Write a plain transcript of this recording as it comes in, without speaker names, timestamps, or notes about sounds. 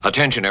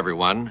Attention,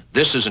 everyone.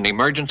 This is an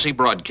emergency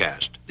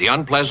broadcast. The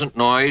unpleasant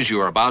noise you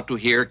are about to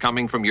hear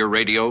coming from your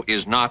radio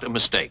is not a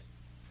mistake.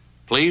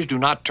 Please do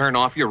not turn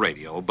off your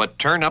radio, but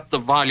turn up the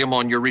volume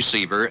on your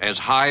receiver as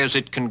high as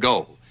it can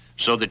go,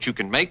 so that you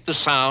can make the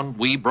sound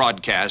we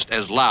broadcast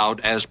as loud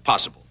as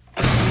possible.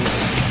 It's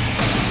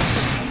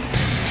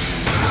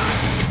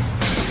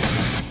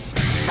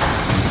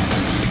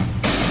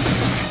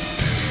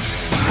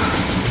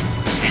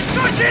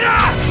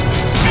Gojira!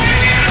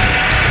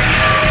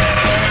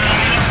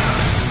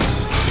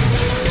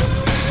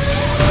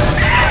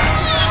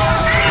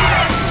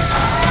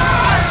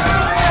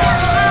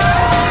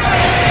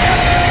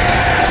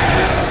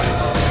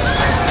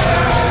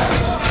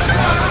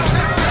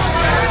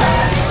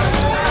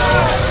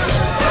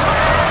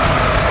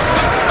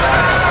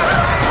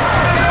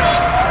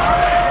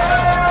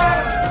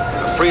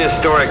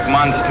 Prehistoric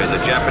monster the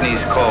Japanese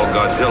call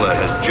Godzilla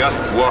has just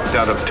walked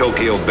out of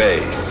Tokyo Bay.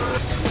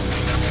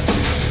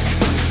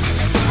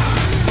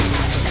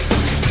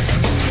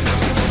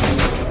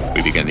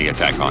 We begin the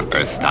attack on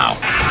Earth now.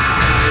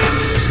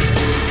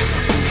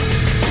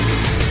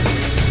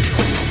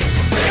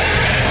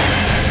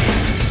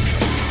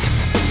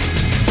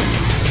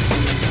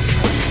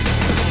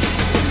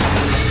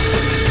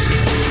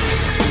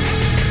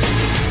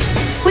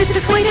 We've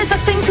persuaded the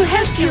thing to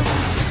help you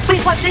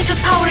with what little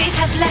power it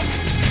has left.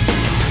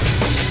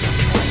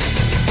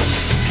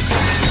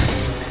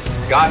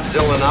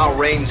 Godzilla now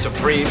reigns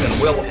supreme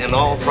and will, in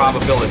all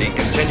probability,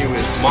 continue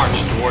his march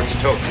towards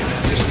Tokyo,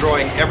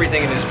 destroying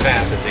everything in his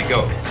path as he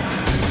goes.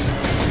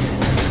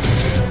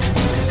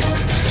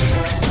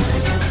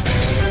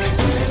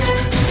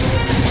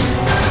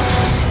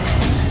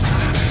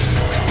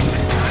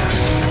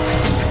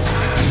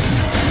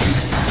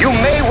 You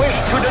may wish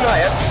to deny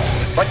it,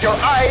 but your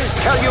eyes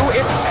tell you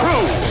it's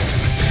true.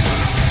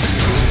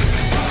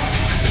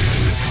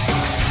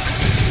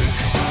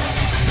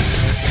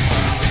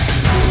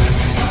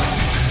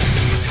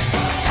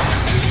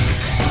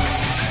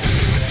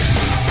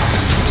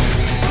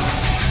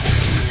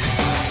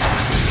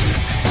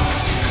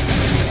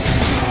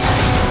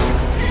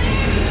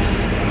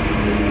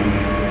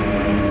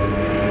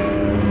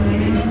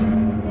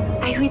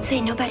 Say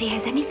nobody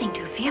has anything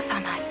to fear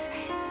from us.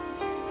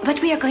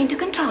 But we are going to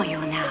control you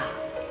now.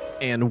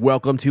 And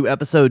welcome to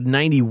episode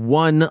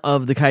 91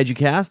 of the Kaiju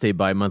Cast, a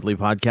bi-monthly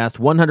podcast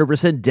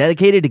 100%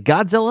 dedicated to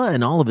Godzilla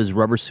and all of his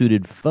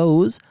rubber-suited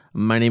foes.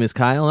 My name is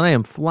Kyle, and I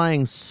am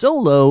flying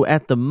solo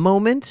at the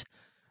moment.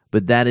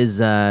 But that is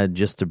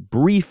just a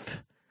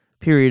brief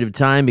period of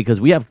time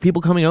because we have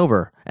people coming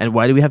over. And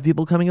why do we have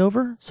people coming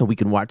over? So we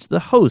can watch The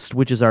Host,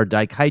 which is our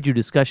Daikaiju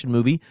discussion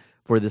movie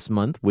for this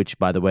month, which,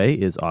 by the way,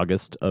 is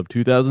August of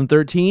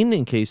 2013,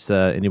 in case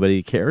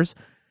anybody cares.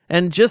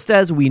 And just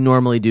as we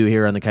normally do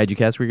here on the Kaiju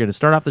Cast, we're going to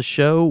start off the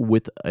show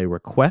with a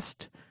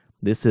request.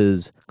 This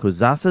is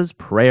Kozasa's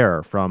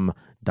Prayer from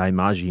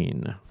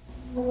Daimajin.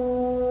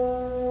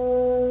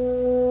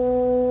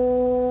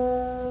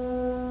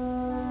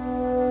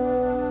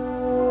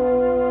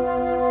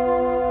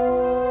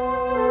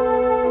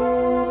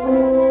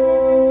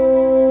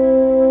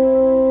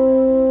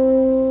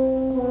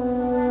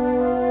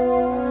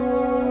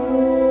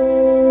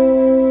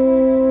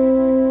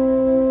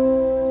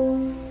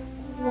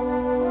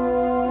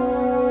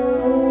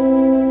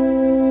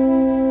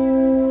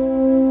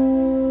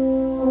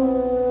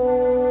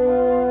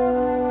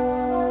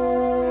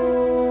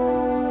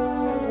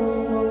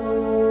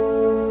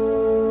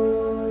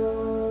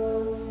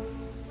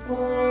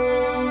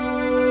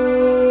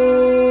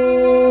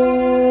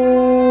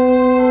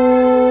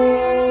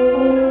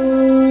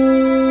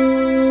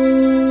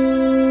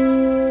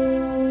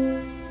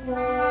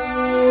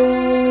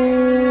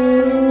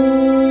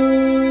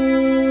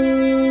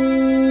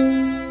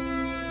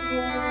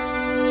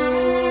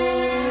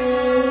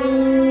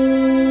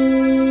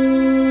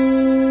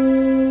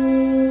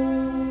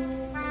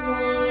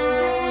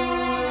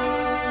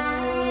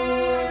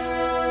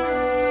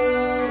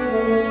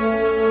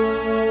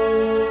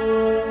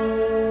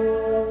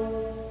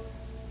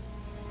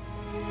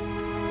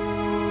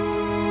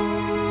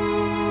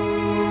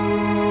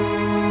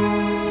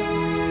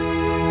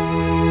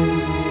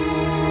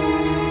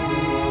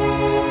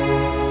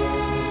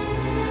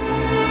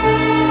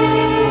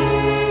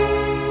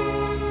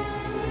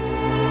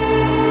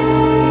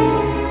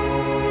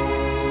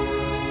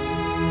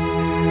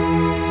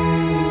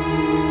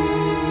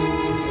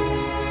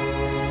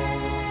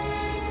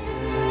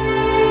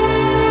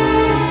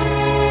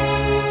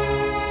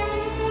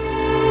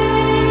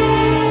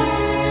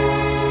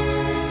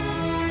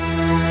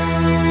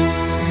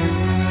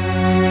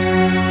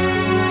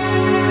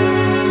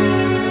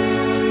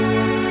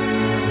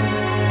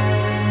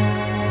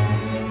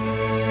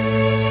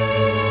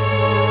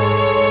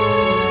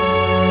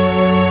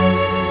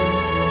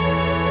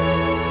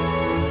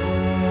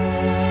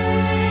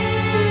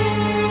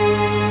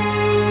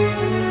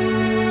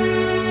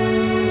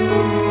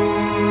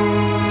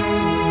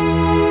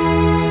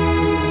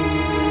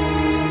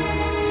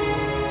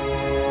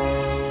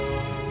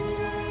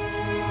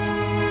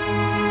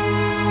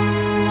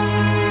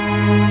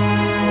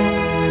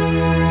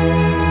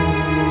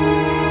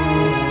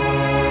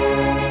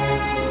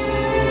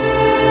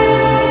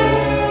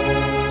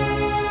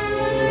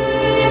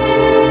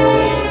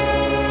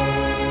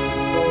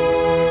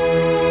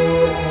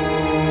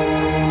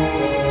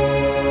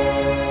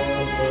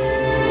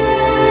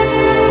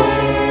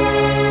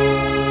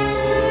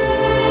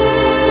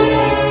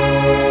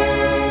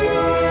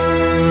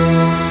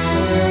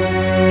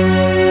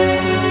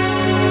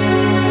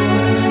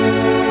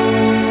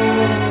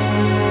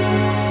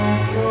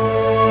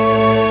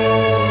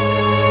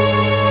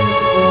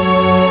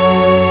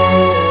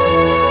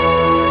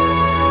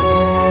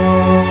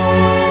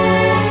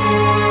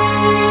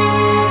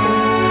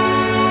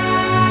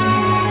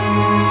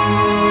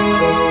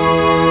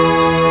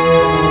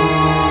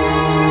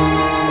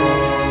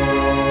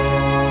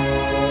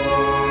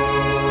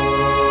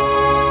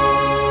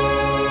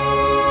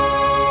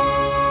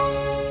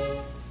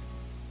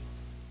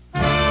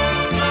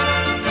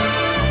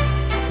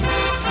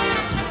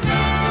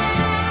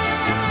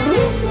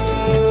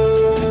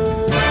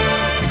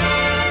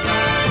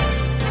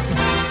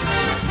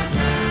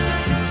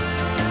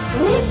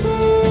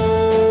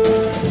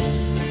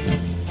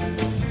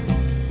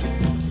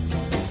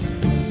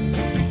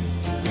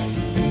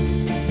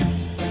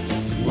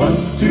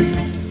 2,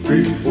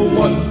 3, 4,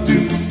 1,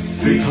 2,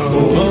 3,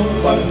 4,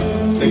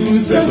 5,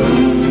 6, 7.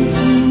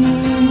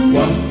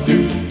 1,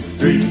 2,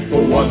 3,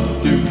 4, 1,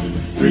 2,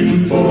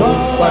 3, 4,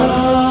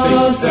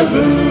 5, 6,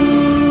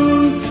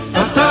 7.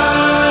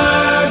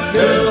 Attack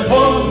the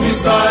horde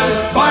missile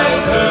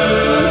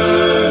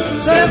fighter.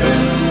 7.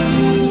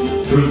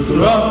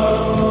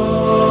 Hurrah!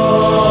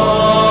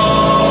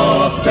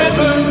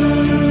 7.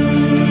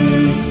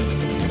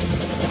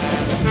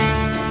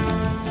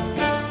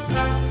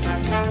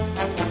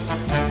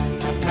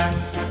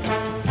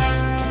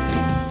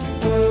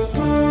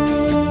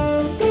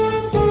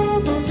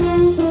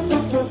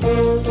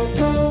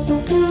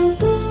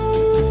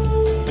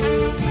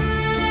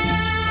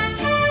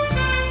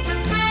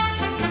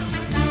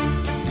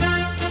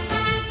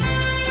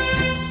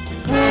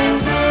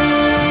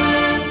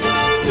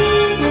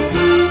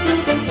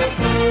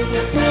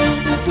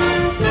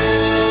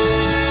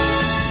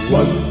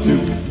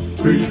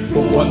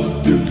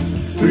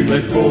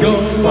 Let's go.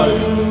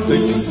 5,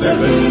 6,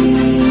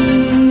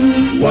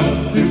 7.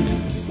 1, 2,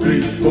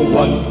 3, 4,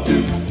 1,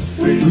 2,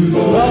 3,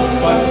 4,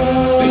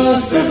 5,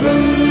 6,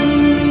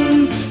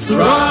 7.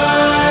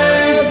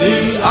 Strike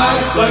the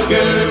ice like a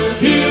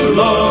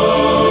hero.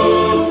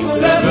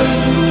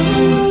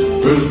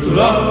 7.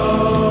 Ultra.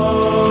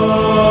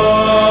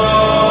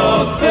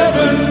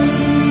 7.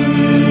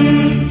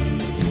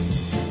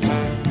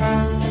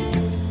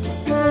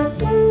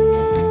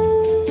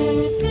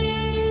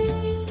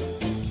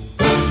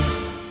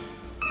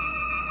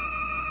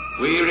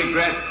 We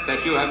regret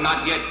that you have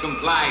not yet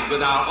complied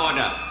with our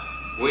order.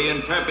 We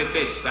interpret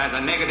this as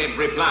a negative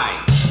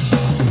reply.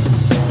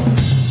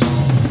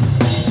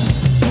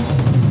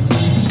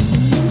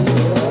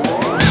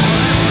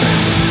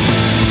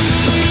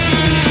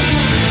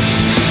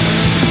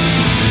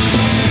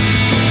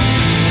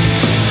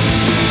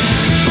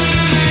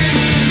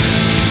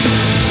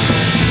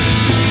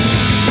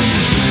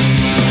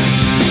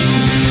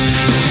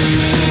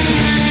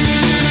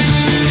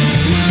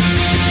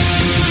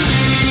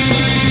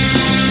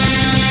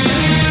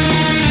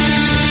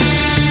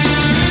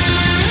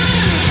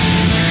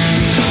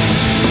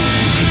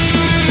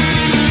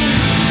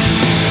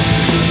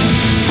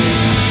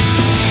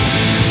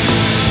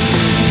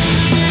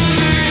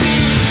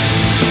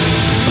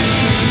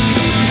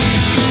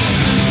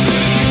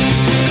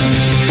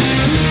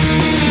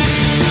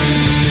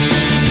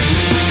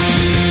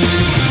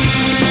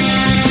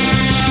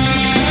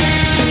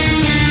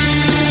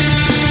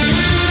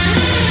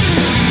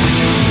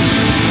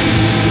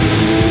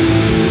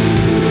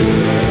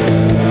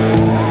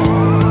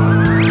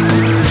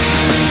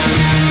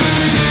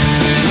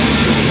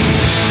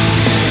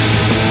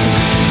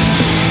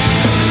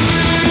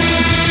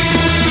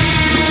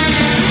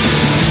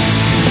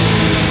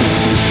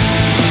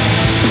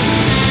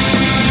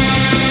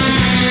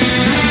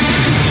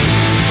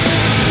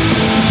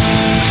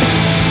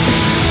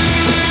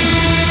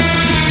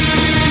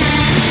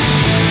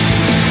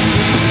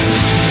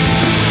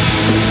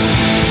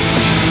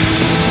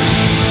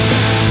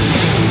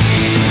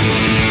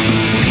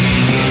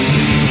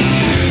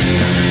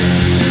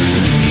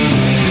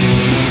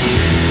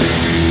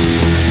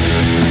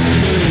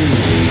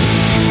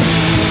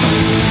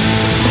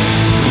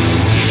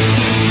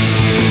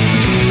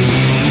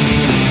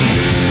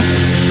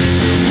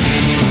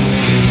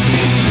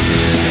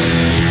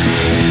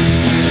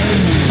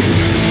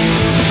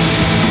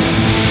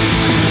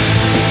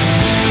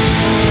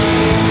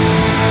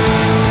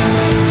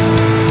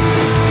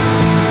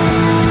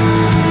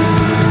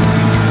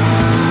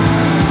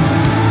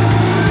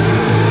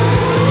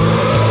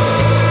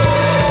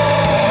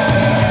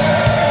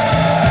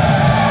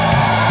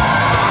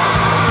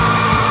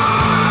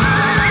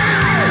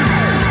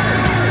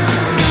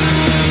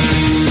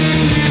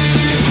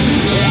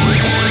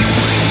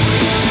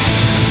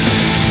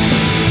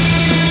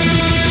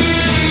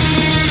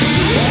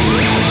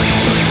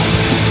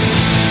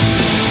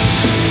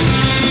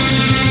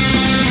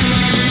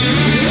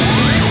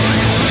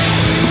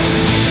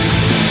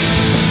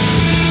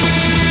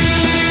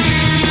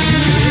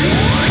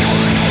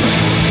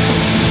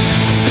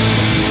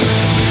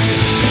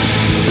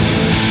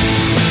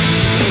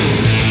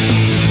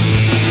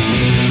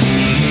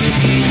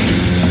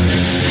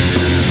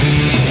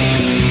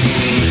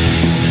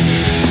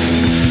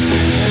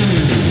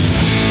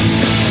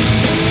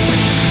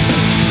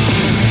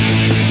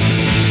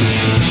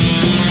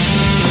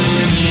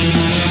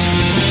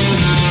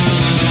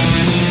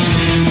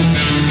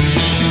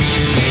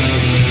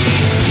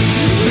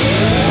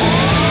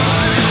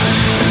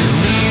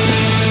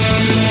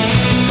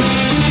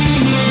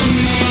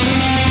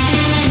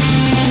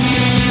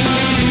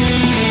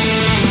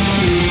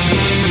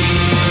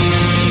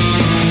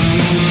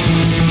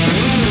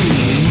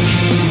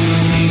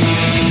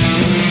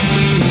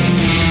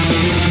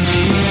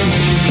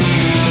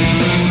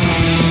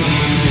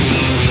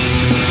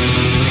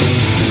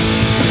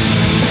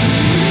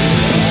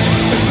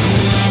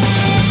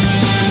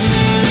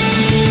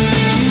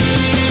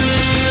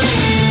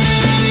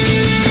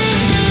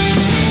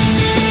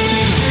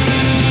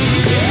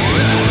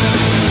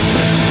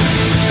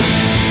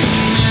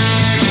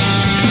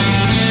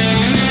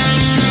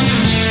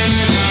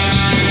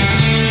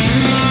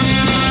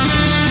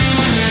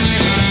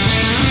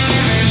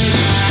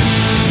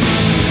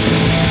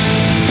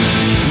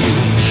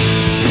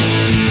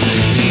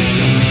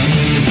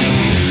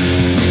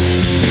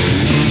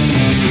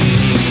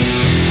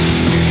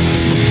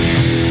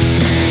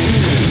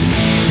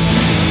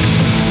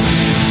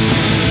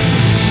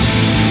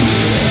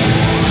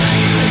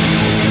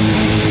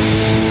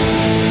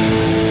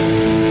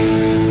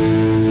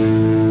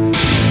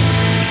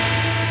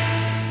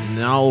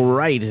 All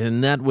right,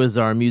 and that was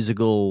our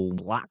musical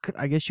block,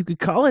 I guess you could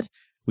call it.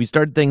 We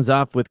started things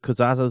off with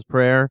Kozasa's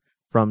Prayer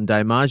from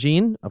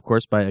Daimajin, of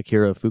course, by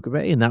Akira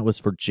Ifukube, and that was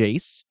for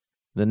Jace.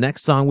 The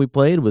next song we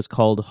played was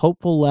called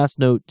Hopeful Last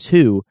Note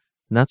 2,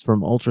 and that's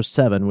from Ultra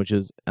 7, which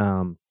is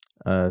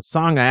a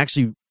song I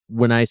actually,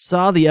 when I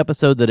saw the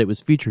episode that it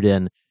was featured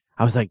in,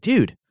 I was like,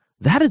 dude,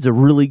 that is a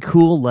really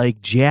cool,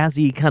 like,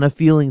 jazzy kind of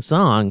feeling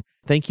song.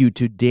 Thank you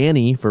to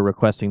Danny for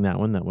requesting that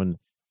one. That one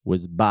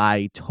was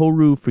by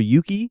Toru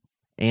Fuyuki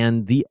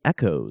and The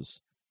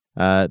Echoes.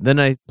 Then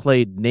I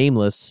played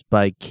Nameless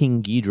by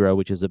King Ghidorah,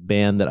 which is a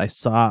band that I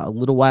saw a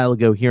little while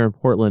ago here in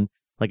Portland,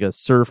 like a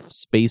surf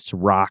space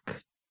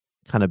rock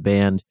kind of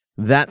band.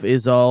 That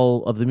is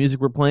all of the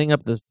music we're playing up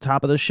at the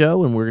top of the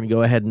show, and we're going to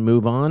go ahead and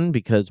move on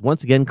because,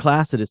 once again,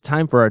 class, it is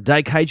time for our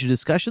Daikaiju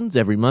discussions.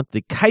 Every month,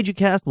 the Kaiju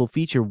Cast will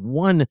feature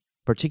one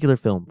particular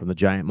film from the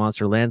giant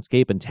monster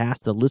landscape and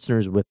task the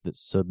listeners with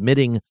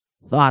submitting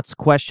thoughts,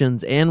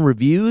 questions, and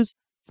reviews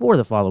for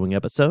the following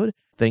episode.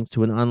 Thanks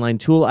to an online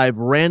tool, I've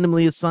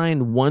randomly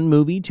assigned one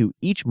movie to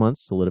each month,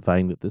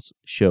 solidifying that this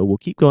show will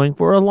keep going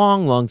for a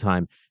long, long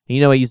time. And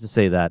you know, I used to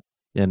say that,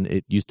 and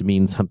it used to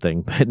mean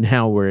something, but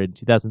now we're in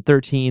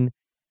 2013,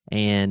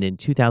 and in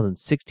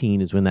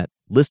 2016 is when that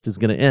list is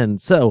going to end.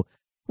 So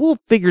we'll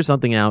figure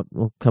something out.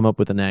 We'll come up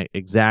with an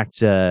exact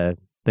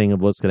thing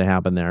of what's going to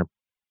happen there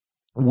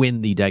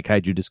when the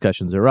Daikaiju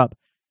discussions are up.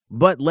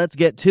 But let's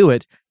get to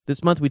it.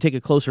 This month we take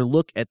a closer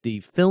look at the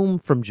film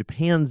from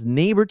Japan's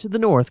neighbor to the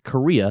north,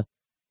 Korea.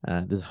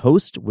 The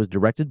host was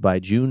directed by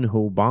Jun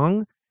Ho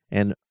Bang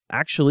and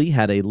actually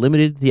had a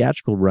limited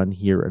theatrical run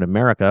here in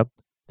America.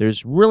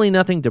 There's really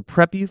nothing to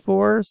prep you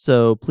for,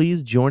 so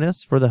please join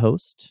us for the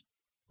host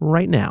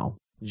right now.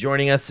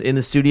 Joining us in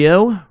the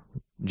studio,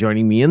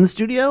 joining me in the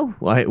studio,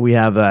 we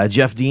have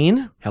Jeff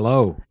Dean.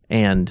 Hello.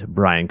 And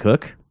Brian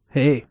Cook.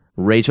 Hey.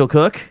 Rachel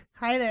Cook.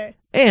 Hi there.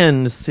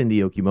 And Cindy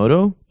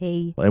Okimoto.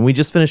 Hey. And we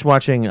just finished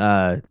watching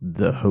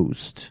The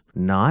Host,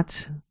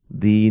 not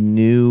the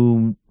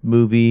new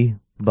movie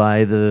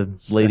by the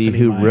lady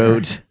who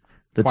wrote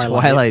the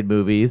Twilight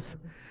movies,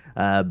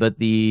 but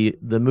the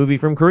movie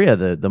from Korea,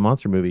 the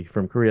monster movie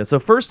from Korea. So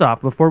first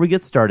off, before we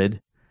get started,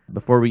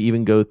 before we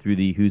even go through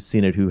the who's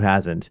seen it, who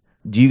hasn't,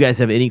 do you guys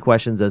have any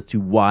questions as to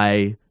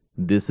why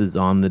this is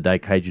on the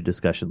Daikaiju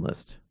discussion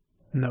list?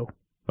 No.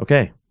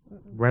 Okay,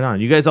 right on.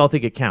 You guys all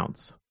think it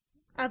counts?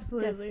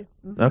 Absolutely.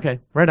 Yes. Okay,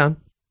 right on.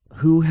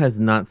 Who has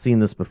not seen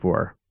this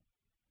before?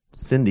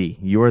 Cindy,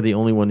 you are the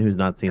only one who's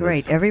not seen this.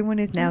 Great. Everyone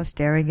is now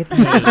staring at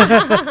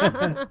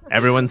me.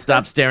 Everyone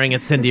stop staring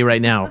at Cindy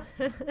right now.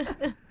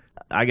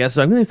 I guess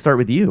I'm going to start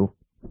with you.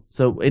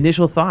 So,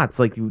 initial thoughts.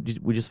 Like,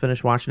 we just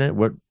finished watching it.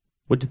 What'd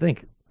you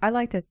think? I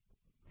liked it.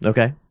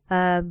 Okay.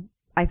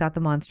 I thought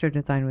the monster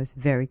design was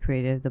very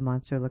creative. The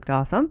monster looked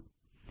awesome.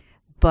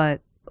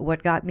 But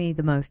what got me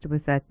the most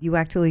was that you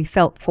actually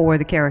felt for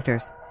the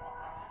characters.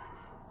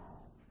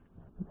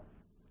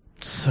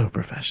 So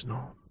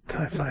professional.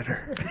 TIE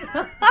Fighter.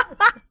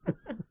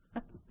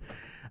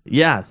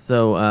 Yeah,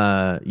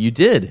 so you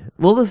did.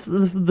 Well,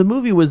 the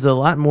movie was a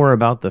lot more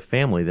about the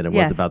family than it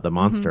was about the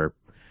monster.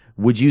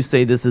 Mm-hmm. Would you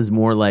say this is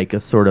more like a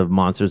sort of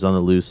Monster on the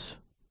Loose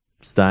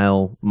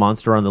style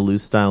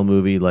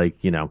movie,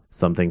 like, you know,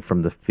 something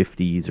from the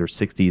 50s or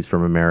 60s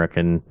from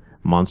American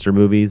monster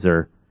movies,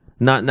 or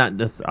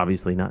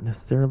obviously not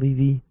necessarily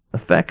the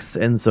effects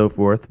and so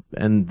forth,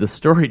 and the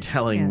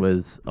storytelling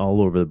was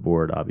all over the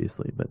board,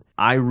 obviously, but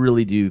I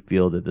really do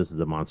feel that this is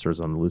a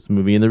Monsters on the Loose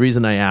movie, and the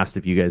reason I asked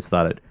if you guys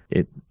thought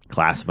it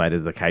classified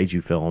as a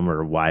kaiju film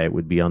or why it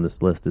would be on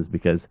this list is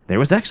because there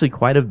was actually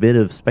quite a bit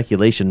of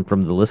speculation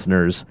from the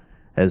listeners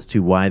as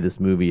to why this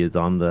movie is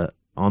on the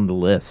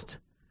list,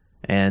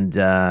 and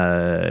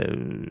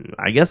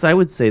I guess I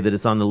would say that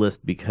it's on the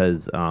list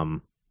because,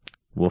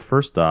 well,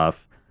 first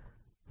off,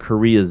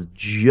 Korea's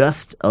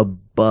just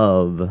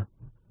above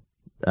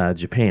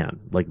Japan,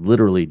 like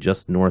literally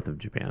just north of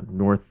Japan,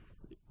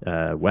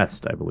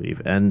 west, I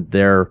believe. And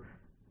they're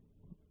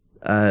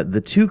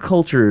the two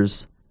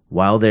cultures,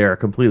 while they are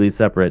completely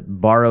separate,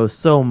 borrow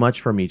so much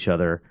from each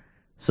other,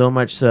 so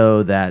much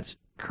so that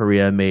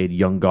Korea made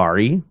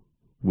Yongari,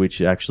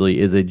 which actually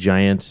is a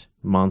giant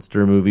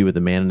monster movie with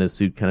a man in a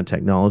suit kind of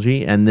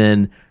technology. And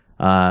then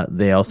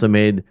they also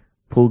made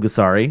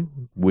Pulgasari,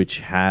 which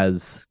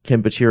has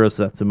Kenpachiro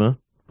Satsuma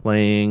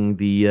playing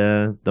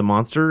the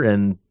monster,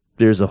 and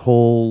there's a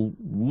whole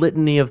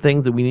litany of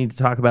things that we need to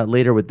talk about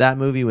later with that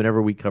movie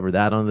whenever we cover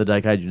that on the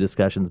Daikaiju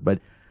discussions. But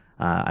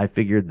I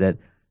figured that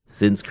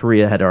since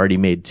Korea had already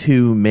made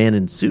 2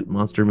 man-in-suit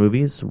monster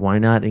movies, why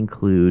not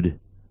include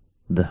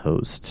The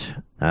Host?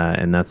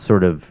 And that's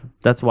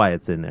why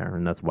it's in there,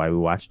 and that's why we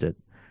watched it.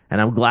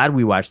 And I'm glad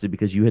we watched it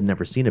because you had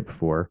never seen it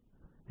before,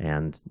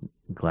 and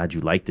I'm glad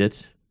you liked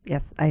it.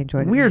 Yes, I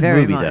enjoyed it Weird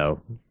very movie, much.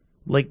 though.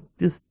 Like,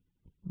 this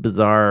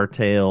bizarre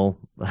tale.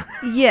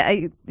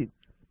 Yeah,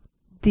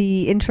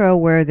 the intro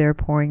where they're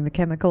pouring the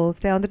chemicals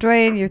down the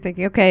drain, you're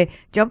thinking, okay,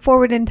 jump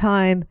forward in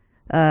time.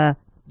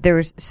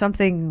 There's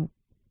something,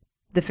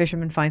 the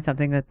fishermen find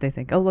something that they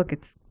think, oh, look,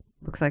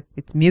 looks like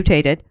it's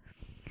mutated.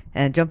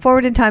 And jump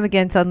forward in time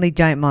again, suddenly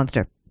giant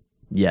monster.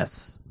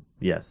 Yes.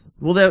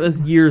 Well, that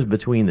was years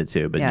between the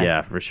two, but Yeah.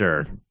 yeah, for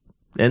sure.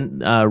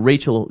 And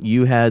Rachel,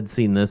 you had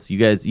seen this.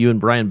 You and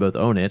Brian both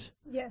own it.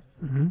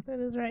 Yes, that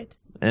is right.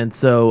 And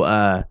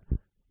so,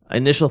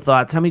 initial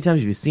thoughts. How many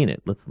times have you seen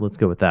it? Let's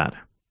go with that.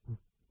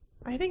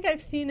 I think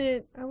I've seen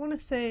it, I want to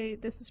say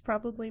this is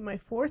probably my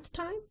 4th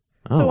time.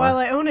 Oh, So wow. while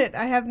I own it,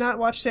 I have not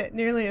watched it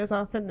nearly as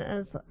often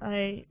as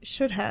I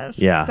should have.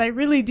 Yeah. Because I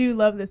really do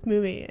love this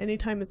movie.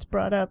 Anytime it's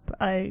brought up,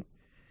 I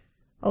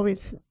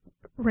always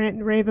rant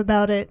and rave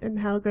about it and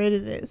how great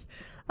it is.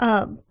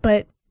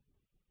 But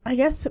I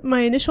guess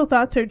my initial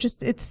thoughts are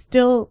just, it's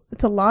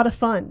a lot of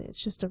fun.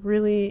 It's just a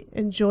really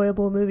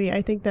enjoyable movie.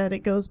 I think that it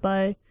goes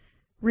by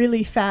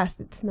really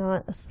fast. It's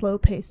not a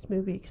slow-paced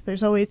movie because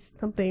there's always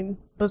something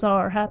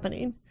bizarre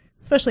happening,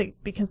 especially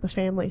because the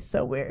family's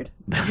so weird.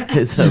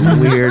 It's a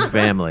weird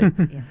family.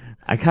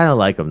 I kind of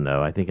like them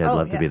though. I think I'd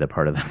love to be the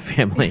part of that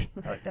family.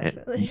 Oh,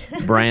 definitely.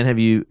 Brian, have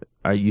you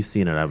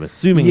seen it? I'm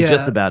assuming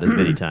just about as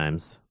many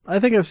times. I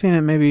think I've seen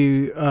it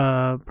maybe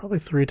probably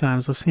 3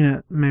 times. I've seen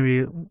it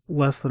maybe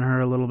less than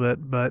her a little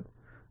bit, but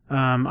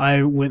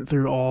I went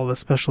through all the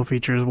special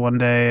features one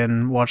day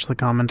and watched the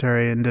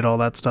commentary and did all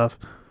that stuff.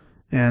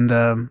 And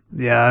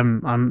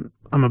I'm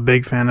a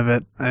big fan of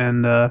it.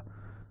 And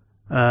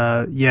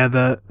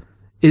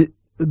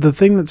the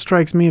thing that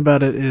strikes me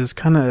about it is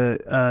kind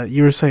of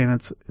you were saying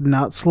it's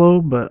not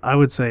slow, but I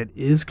would say it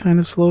is kind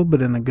of slow,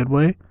 but in a good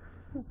way.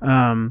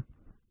 And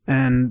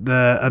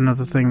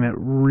another thing that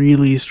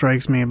really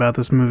strikes me about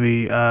this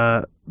movie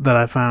that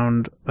I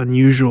found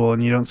unusual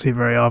and you don't see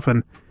very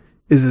often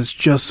is it's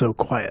just so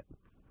quiet.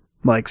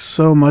 Like,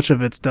 so much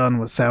of it's done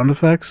with sound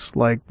effects,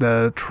 like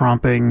the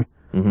tromping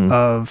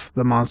of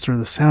the monster.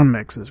 The sound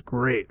mix is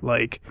great.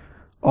 Like,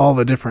 all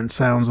the different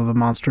sounds of the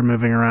monster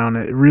moving around,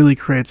 it really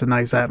creates a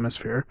nice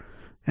atmosphere.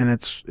 And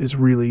it's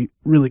really,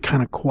 really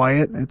kind of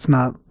quiet. It's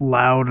not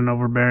loud and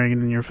overbearing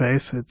and in your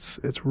face. It's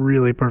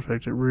really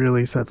perfect. It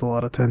really sets a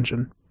lot of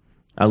tension.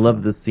 I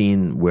love the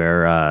scene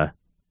where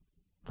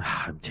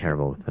I'm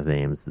terrible with the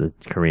names. The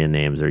Korean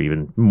names are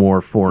even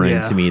more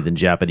foreign to me than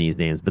Japanese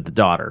names. But the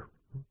daughter,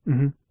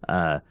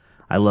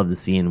 I love the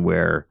scene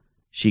where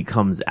she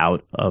comes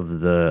out of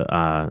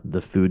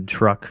the food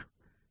truck,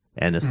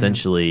 and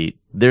essentially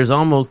there's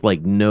almost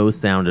like no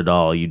sound at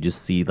all. You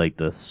just see like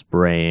the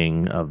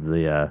spraying of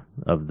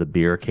the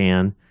beer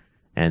can,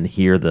 and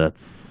hear the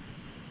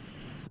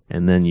tss,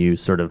 and then you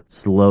sort of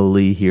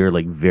slowly hear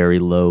like very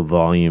low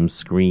volume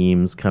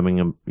screams coming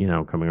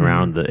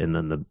around and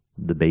then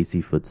the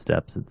bassy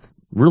footsteps. It's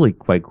really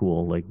quite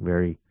cool, like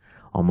very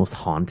almost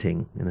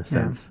haunting in a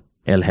sense.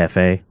 El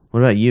Jefe. What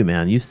about you,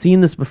 man? You've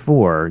seen this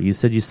before. You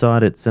said you saw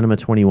it at Cinema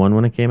 21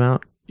 when it came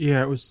out?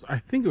 Yeah, I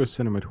think it was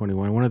Cinema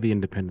 21, one of the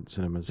independent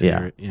cinemas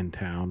here in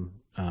town.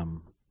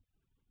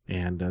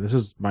 And this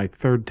is my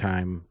 3rd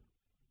time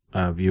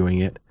viewing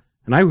it,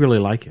 and I really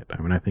like it. I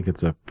mean, I think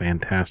it's a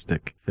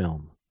fantastic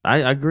film. I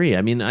agree.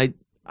 I mean,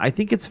 I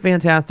think it's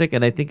fantastic,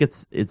 and I think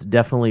it's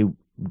definitely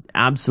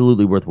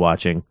absolutely worth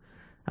watching.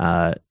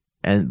 But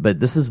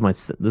this is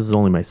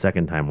only my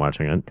 2nd time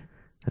watching it.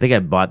 I think I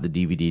bought the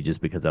DVD just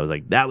because I was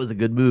like, that was a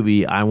good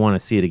movie. I want to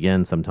see it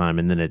again sometime,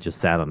 and then it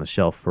just sat on the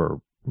shelf for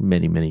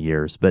many, many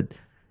years. But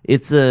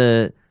it's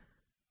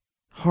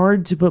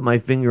hard to put my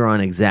finger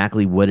on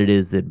exactly what it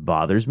is that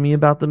bothers me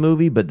about the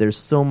movie, but there's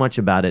so much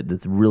about it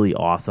that's really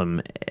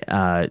awesome,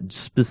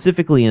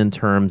 specifically in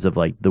terms of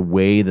like the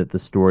way that the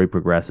story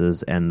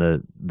progresses and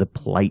the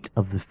plight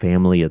of the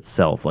family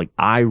itself. Like,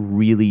 I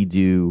really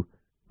do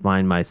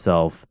find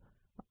myself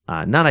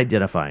not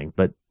identifying,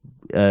 but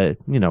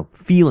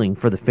feeling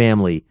for the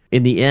family.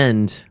 In the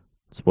end,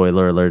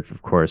 spoiler alert,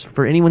 of course,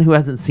 for anyone who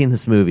hasn't seen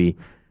this movie,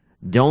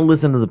 don't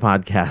listen to the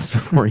podcast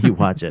before you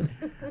watch it.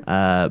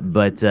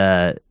 But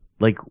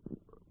like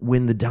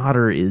when the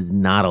daughter is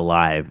not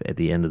alive at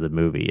the end of the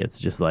movie, it's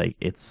just like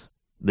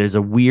there's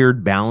a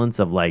weird balance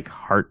of like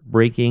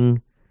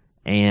heartbreaking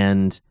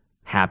and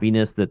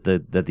happiness that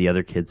the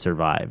other kid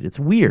survived. It's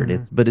weird.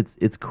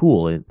 It's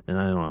cool. And I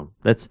don't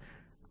know.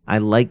 I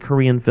like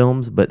Korean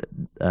films, but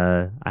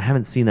I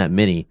haven't seen that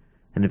many.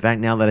 And in fact,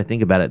 now that I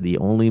think about it, the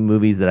only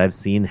movies that I've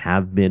seen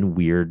have been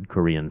weird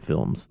Korean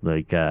films.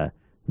 Like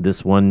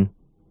this one,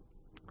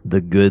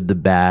 The Good, the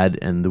Bad,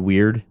 and the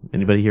Weird.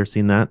 Anybody here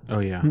seen that? Oh,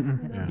 yeah.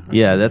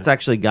 Yeah, that's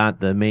actually got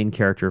the main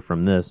character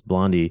from this,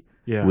 Blondie,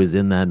 was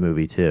in that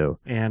movie too.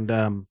 And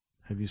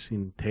have you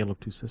seen Tale of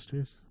Two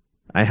Sisters?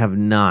 I have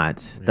not.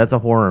 That's a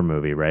horror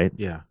movie, right?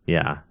 Yeah.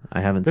 Yeah,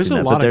 I haven't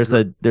seen that. But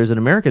there's an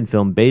American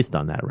film based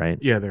on that, right?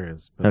 Yeah, there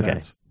is. But okay.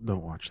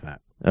 Don't watch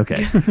that.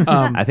 Okay.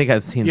 I think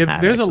I've seen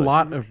that. There's a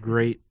lot of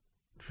great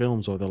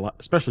films,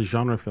 especially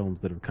genre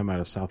films, that have come out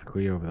of South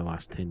Korea over the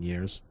last 10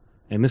 years.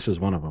 And this is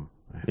one of them.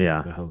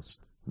 Yeah. The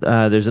Host.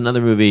 There's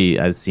another movie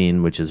I've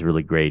seen which is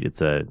really great.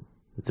 It's a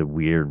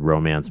weird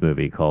romance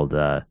movie called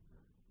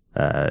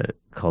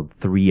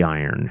 3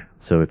 Iron.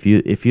 So if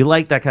you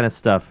like that kind of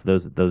stuff,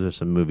 those are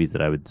some movies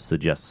that I would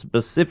suggest.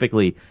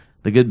 Specifically,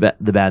 The Good,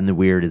 the Bad, and the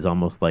Weird is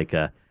almost like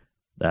a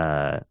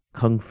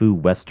kung fu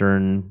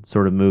western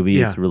sort of movie.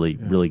 Yeah, It's really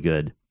really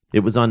good. It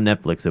was on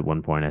Netflix at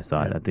one point. I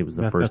saw it. I think it was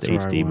the first that's where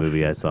I HD watched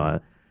movie it. I saw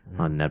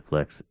on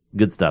Netflix.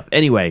 Good stuff.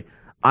 Anyway,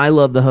 I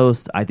love The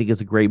Host. I think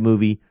it's a great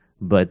movie.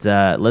 But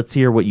let's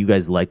hear what you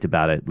guys liked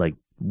about it. Like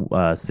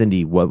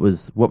Cindy, what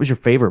was your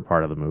favorite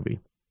part of the movie?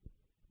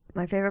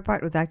 My favorite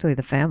part was actually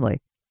the family.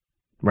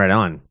 Right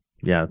on.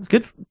 Yeah, it's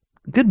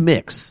good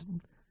mix.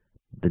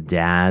 The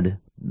dad,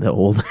 the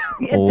old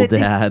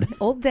dad.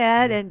 Old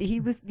dad, and he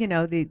was,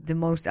 the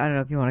most, I don't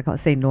know if you want to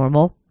say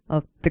normal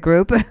of the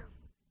group.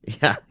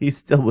 Yeah, he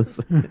still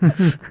was.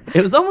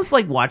 It was almost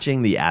like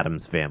watching the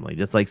Addams Family.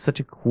 Just like such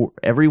a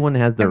everyone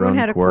has their Everyone own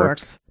had a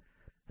quirks.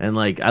 And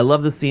like, I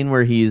love the scene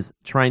where he's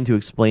trying to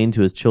explain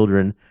to his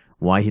children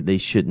why they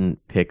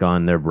shouldn't pick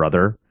on their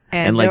brother,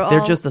 and like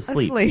they're just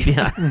asleep.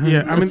 Yeah,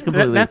 Yeah, I mean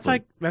completely that's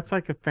asleep.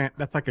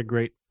 like a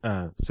great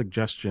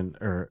suggestion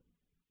or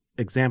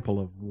example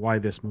of why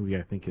this movie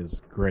I think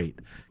is great,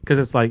 because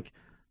it's like,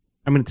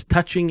 I mean, it's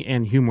touching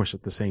and humorous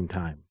at the same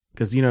time,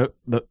 because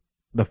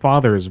the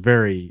father is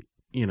very,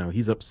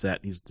 he's upset,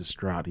 he's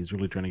distraught, he's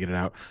really trying to get it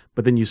out,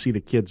 but then you see the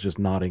kids just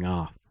nodding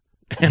off.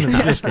 And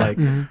it's just like,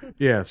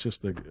 it's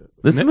just and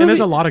there's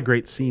a lot of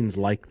great scenes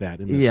like that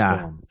in this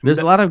film. There's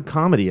a lot of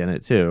comedy in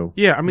it too.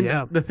 Yeah, I mean,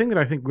 the thing that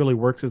I think really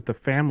works is the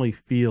family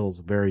feels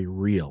very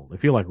real. They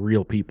feel like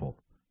real people,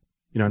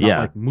 not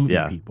like movie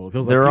people. It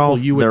feels like people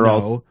you would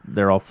know.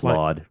 They're all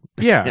flawed.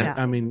 Like, yeah,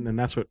 I mean, and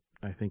that's what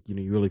I think.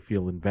 You really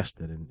feel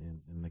invested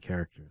in the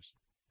characters.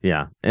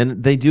 Yeah,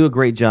 and they do a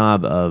great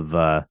job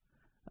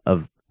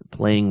of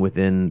playing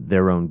within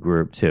their own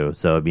group too.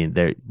 So I mean,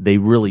 they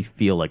really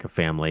feel like a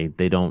family.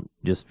 They don't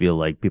just feel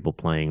like people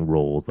playing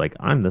roles. Like,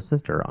 I'm the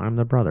sister, I'm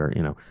the brother.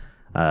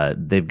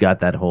 They've got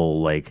that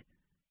whole like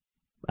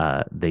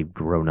they've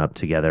grown up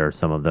together.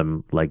 Some of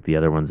them, like the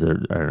other ones,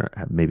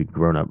 have maybe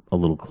grown up a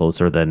little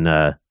closer than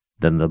the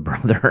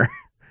brother.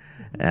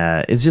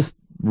 It's just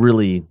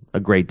really a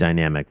great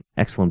dynamic.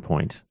 Excellent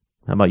point.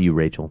 How about you,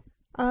 Rachel?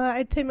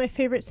 I'd say my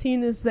favorite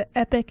scene is the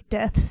epic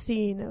death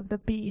scene of the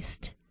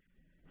Beast.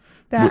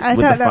 I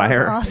thought that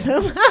was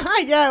awesome.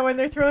 Yeah, when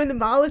they're throwing the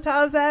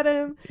Molotovs at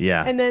him.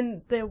 Yeah. And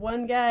then the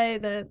one guy,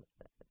 the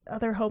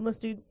other homeless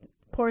dude,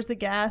 pours the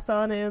gas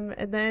on him,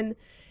 and then,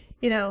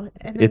 and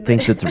then it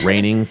thinks it's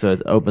raining, so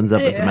it opens up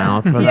its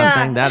mouth for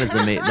that thing. That is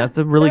amazing. That's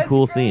a really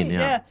cool scene.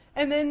 Yeah.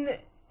 And then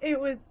it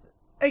was,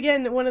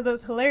 again, one of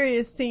those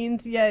hilarious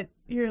scenes, yet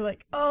you're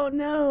like, oh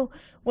no,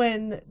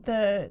 when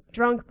the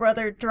drunk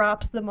brother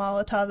drops the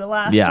Molotov, the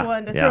last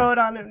one, to throw it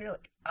on him, and you're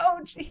like,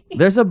 oh, gee.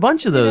 There's a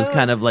bunch of those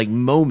kind of like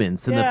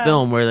moments in the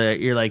film where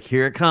you're like,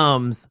 here it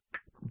comes.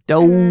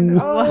 Don't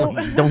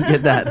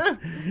get that.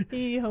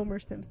 He Homer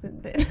Simpson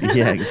did.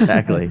 Yeah,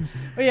 exactly.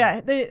 But yeah,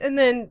 and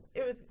then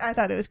I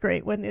thought it was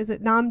great when, is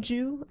it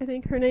Namju, I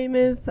think her name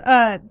is,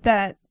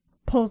 that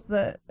pulls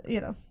the,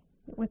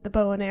 with the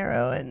bow and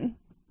arrow and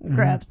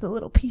grabs the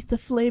little piece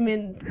of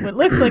flaming, what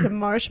looks like a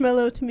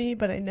marshmallow to me,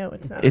 but I know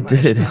it's not. It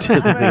did. I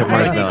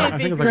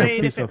think it was like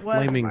a piece of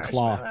flaming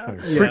cloth.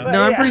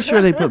 No, I'm pretty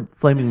sure they put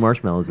flaming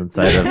marshmallows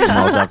inside of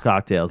Molotov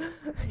cocktails.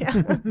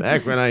 Yeah.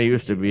 Back when I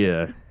used to be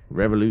a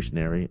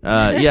revolutionary.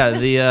 That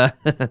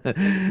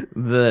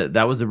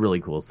was a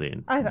really cool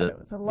scene. I thought it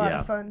was a lot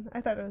of fun.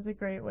 I thought it was a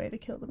great way to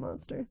kill the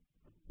monster.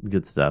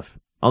 Good stuff.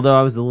 Although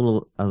I was a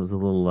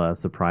little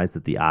surprised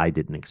that the eye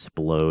didn't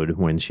explode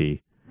when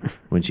she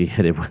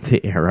hit it with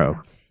the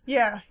arrow.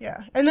 Yeah.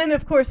 And then,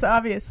 of course,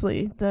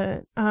 obviously,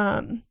 the,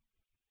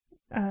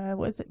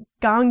 was it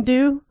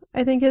Gongdu?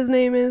 I think his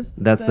name is.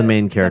 That's the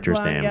main character's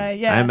name. Guy.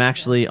 Yeah. I'm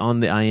actually on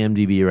the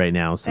IMDb right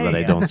now so that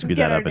I don't screw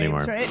that up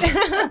anymore.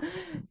 Right.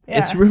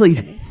 It's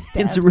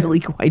really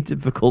quite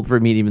difficult for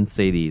me to even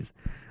say these.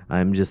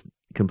 I'm just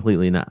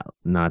completely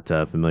not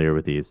familiar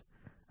with these.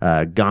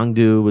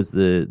 Gongdu was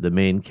the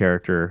main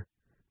character,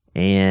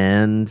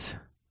 and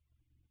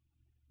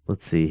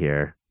let's see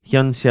here.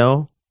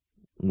 Hyun-seo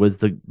was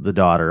the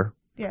daughter.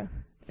 Yeah.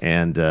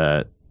 And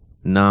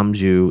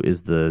Namju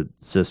is the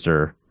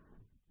sister.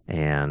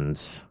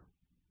 And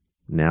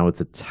now it's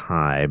a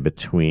tie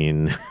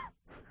between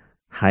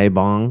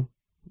Haebong,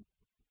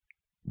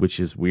 which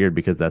is weird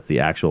because that's the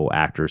actual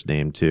actor's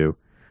name too,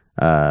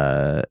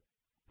 and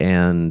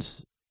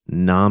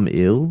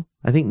Nam-il.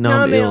 I think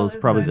Nam-il is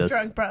probably the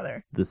drunk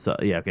brother. The son.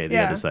 Yeah, okay, the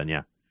other son.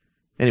 Yeah.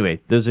 Anyway,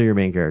 those are your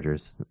main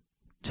characters.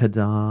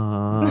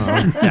 Ta-da!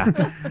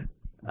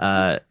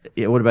 Yeah.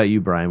 What about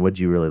you, Brian? What did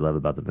you really love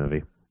about the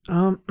movie?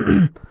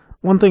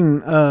 One thing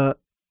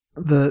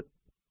that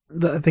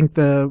I think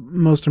the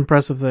most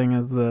impressive thing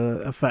is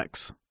the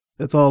effects.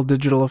 It's all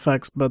digital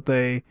effects, but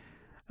they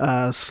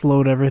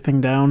slowed everything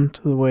down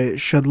to the way it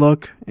should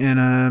look in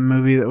a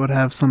movie that would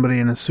have somebody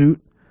in a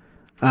suit.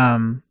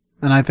 And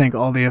I think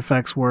all the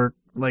effects work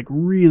like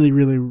really,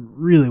 really,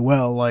 really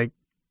well, like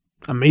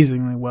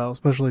amazingly well,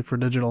 especially for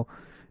digital.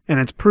 And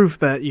it's proof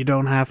that you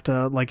don't have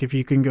to, like, if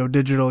you can go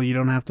digital, you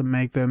don't have to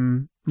make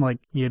them, like,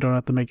 you don't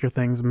have to make your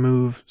things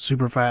move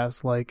super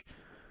fast. Like,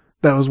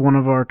 that was one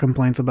of our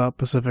complaints about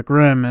Pacific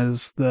Rim,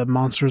 is the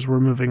monsters were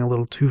moving a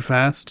little too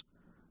fast.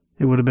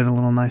 It would have been a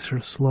little nicer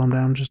to slow them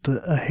down just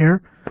a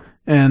hair.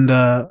 And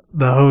the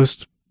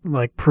host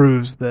like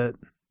proves that,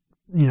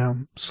 you know,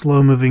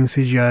 slow-moving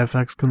CGI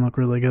effects can look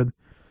really good.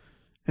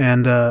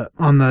 And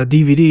on the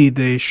DVD,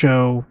 they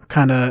show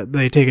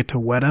they take it to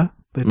Weta.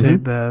 They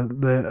take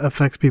the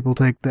effects people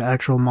take the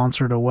actual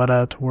monster to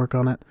Weta to work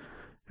on it,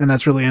 and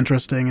that's really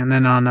interesting. And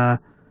then on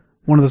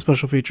one of the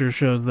special features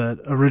shows that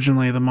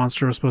originally the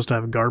monster was supposed to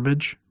have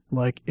garbage,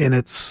 like in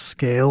its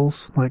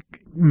scales, like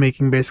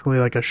making basically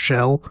like a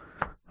shell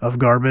of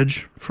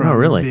garbage from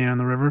being in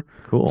the river.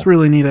 Cool. It's a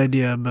really neat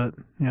idea, but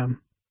yeah.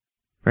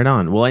 Right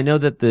on. Well, I know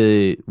that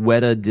the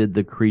Weta did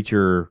the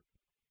creature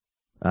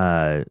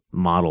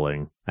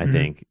modeling, I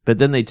think, but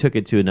then they took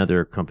it to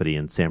another company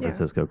in San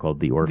Francisco called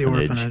The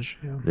Orphanage,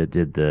 that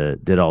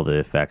did all the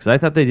effects. I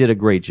thought they did a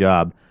great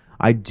job.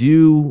 I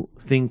do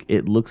think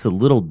it looks a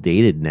little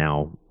dated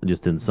now,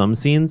 just in some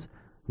scenes,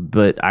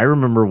 but I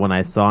remember when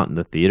I saw it in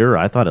the theater,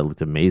 I thought it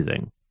looked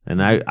amazing.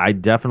 And I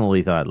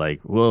definitely thought like,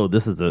 whoa,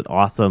 this is an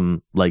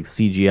awesome like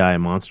CGI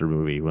monster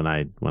movie when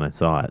I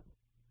saw it.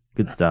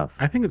 Good stuff.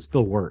 I think it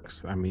still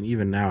works. I mean,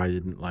 even now,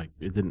 it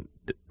didn't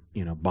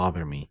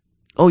bother me.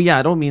 Oh yeah,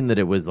 I don't mean that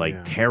it was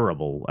like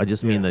terrible. I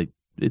just mean that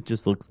it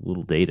just looks a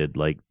little dated.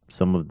 Like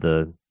some of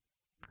the,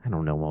 I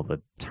don't know all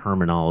the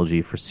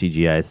terminology for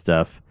CGI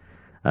stuff,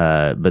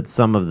 but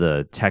some of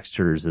the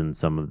textures and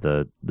some of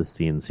the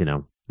scenes,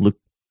 look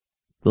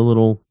a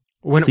little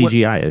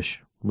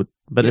CGI-ish.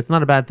 But it's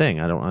not a bad thing.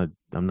 I'm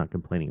not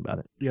complaining about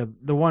it. Yeah,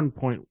 the one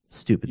point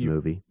stupid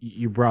movie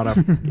you brought up,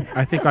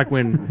 I think like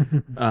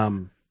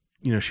when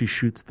she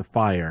shoots the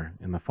fire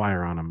and the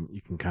fire on him,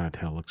 you can kind of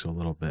tell looks a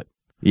little bit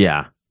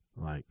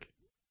like.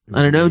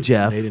 I don't know,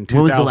 Jeff. When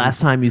was the last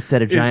time you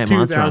set a giant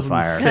monster on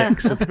fire?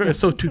 2006.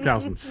 So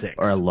 2006.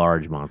 Or a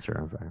large monster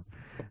on fire.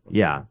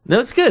 Yeah, no,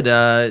 it's good.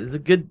 It's a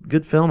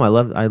good film. I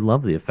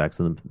love the effects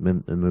in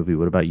the movie.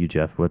 What about you,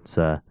 Jeff? What's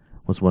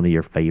one of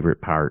your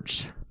favorite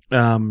parts? I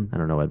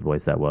don't know what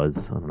voice that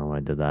was. I don't know why I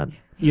did that.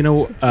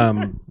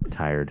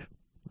 Tired.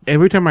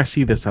 Every time I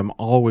see this, I'm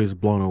always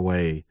blown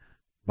away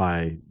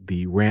by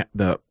the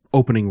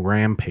opening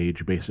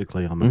rampage,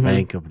 basically on the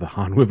bank of the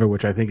Han River,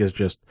 which I think is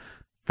just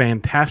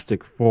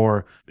fantastic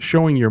for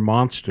showing your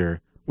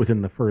monster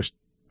within the first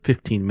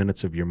 15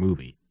 minutes of your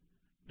movie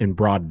in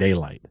broad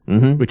daylight,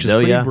 which is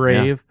pretty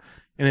brave. Yeah.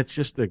 And it's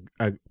just a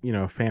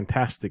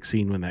fantastic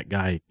scene when that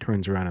guy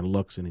turns around and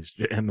looks and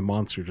the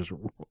monster just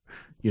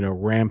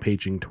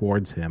rampaging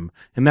towards him,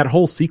 and that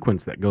whole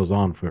sequence that goes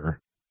on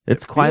for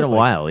it's quite a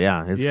while.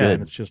 Yeah, it's good.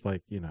 And it's just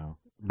like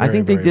I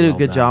think they did a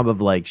good job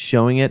of like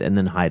showing it and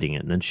then hiding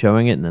it, and then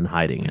showing it and then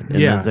hiding it,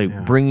 and then it's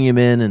like bringing him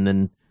in and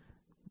then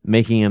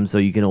making him so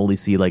you can only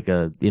see like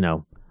a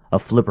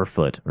flipper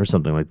foot or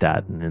something like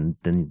that, and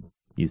then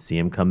you see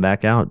him come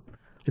back out.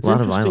 It's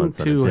interesting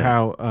too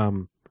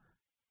how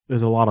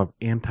there's a lot of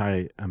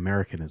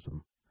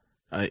anti-Americanism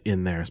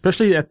in there,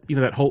 especially at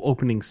that whole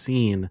opening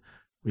scene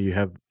where you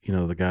have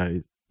the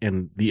guys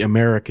and the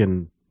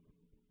American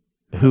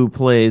who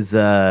plays he's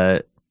on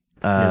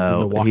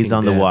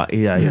The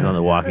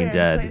Walking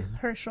Dead. Plays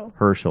Herschel.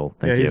 Herschel,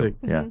 thank you.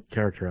 He's a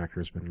character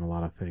actor, has been in a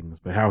lot of things,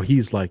 but how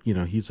he's like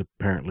he's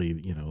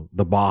apparently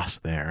the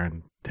boss there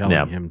and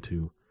telling him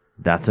to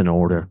that's an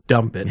order,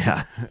 dump it,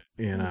 and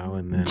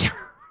then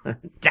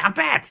dump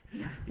it,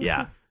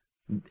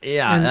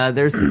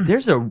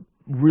 there's a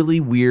really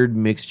weird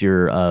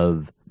mixture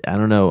of, I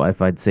don't know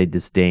if I'd say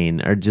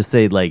disdain or just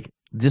say like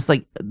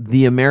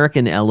the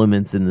American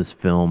elements in this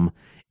film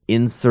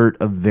insert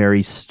a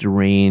very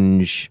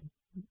strange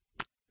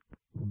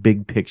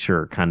big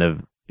picture kind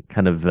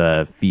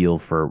of feel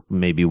for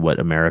maybe what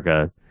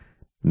America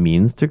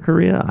means to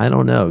Korea. I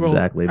don't know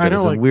exactly, but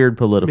it's a weird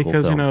political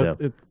because film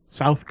it's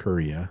South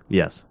Korea.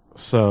 Yes.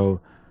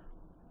 So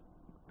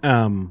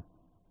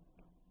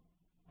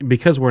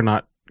because we're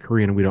not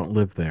Korean, we don't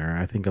live there.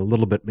 I think a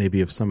little bit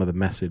maybe of some of the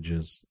message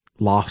is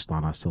lost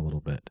on us a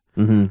little bit.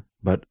 Mm-hmm.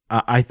 But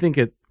I think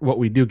what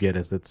we do get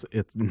is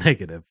it's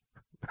negative.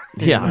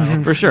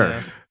 Yeah, for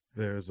sure.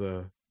 There's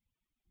a.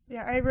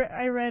 Yeah,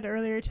 I read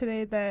earlier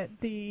today that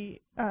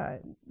the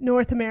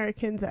North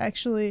Americans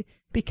actually,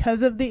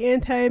 because of the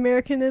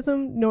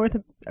anti-Americanism, North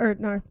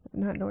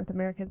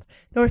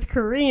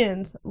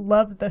Koreans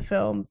loved the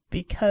film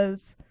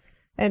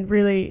and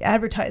really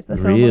advertised the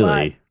film a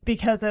lot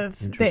because of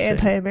the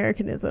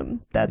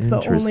anti-Americanism. That's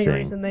the only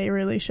reason they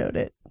really showed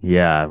it.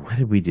 Yeah, what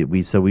did we do?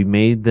 We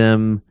made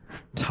them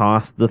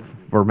toss the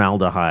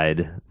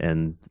formaldehyde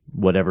and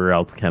whatever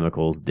else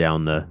chemicals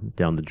down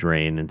the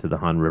drain into the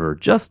Han River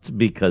just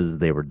because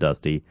they were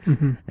dusty.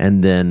 Mm-hmm.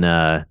 And then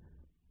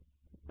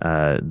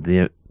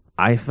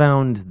I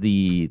found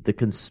the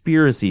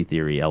conspiracy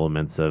theory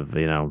elements of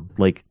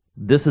like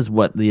this is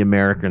what the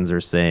Americans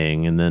are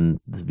saying, and then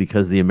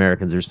because the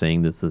Americans are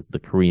saying this, is the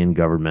Korean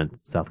government,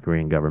 South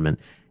Korean government,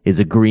 is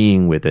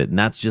agreeing with it, and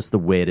that's just the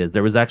way it is.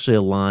 There was actually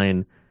a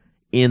line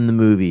in the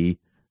movie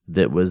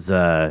that was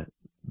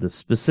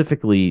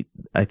specifically,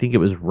 I think it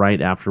was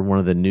right after one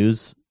of the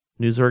news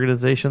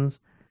organizations,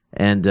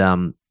 and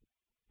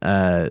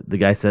the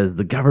guy says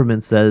the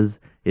government says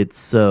it's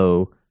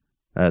so,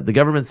 The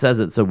government says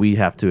it, so we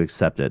have to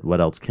accept it.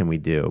 What else can we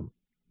do?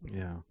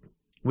 Yeah.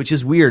 Which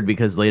is weird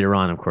because later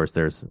on, of course,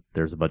 there's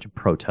a bunch of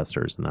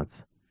protesters, and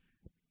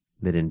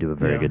they didn't do a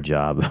very good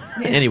job.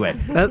 Anyway,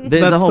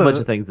 there's a whole bunch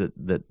of things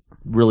that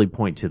really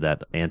point to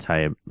that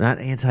not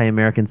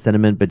anti-American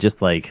sentiment, but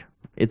just like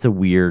it's a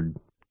weird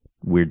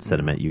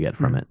sentiment you get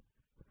from it,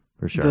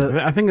 for sure.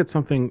 I think it's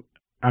something.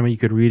 I mean, you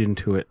could read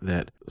into it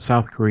that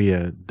South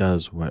Korea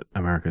does what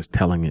America's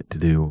telling it to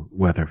do,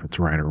 whether if it's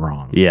right or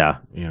wrong. Yeah.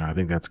 I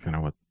think that's kind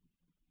of what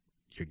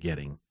you're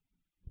getting.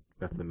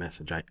 That's the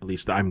message, at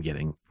least I'm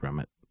getting from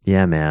it.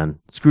 Yeah, man.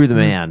 Screw the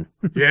man.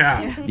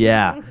 Yeah.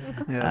 Yeah.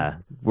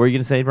 What were you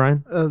going to say,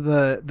 Brian?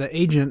 The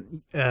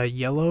Agent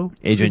Yellow.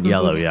 Agent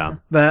Yellow, yeah.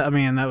 That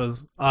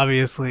was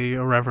obviously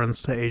a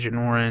reference to Agent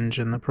Orange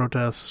and the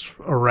protests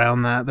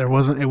around that. It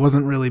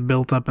wasn't really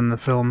built up in the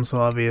film,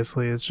 so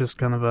obviously it's just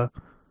kind of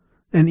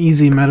an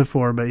easy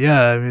metaphor. But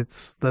yeah,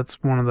 that's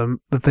one of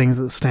the things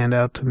that stand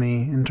out to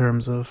me in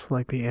terms of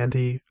like the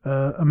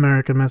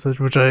anti-American message,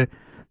 which I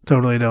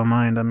totally don't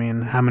mind. I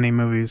mean, how many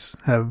movies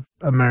have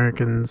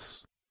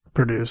Americans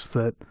produced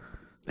that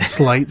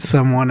slight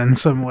someone in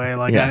some way?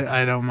 Like,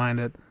 I don't mind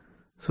it.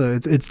 So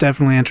it's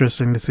definitely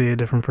interesting to see a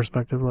different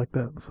perspective like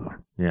that. So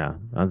yeah,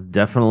 that's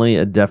definitely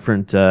a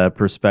different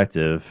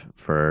perspective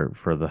for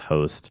the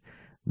host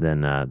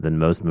than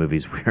most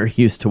movies we are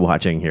used to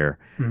watching here.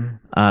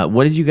 Mm-hmm.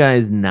 What did you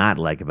guys not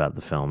like about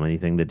the film?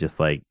 Anything that just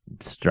like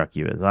struck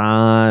you as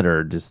odd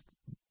or just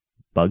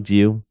bugged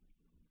you?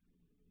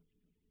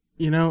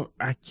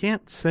 I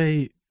can't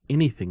say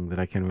anything that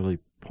I can really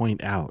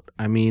point out.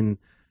 I mean,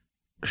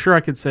 sure,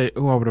 I could say, I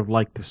would have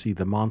liked to see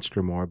the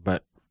monster more,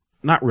 but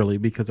not really,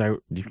 because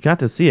you got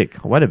to see it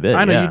quite a bit.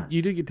 I know, yeah.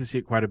 you did get to see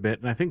it quite a bit,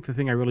 and I think the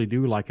thing I really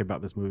do like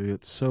about this movie,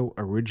 it's so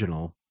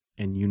original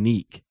and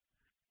unique.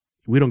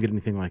 We don't get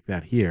anything like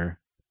that here,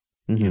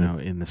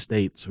 in the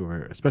States,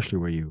 or especially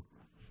where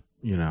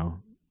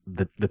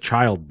the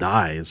child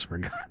dies, for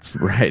God's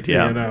sake. Right,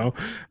 yeah.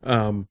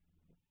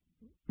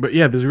 But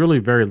yeah, there's really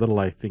very little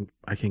I think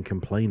I can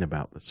complain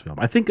about this film.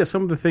 I think that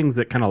some of the things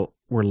that kind of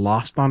were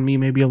lost on me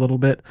maybe a little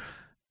bit,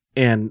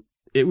 and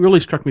it really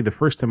struck me the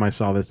first time I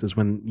saw this, is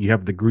when you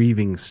have the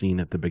grieving scene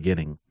at the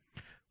beginning,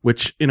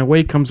 which in a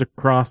way comes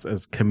across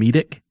as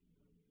comedic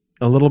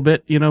a little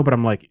bit, but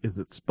I'm like, is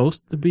it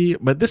supposed to be?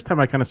 But this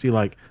time I kind of see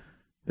like,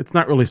 it's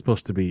not really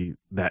supposed to be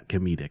that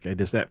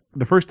comedic.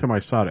 The first time I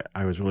saw it,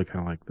 I was really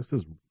kind of like, this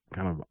is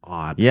kind of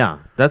odd. Yeah,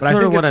 that's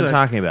sort of what I'm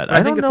talking about.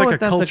 I think it's like a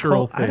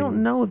cultural thing. I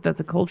don't know if that's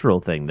a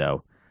cultural thing,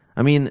 though.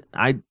 I mean,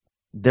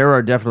 there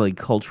are definitely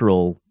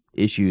cultural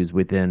issues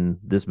within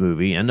this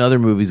movie and other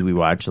movies we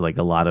watch. Like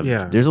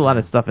there's a lot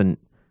of stuff in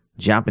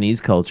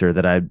Japanese culture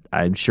that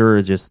I'm sure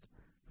is just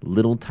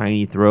little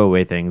tiny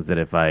throwaway things that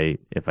if I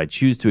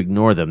choose to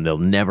ignore them, they'll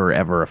never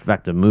ever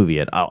affect a movie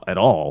at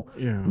all.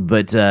 Yeah.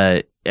 But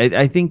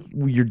I think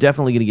you're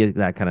definitely going to get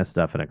that kind of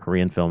stuff in a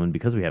Korean film, and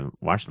because we haven't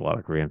watched a lot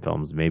of Korean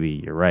films,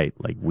 maybe you're right.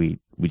 Like we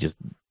just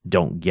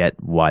don't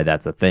get why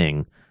that's a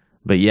thing.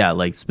 But yeah,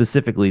 like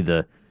specifically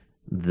the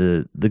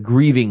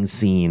grieving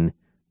scene,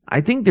 I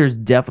think there's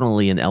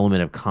definitely an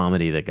element of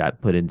comedy that got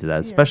put into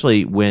that,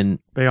 especially when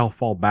they all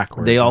fall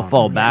backwards.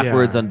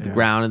 On the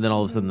ground, and then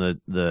all of a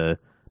sudden the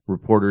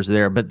reporters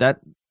there. But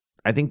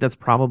I think that's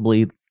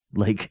probably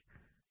like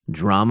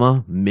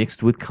drama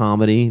mixed with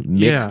comedy,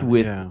 mixed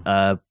with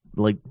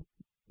like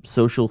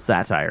social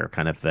satire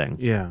kind of thing.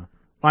 Yeah.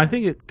 Well, I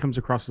think it comes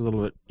across as a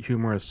little bit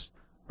humorous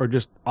or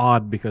just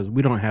odd because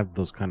we don't have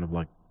those kind of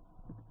like,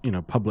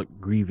 public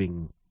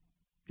grieving,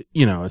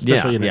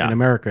 especially in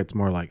America, it's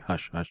more like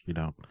hush, hush, you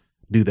don't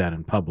do that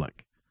in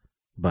public.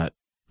 But,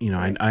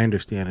 I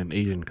understand in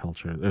Asian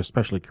culture,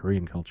 especially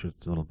Korean culture,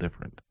 it's a little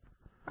different.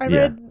 I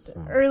read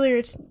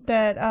earlier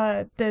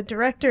that the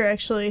director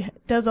actually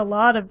does a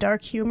lot of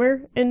dark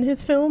humor in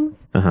his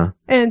films. Uh-huh.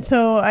 And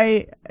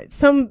so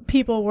some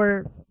people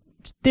were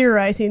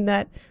theorizing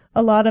that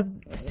a lot of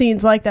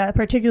scenes like that,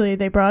 particularly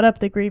they brought up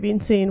the grieving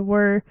scene,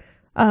 were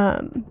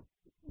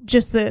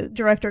just the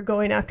director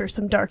going after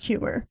some dark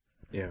humor.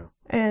 Yeah.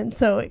 And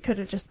so it could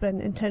have just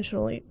been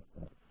intentionally,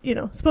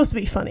 supposed to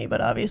be funny, but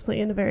obviously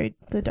in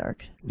the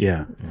dark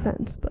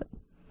sense. But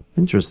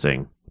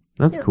interesting.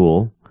 That's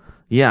cool.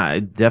 Yeah,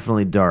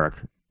 definitely dark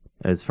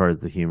as far as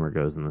the humor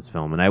goes in this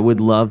film. And I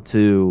would love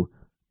to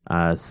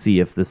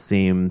see if the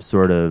same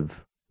sort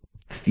of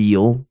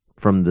feel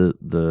from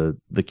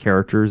the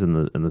characters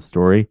and the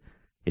story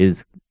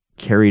is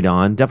carried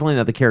on. Definitely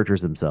not the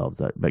characters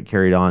themselves, but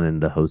carried on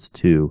in The Host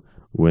 2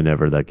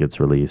 whenever that gets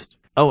released.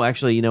 Oh,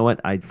 actually, you know what?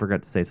 I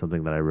forgot to say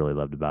something that I really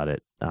loved about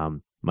it.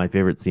 My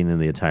favorite scene in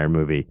the entire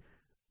movie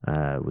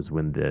was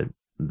when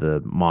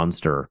the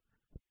monster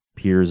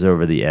peers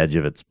over the edge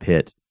of its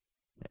pit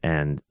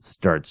and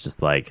starts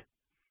just like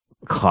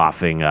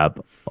coughing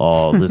up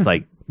all this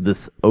like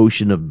this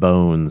ocean of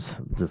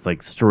bones just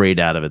like straight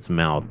out of its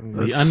mouth.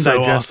 The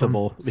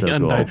undigestible, so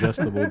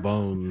undigestible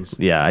bones.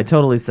 Yeah, I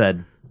totally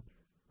said,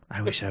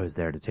 I wish I was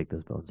there to take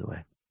those bones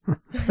away.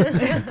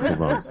 Cool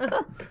bones.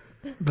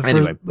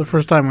 The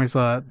first time we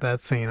saw that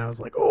scene, I was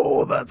like,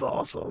 "Oh, that's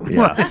awesome!"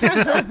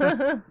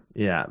 Yeah.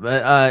 Yeah,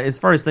 but as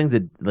far as things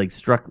that like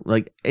struck,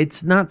 like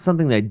it's not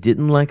something that I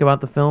didn't like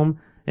about the film,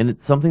 and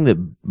it's something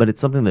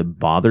that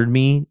bothered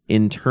me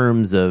in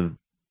terms of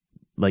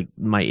like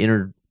my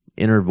inner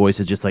voice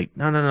is just like,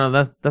 no,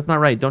 that's not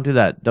right. Don't do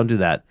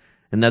that.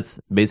 And that's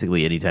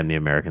basically anytime the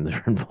Americans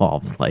are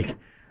involved, like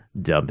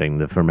dumping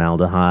the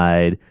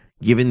formaldehyde,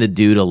 giving the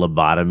dude a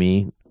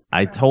lobotomy.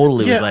 I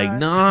totally was like,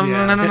 no,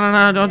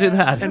 don't do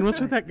that. And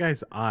what's with that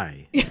guy's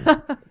eye?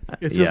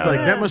 It's just like,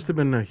 that must have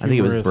been a humorous... I think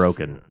it was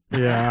broken.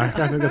 Yeah,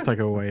 I think that's like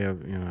a way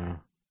of,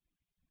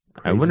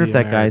 I wonder if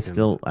that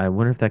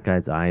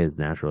guy's eye is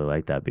naturally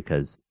like that,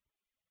 because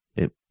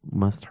it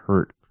must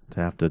hurt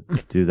to have to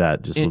do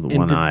that just with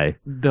one eye.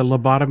 The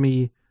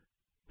lobotomy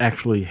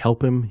actually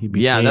help him? He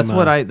became that's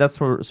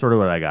sort of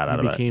what I got out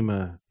of it. He became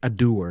a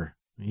doer.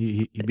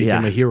 He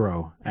became a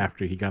hero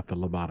after he got the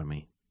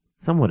lobotomy.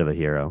 Somewhat of a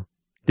hero.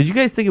 Did you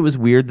guys think it was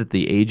weird that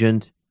the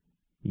Agent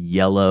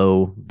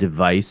Yellow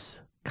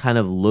device kind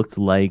of looked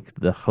like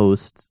the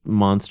host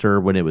monster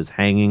when it was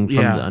hanging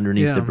from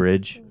underneath the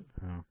bridge?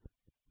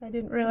 I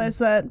didn't realize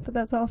that, but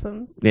that's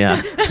awesome.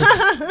 Yeah.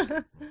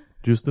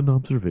 Just an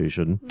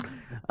observation.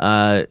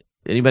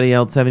 Anybody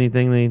else have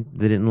anything they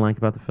didn't like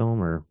about the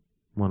film or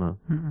want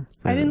to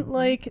say? I didn't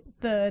like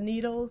the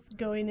needles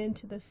going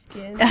into the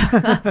skin.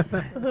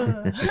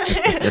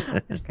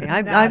 Okay,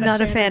 I'm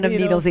not a fan of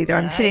needles either.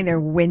 I'm sitting there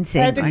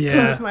wincing. I had to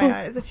close my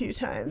eyes a few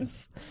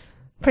times,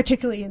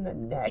 particularly in the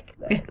neck.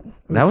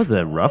 That was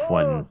a rough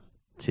one.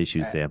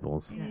 Tissue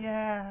samples.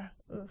 Yeah.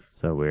 Oof.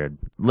 So weird.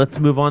 Let's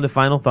move on to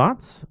final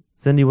thoughts.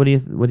 Cindy, what do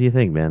you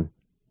think, man?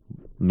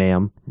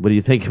 Ma'am, what do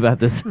you think about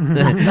this?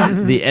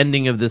 The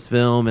ending of this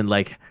film, and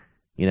like,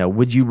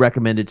 would you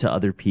recommend it to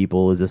other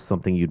people? Is this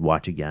something you'd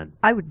watch again?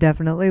 I would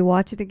definitely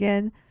watch it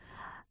again.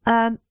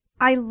 I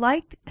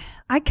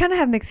kind of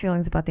have mixed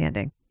feelings about the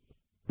ending.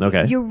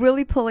 Okay. You're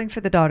really pulling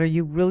for the daughter.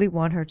 You really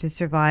want her to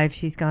survive.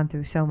 She's gone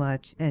through so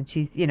much, and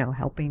she's,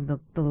 helping the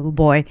little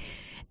boy.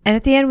 And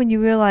at the end, when you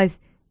realize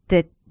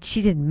that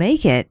she didn't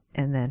make it,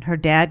 and then her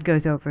dad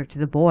goes over to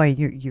the boy,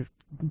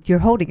 you're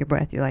holding your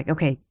breath. You're like,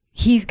 okay,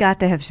 he's got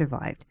to have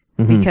survived,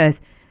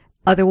 because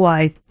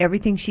otherwise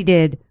everything she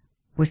did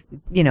was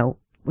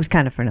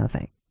kind of for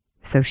nothing.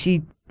 So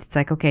it's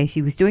like, okay,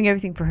 she was doing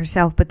everything for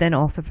herself, but then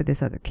also for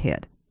this other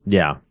kid.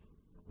 Yeah.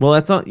 Well,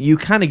 that's not, you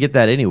kind of get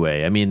that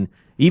anyway. I mean,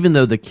 even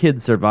though the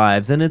kid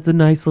survives, and it's a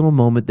nice little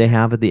moment they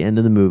have at the end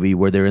of the movie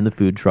where they're in the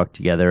food truck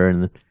together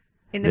and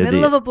in the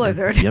middle of a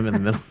blizzard. Yeah, in the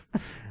middle.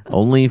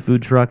 Only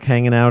food truck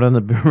hanging out on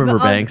the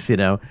riverbanks,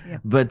 Yeah.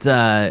 But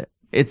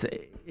it's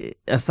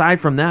aside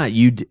from that,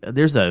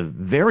 there's a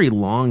very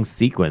long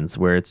sequence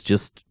where it's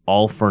just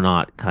all for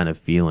naught kind of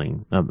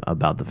feeling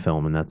about the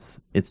film, and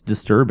it's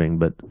disturbing,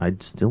 but I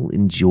still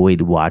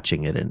enjoyed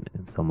watching it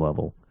in some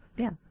level.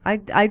 Yeah,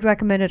 I'd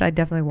recommend it. I'd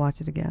definitely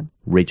watch it again.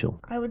 Rachel,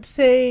 I would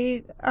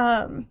say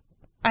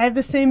I have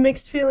the same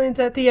mixed feelings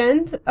at the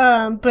end,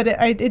 but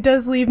it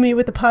does leave me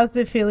with a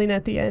positive feeling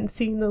at the end,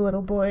 seeing the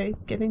little boy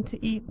getting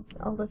to eat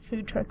all the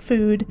food truck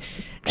food.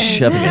 And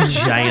shoving a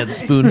giant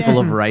spoonful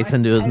of rice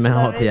into his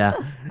mouth, yeah.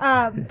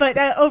 But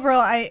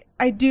overall, I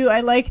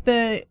like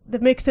the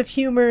mix of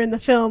humor in the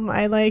film.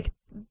 I like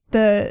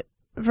the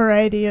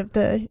variety of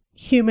the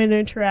human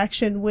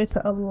interaction with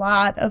a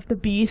lot of the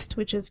beast,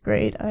 which is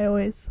great. I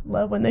always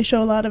love when they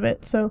show a lot of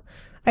it. So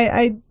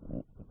I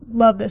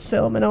love this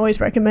film and always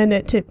recommend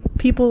it to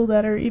people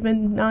that are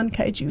even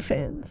non-kaiju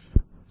fans.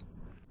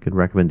 Good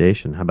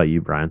recommendation. How about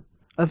you, Brian?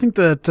 I think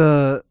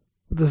that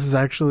this is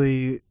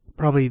actually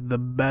probably the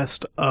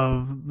best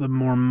of the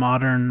more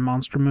modern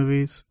monster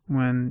movies,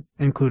 when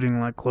including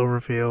like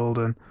Cloverfield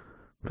and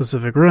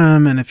Pacific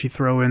Rim, and if you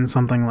throw in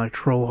something like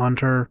Troll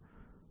Hunters,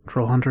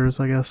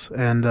 I guess,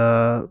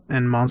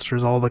 and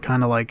Monsters, all the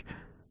kind of like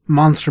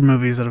monster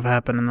movies that have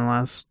happened in the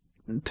last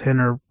 10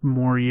 or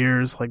more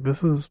years. Like,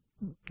 this is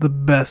the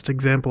best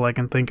example I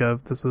can think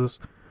of. This is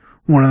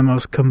one of the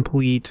most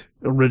complete,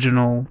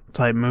 original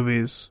type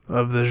movies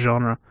of this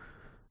genre.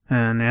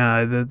 And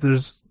yeah,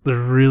 there's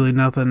really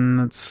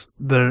nothing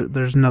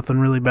there's nothing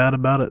really bad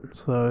about it.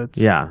 So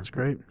it's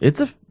great.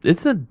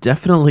 It's a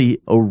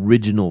definitely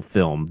original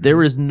film.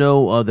 There is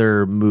no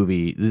other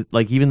movie,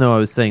 like, even though I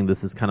was saying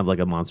this is kind of like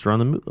a Monster on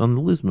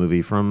the Loose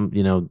movie from,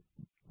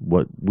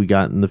 what we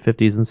got in the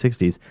 50s and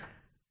 60s.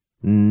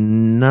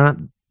 Not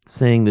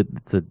saying that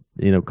it's a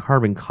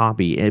carbon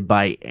copy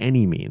by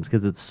any means,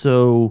 because it's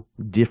so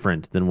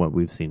different than what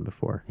we've seen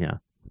before. Yeah,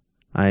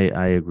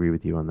 I agree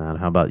with you on that.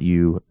 How about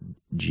you,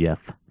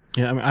 Jeff?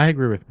 Yeah, I mean, I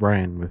agree with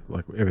Brian with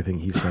like everything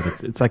he said.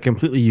 It's like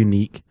completely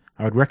unique.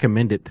 I would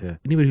recommend it to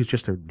anybody who's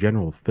just a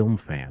general film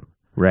fan.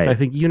 Right. So I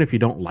think even if you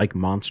don't like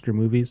monster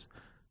movies,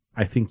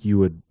 I think you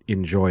would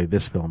enjoy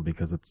this film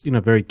because it's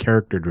very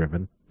character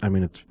driven. I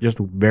mean, it's just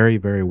very,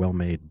 very well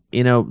made.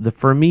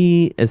 For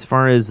me, as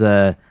far as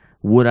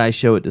would I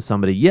show it to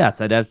somebody? Yes,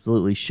 I'd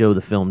absolutely show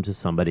the film to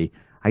somebody.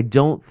 I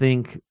don't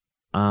think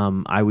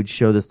I would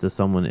show this to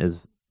someone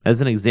as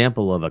an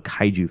example of a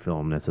kaiju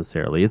film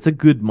necessarily. It's a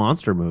good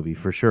monster movie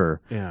for sure.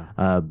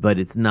 Yeah. But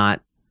it's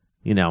not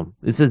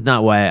this is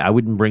not why I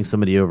wouldn't bring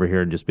somebody over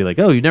here and just be like,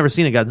 oh, you've never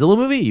seen a Godzilla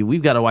movie?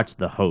 We've got to watch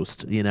The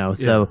Host,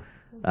 So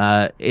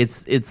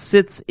it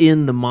sits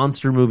in the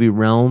monster movie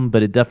realm,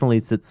 but it definitely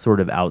sits sort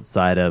of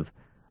outside of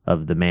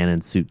the man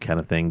in suit kind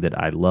of thing that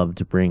I love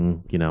to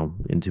bring,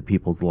 into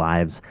people's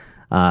lives.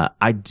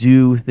 I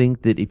do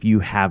think that if you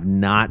have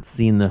not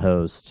seen The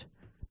Host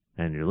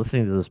and you're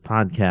listening to this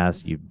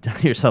podcast, you've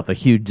done yourself a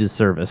huge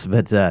disservice.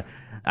 But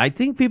I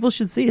think people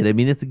should see it. I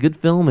mean, it's a good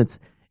film.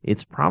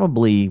 It's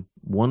probably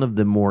one of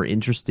the more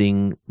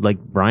interesting, like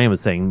Brian was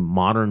saying,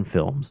 modern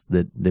films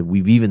that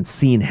we've even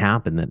seen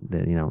happen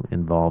that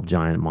involve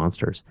giant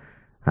monsters.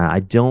 I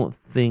don't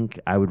think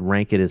I would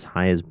rank it as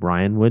high as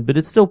Brian would, but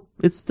it's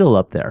still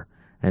up there,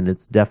 and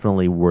it's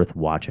definitely worth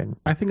watching.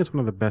 I think it's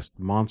one of the best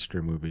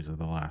monster movies of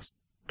the last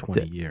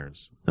 20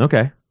 years.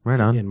 Okay, right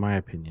on. In my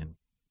opinion.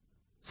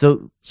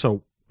 So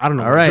I don't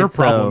know all what right, your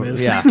problem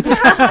is.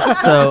 Yeah.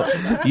 So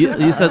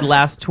you said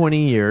last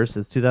 20 years.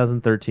 It's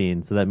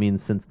 2013, so that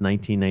means since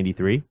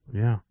 1993.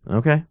 Yeah.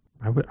 Okay.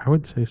 I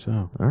would say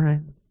so. All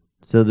right.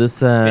 So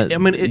this,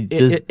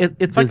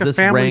 it's like a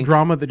family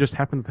drama that just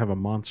happens to have a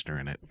monster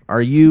in it.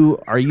 Are you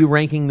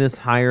ranking this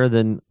higher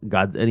than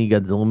any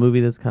Godzilla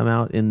movie that's come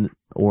out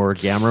or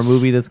Gamera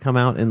movie that's come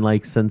out in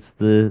since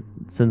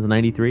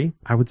 93?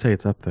 I would say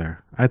it's up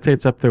there. I'd say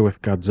it's up there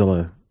with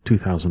Godzilla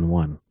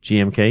 2001.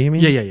 GMK, you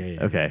mean?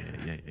 Yeah. Okay.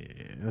 Yeah.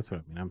 That's what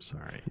I mean. I'm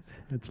sorry.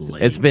 It's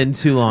late. It's been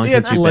too long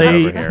since you've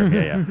been over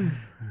here. Yeah.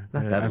 It's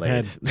not that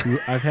late.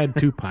 I've had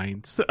 2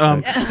 pints.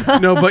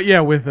 No, but yeah,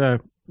 with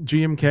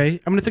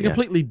GMK, I mean, it's a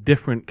completely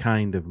different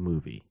kind of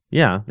movie.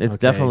 Yeah, it's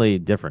definitely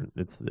different.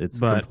 It's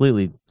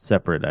completely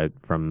separate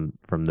from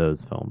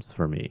those films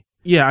for me.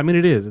 Yeah, I mean,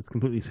 it is. It's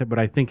completely separate. But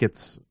I think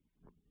it's.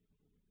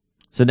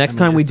 So next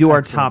time we do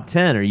our top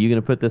 10, are you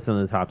going to put this in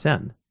the top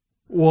 10?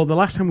 Well, the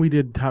last time we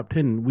did top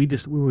 10, we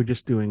were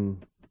just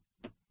doing.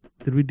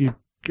 Did we do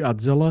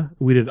Godzilla?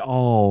 We did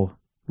all.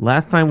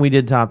 Last time we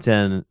did top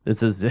 10,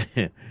 this is.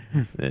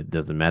 It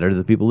doesn't matter to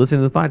the people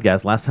listening to the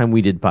podcast. Last time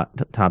we did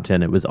top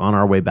 10, it was on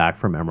our way back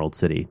from Emerald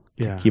City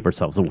to keep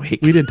ourselves awake.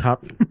 We did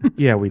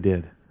Yeah, we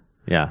did.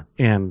 Yeah.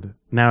 And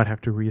now I'd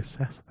have to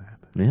reassess that.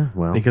 Yeah,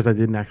 well. Because I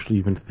didn't actually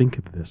even think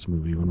of this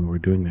movie when we were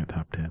doing that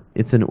top 10.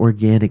 It's an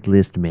organic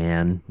list,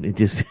 man. It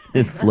just,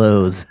 it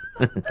flows.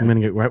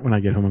 Right when I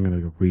get home, I'm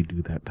going to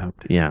redo that top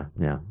 10.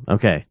 Yeah.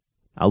 Okay.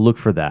 I'll look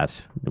for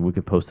that. And we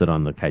could post it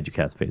on the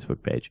KaijuCast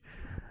Facebook page.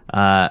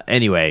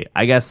 Anyway,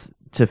 I guess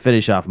to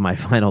finish off my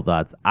final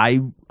thoughts, I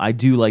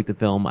do like the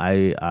film.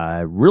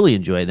 I really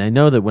enjoy it. And I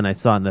know that when I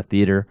saw it in the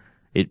theater,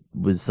 it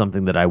was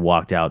something that I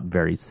walked out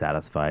very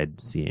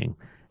satisfied seeing.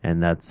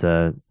 And that's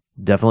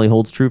definitely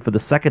holds true for the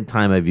second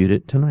time I viewed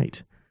it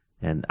tonight.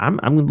 And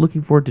I'm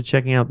looking forward to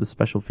checking out the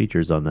special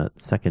features on that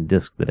second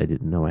disc that I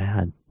didn't know I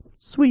had.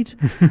 Sweet.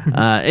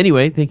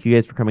 Anyway, thank you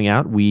guys for coming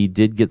out. We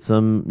did get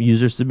some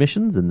user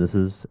submissions, and this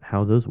is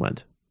how those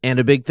went. And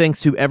a big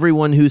thanks to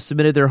everyone who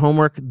submitted their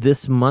homework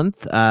this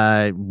month.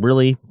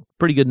 Really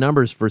pretty good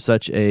numbers for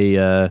such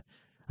an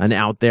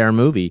out there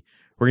movie.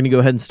 We're going to go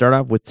ahead and start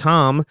off with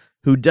Tom,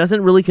 who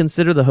doesn't really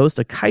consider The Host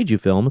a kaiju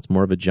film. It's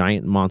more of a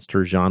giant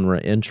monster genre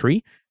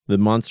entry. The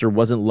monster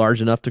wasn't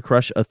large enough to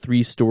crush a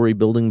 3-story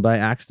building by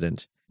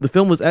accident. The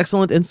film was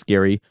excellent and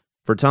scary.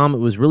 For Tom, it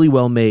was really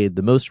well made.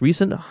 The most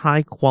recent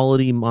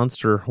high-quality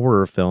monster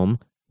horror film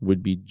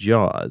would be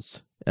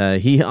Jaws.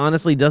 He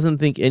honestly doesn't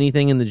think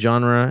anything in the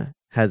genre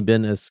has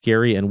been as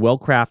scary and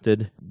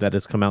well-crafted that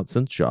has come out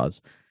since Jaws.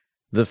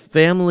 The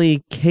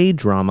family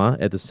K-drama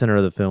at the center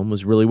of the film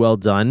was really well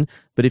done,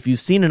 but if you've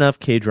seen enough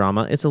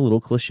K-drama, it's a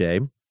little cliche.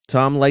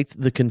 Tom liked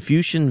the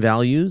Confucian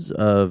values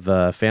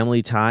of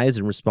family ties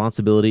and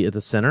responsibility at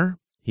the center.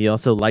 He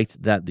also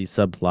liked that the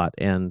subplot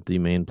and the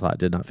main plot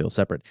did not feel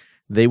separate.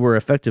 They were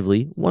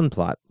effectively one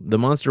plot. The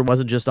monster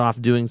wasn't just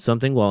off doing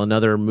something while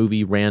another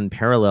movie ran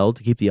parallel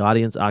to keep the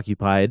audience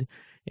occupied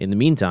in the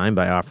meantime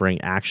by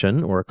offering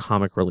action or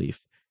comic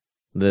relief.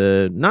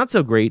 The not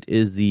so great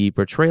is the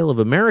portrayal of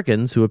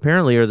Americans who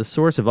apparently are the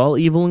source of all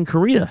evil in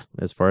Korea,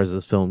 as far as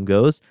this film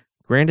goes.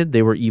 Granted,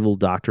 they were evil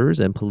doctors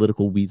and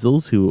political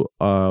weasels who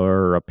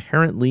are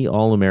apparently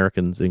all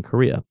Americans in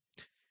Korea.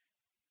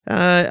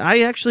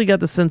 I actually got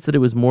the sense that it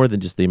was more than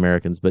just the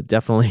Americans, but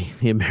definitely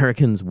the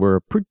Americans were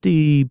a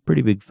pretty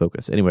big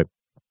focus. Anyway,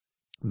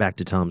 back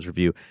to Tom's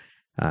review.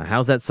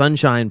 How's that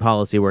sunshine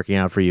policy working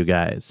out for you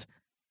guys?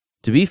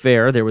 To be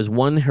fair, there was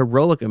one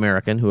heroic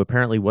American who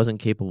apparently wasn't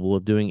capable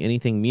of doing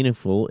anything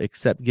meaningful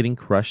except getting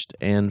crushed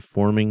and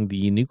forming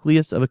the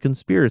nucleus of a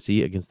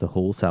conspiracy against the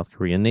whole South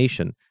Korean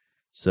nation.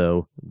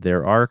 So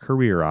there are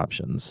career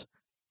options.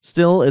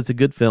 Still, it's a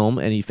good film,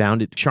 and he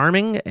found it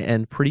charming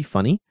and pretty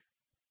funny.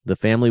 The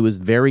family was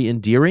very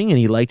endearing, and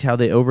he liked how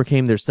they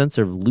overcame their sense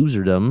of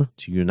loserdom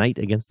to unite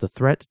against the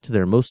threat to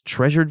their most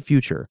treasured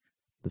future.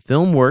 The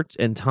film worked,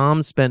 and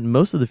Tom spent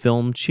most of the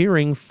film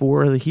cheering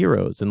for the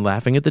heroes and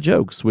laughing at the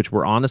jokes, which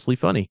were honestly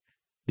funny.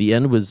 The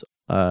end was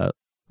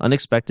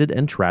unexpected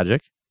and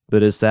tragic,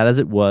 but as sad as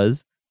it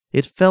was,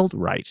 it felt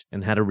right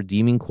and had a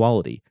redeeming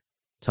quality.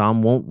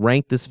 Tom won't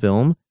rank this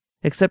film,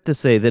 except to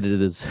say that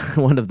it is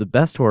one of the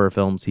best horror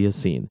films he has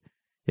seen.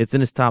 It's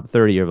in his top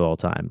 30 of all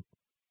time.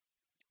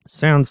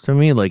 Sounds to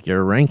me like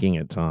you're ranking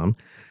it, Tom.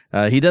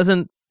 He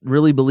doesn't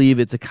really believe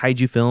it's a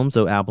kaiju film,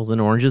 so apples and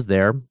oranges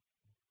there.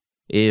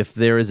 If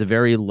there is a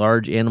very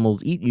large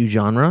animals eat you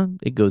genre,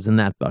 it goes in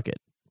that bucket.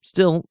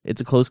 Still,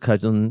 it's a close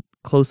cousin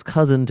to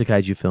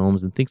kaiju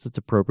films and thinks it's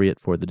appropriate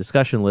for the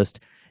discussion list,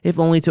 if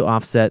only to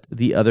offset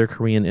the other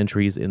Korean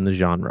entries in the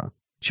genre.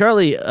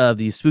 Charlie of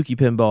the Spooky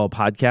Pinball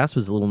podcast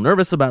was a little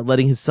nervous about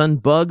letting his son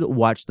Bug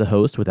watch The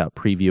Host without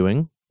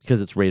previewing,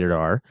 because it's rated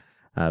R.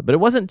 But it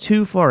wasn't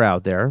too far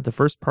out there. The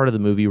first part of the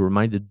movie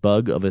reminded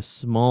Bug of a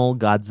small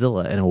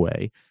Godzilla in a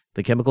way.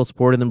 The chemicals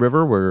poured in the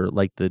river were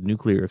like the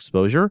nuclear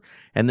exposure,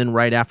 and then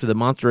right after the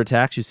monster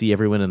attacks, you see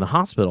everyone in the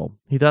hospital.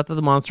 He thought that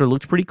the monster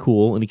looked pretty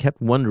cool, and he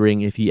kept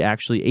wondering if he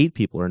actually ate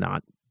people or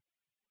not,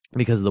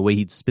 because of the way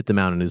he'd spit them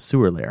out in his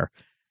sewer lair.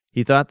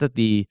 He thought with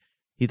the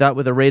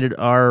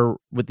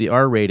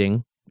R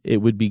rating, it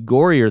would be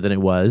gorier than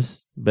it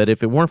was, but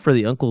if it weren't for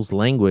the uncle's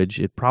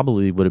language, it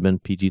probably would have been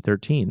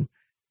PG-13.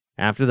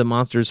 After the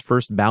monster's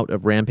first bout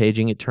of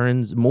rampaging, it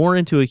turns more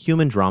into a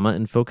human drama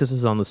and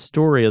focuses on the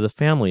story of the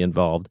family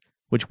involved,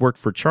 which worked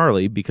for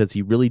Charlie because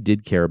he really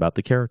did care about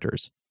the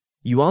characters.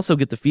 You also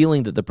get the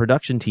feeling that the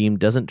production team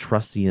doesn't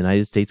trust the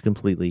United States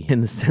completely,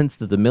 in the sense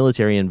that the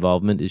military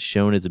involvement is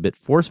shown as a bit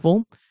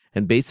forceful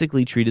and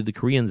basically treated the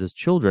Koreans as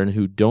children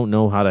who don't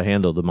know how to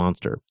handle the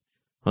monster.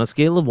 On a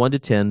scale of 1 to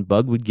 10,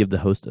 Bug would give The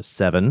Host a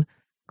 7.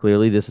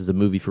 Clearly, this is a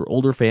movie for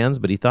older fans,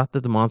 but he thought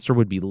that the monster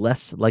would be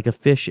less like a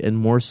fish and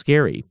more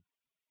scary.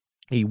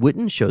 He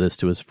wouldn't show this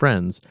to his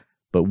friends,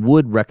 but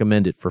would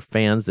recommend it for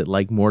fans that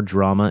like more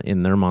drama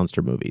in their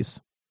monster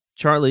movies.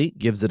 Charlie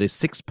gives it a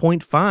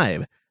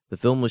 6.5. The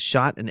film was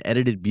shot and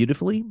edited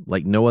beautifully,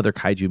 like no other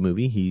kaiju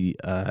movie.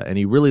 And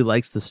he really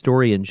likes the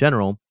story in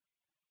general,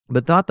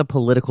 but thought the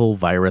political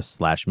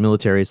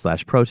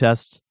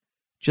virus/military/protest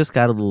just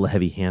got a little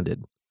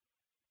heavy-handed.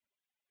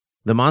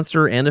 The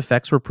monster and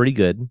effects were pretty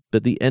good,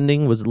 but the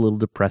ending was a little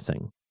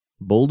depressing.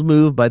 Bold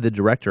move by the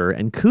director,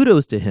 and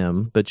kudos to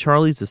him, but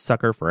Charlie's a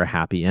sucker for a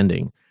happy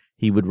ending.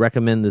 He would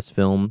recommend this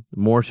film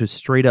more to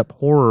straight-up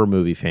horror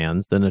movie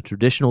fans than a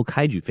traditional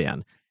kaiju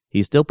fan.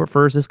 He still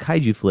prefers his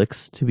kaiju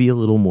flicks to be a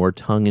little more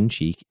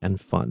tongue-in-cheek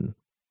and fun.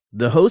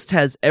 The Host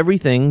has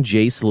everything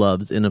Jace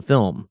loves in a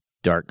film: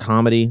 dark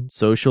comedy,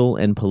 social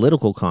and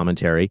political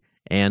commentary,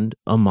 and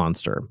a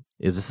monster.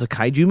 Is this a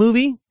kaiju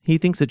movie? He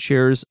thinks it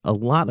shares a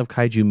lot of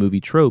kaiju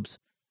movie tropes,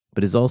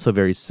 but is also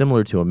very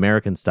similar to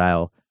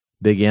American-style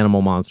big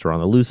animal monster on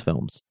the loose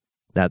films.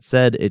 That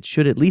said, it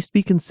should at least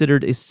be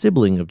considered a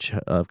sibling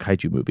of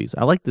kaiju movies.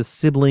 I like the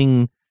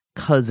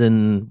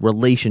sibling-cousin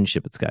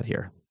relationship it's got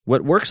here.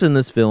 What works in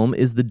this film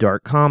is the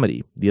dark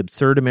comedy. The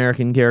absurd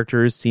American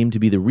characters seem to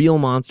be the real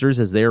monsters,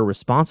 as they are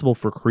responsible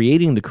for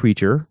creating the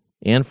creature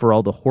and for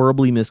all the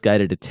horribly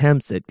misguided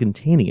attempts at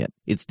containing it.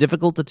 It's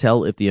difficult to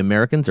tell if the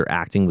Americans are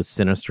acting with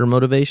sinister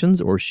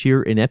motivations or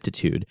sheer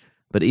ineptitude,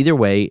 but either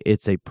way,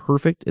 it's a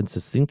perfect and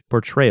succinct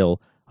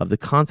portrayal of the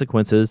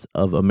consequences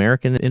of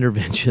American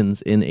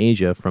interventions in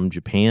Asia, from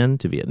Japan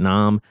to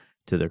Vietnam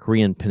to the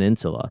Korean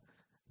peninsula.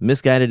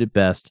 Misguided at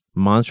best,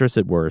 monstrous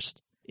at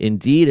worst.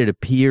 Indeed, it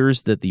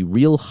appears that the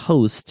real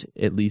host,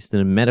 at least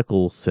in a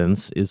medical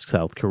sense, is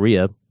South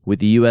Korea, with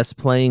the U.S.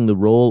 playing the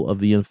role of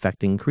the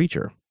infecting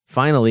creature.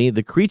 Finally,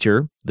 the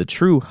creature, the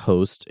true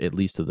host, at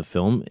least of the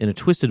film, in a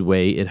twisted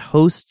way, it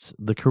hosts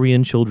the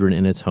Korean children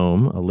in its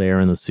home, a lair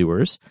in the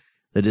sewers.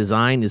 The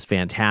design is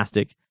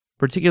fantastic,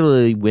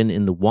 particularly when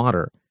in the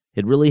water.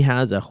 It really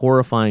has a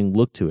horrifying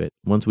look to it.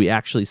 Once we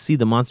actually see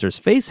the monster's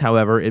face,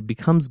 however, it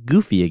becomes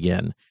goofy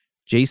again.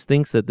 Jace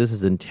thinks that this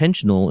is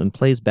intentional and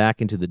plays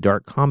back into the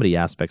dark comedy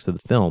aspects of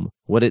the film.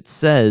 What it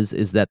says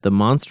is that the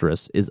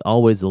monstrous is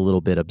always a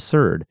little bit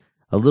absurd,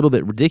 a little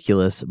bit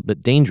ridiculous,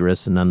 but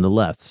dangerous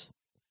nonetheless.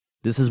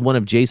 This is one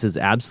of Jace's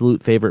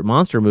absolute favorite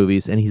monster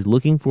movies, and he's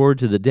looking forward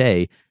to the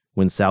day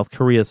when South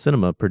Korea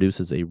cinema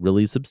produces a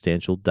really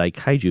substantial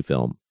daikaiju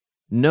film.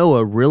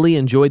 Noah really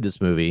enjoyed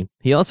this movie.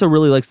 He also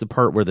really likes the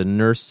part where the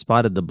nurse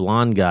spotted the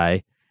blonde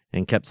guy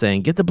and kept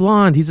saying, "Get the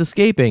blonde, he's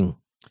escaping."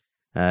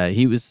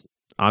 He was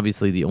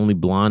obviously the only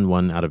blonde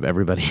one out of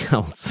everybody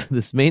else.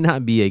 This may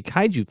not be a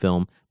kaiju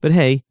film, but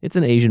hey, it's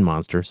an Asian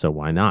monster, so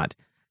why not?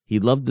 He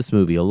loved this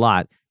movie a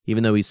lot,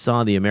 even though he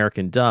saw the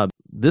American dub.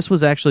 This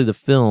was actually the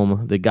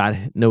film that got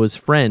Noah's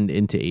friend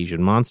into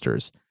Asian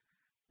monsters.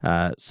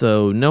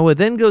 So Noah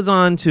then goes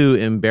on to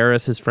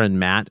embarrass his friend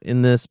Matt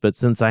in this, but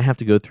since I have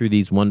to go through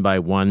these one by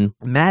one,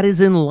 Matt is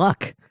in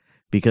luck,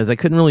 because I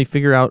couldn't really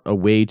figure out a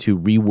way to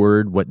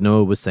reword what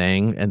Noah was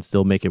saying and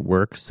still make it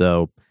work,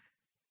 so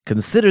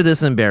consider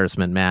this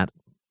embarrassment, Matt.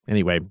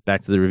 Anyway,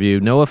 back to the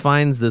review. Noah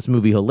finds this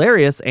movie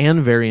hilarious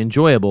and very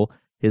enjoyable.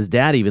 His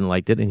dad even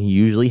liked it, and he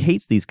usually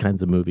hates these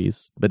kinds of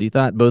movies, but he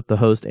thought both The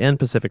Host and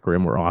Pacific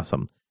Rim were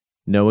awesome.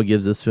 Noah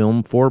gives this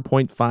film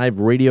 4.5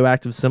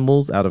 radioactive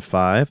symbols out of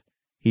 5.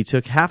 He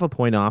took half a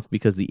point off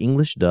because the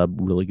English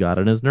dub really got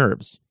on his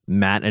nerves.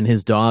 Matt and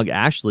his dog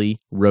Ashley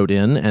wrote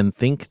in and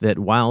think that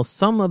while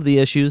some of the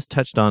issues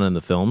touched on in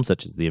the film,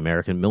 such as the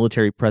American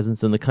military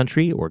presence in the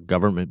country or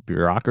government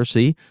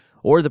bureaucracy,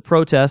 or the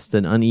protests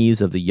and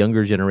unease of the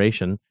younger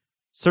generation,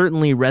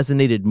 certainly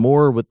resonated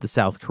more with the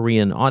South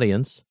Korean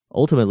audience,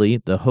 ultimately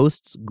the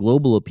host's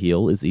global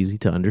appeal is easy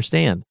to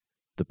understand.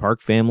 The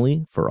Park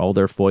family, for all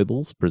their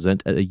foibles,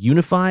 present a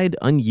unified,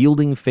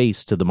 unyielding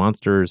face to the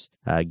monsters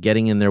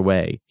getting in their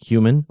way,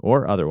 human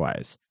or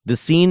otherwise. The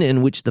scene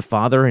in which the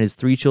father and his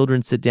 3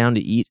 children sit down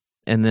to eat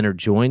and then are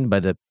joined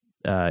by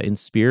in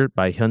spirit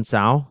by Hyun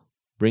Sao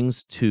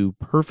brings to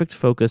perfect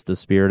focus the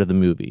spirit of the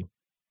movie.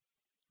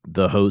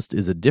 The Host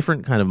is a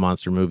different kind of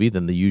monster movie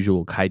than the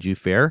usual kaiju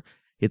fare.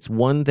 It's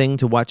one thing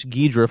to watch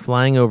Ghidra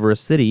flying over a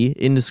city,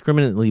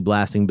 indiscriminately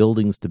blasting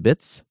buildings to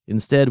bits.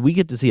 Instead, we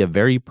get to see a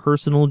very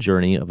personal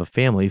journey of a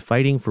family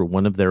fighting for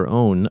one of their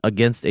own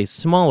against a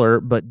smaller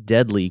but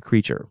deadly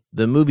creature.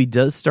 The movie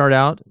does start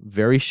out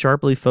very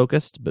sharply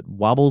focused, but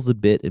wobbles a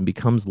bit and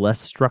becomes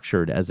less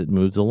structured as it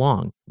moves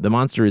along. The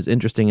monster is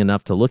interesting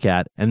enough to look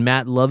at, and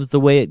Matt loves the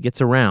way it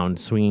gets around,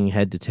 swinging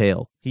head to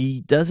tail.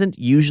 He doesn't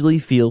usually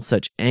feel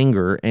such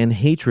anger and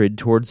hatred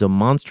towards a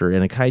monster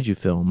in a kaiju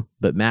film,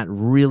 but Matt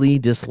really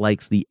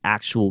dislikes the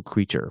actual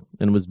creature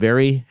and was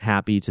very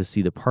happy to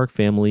see the Park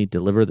family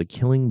deliver the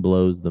killing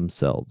blows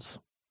themselves.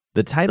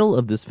 The title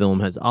of this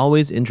film has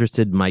always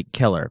interested Mike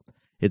Keller.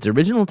 Its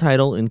original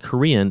title in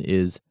Korean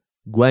is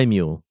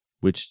Gwaemul,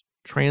 which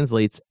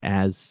translates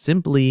as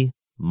simply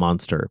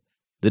monster.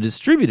 The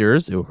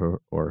distributors,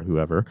 or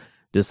whoever,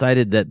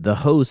 decided that The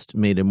Host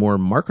made a more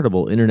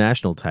marketable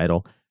international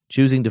title,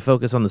 choosing to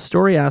focus on the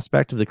story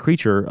aspect of the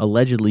creature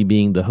allegedly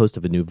being the host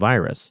of a new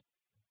virus.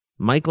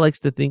 Mike likes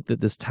to think that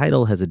this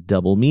title has a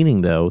double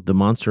meaning, though. The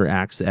monster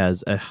acts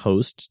as a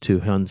host to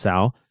Hyun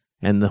Sao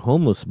and the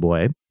homeless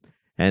boy,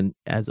 and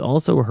has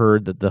also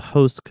heard that the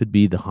host could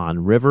be the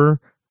Han River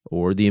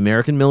or the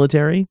American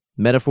military.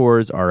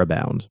 Metaphors are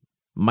abound.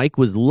 Mike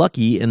was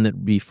lucky in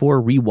that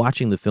before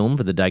rewatching the film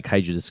for the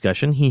Daikaiju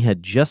discussion, he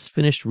had just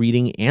finished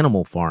reading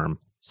Animal Farm,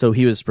 so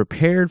he was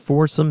prepared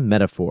for some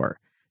metaphor.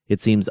 It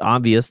seems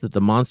obvious that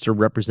the monster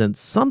represents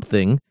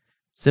something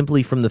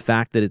simply from the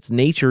fact that its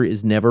nature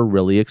is never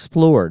really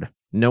explored.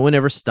 No one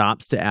ever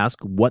stops to ask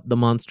what the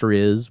monster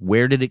is,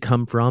 where did it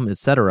come from,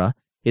 etc.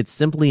 It's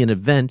simply an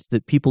event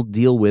that people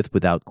deal with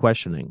without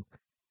questioning.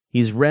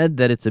 He's read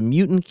that it's a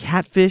mutant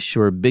catfish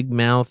or a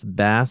big-mouth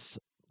bass.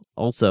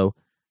 Also,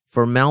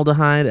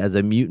 formaldehyde as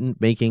a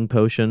mutant-making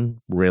potion?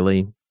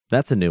 Really?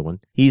 That's a new one.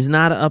 He's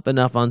not up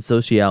enough on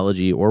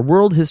sociology or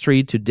world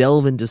history to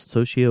delve into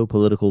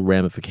socio-political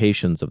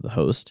ramifications of the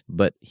host,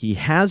 but he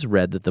has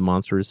read that the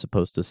monster is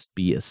supposed to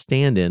be a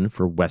stand-in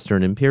for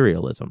Western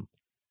imperialism.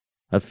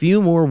 A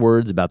few more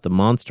words about the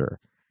monster.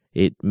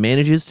 It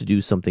manages to do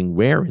something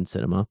rare in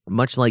cinema.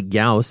 Much like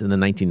Gauss in the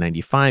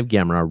 1995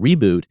 Gamera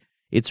reboot,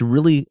 it's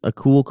really a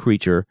cool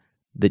creature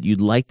that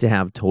you'd like to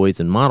have toys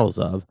and models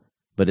of,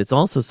 but it's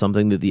also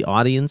something that the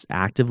audience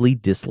actively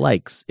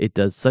dislikes. It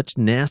does such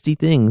nasty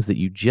things that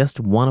you just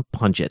want to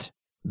punch it.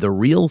 The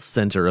real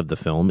center of the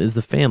film is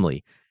the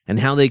family, and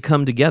how they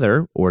come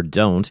together, or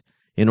don't,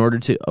 in order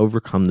to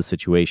overcome the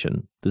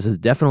situation. This is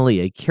definitely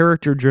a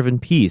character-driven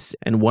piece,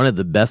 and one of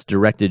the best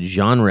directed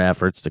genre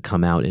efforts to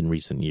come out in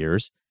recent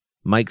years.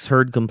 Mike's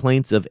heard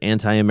complaints of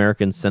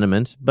anti-American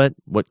sentiment, but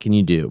what can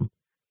you do?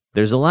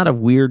 There's a lot of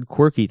weird,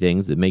 quirky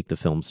things that make the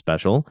film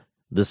special.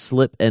 The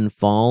slip and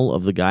fall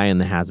of the guy in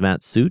the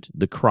hazmat suit,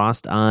 the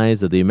crossed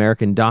eyes of the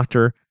American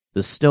doctor,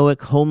 the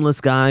stoic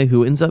homeless guy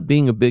who ends up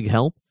being a big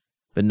help,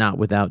 but not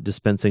without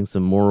dispensing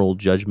some moral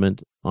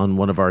judgment on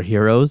one of our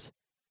heroes.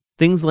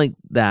 Things like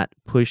that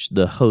push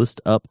the host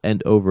up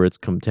and over its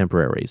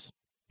contemporaries.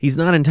 He's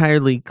not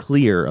entirely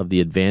clear of the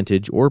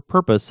advantage or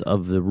purpose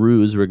of the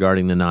ruse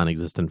regarding the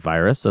non-existent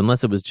virus,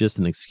 unless it was just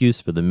an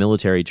excuse for the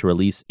military to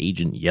release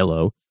Agent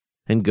Yellow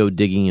and go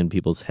digging in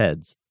people's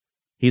heads.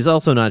 He's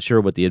also not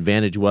sure what the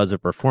advantage was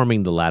of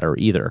performing the latter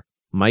either.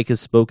 Mike has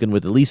spoken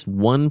with at least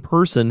one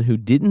person who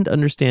didn't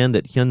understand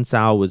that Hyun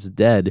Sao was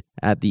dead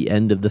at the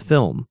end of the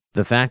film.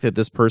 The fact that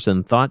this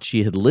person thought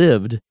she had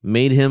lived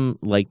made him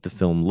like the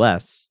film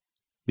less,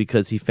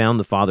 because he found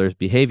the father's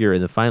behavior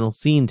in the final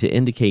scene to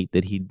indicate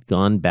that he'd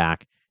gone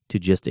back to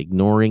just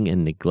ignoring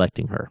and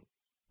neglecting her.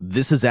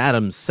 This is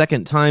Adam's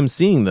second time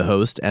seeing The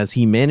Host, as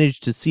he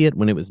managed to see it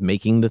when it was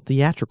making the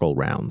theatrical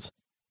rounds.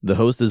 The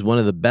Host is one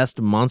of the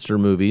best monster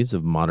movies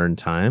of modern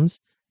times.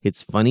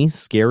 It's funny,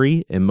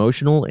 scary,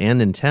 emotional,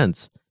 and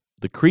intense.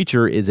 The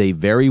creature is a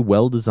very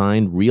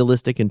well-designed,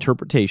 realistic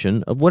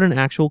interpretation of what an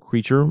actual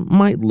creature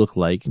might look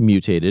like,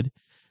 mutated.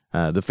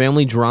 The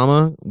family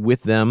drama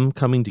with them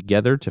coming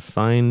together to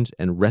find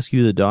and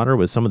rescue the daughter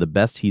was some of the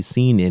best he's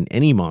seen in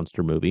any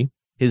monster movie.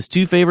 His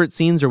two favorite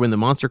scenes are when the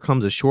monster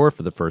comes ashore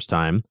for the first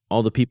time.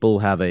 All the people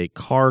have a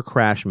car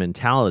crash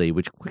mentality,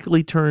 which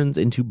quickly turns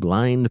into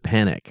blind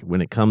panic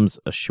when it comes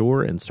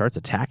ashore and starts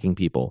attacking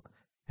people.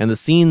 And the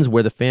scenes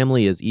where the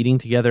family is eating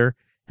together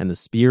and the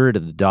spirit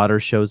of the daughter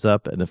shows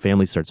up and the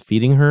family starts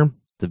feeding her,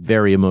 it's a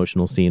very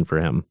emotional scene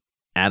for him.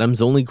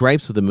 Adam's only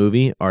gripes with the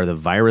movie are the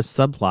virus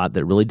subplot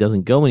that really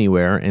doesn't go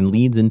anywhere and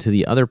leads into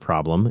the other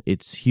problem,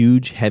 its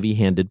huge,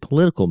 heavy-handed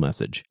political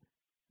message.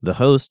 The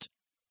Host,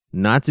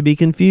 not to be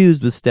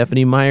confused with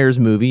Stephenie Meyer's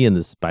movie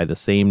by the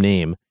same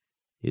name,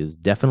 is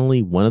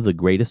definitely one of the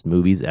greatest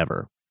movies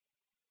ever.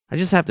 I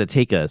just have to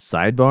take a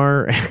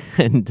sidebar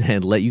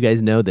and let you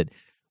guys know that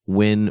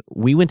when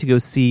we went to go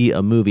see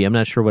a movie, I'm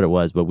not sure what it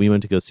was, but we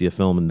went to go see a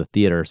film in the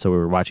theater, so we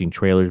were watching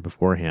trailers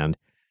beforehand,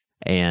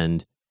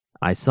 and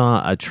I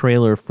saw a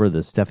trailer for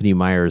the Stephenie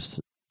Meyer's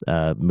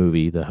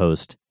movie, The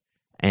Host,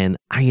 and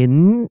I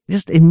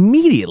just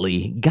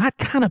immediately got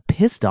kind of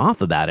pissed off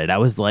about it. I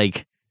was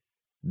like,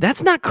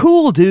 that's not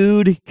cool,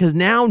 dude, because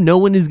now no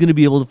one is going to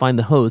be able to find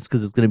The Host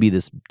because it's going to be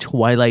this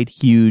Twilight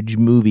huge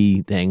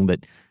movie thing,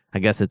 but I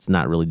guess it's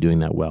not really doing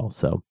that well,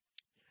 so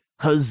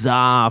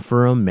huzzah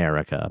for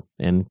America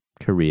and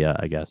Korea,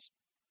 I guess.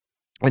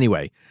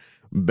 Anyway,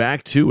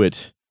 back to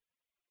it.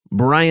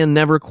 Brian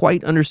never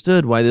quite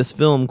understood why this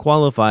film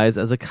qualifies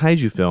as a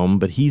kaiju film,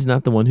 but he's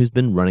not the one who's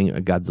been running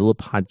a Godzilla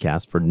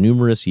podcast for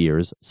numerous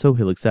years, so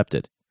he'll accept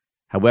it.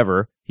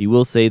 However, he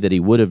will say that he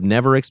would have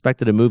never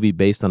expected a movie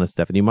based on a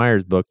Stephenie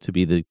Meyer's book to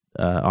be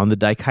on the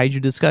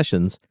Daikaiju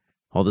discussions.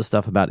 All the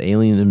stuff about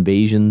alien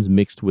invasions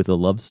mixed with a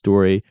love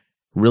story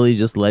really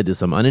just led to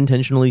some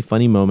unintentionally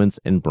funny moments,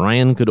 and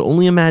Brian could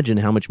only imagine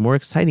how much more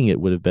exciting it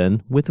would have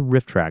been with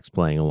riff tracks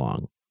playing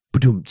along.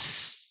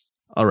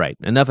 All right,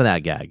 enough of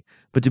that gag.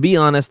 But to be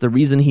honest, the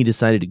reason he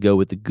decided to go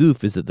with the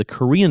goof is that the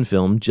Korean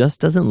film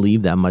just doesn't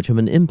leave that much of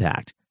an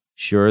impact.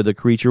 Sure, the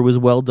creature was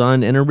well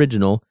done and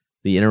original,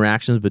 the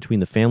interactions between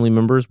the family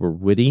members were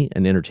witty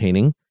and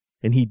entertaining,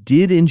 and he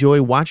did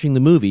enjoy watching the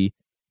movie,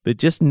 but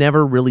just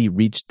never really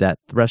reached that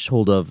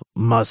threshold of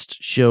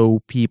must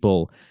show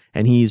people,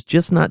 and he's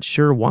just not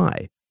sure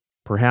why.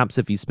 Perhaps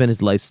if he spent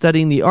his life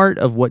studying the art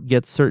of what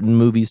gets certain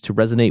movies to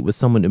resonate with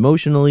someone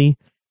emotionally,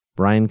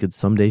 Brian could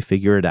someday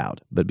figure it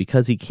out, but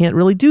because he can't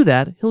really do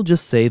that, he'll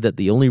just say that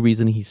the only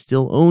reason he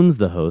still owns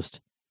The Host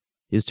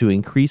is to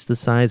increase the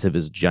size of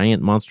his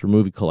giant monster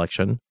movie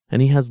collection,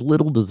 and he has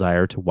little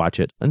desire to watch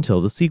it until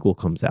the sequel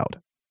comes out.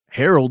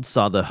 Harold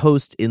saw The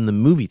Host in the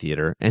movie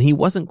theater, and he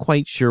wasn't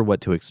quite sure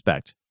what to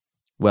expect.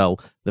 Well,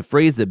 the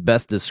phrase that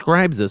best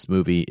describes this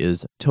movie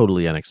is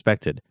totally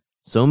unexpected.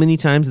 So many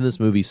times in this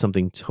movie,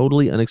 something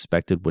totally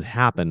unexpected would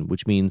happen,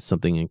 which means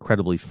something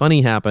incredibly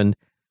funny happened,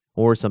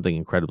 or something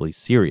incredibly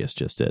serious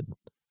just did.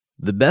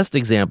 The best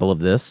example of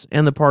this,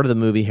 and the part of the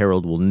movie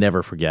Harold will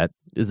never forget,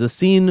 is the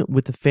scene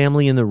with the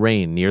family in the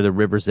rain near the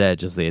river's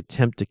edge as they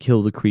attempt to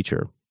kill the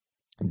creature.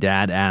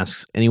 Dad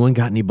asks, "Anyone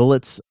got any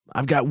bullets?"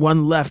 "I've got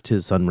one left,"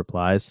 his son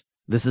replies.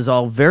 This is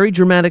all very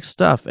dramatic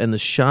stuff, and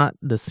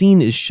the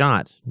scene is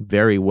shot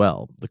very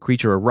well. The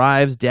creature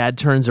arrives, Dad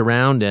turns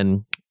around,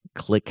 and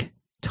click,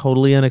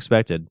 totally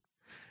unexpected.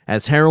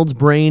 As Harold's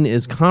brain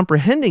is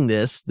comprehending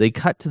this, they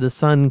cut to the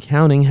son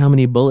counting how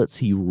many bullets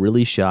he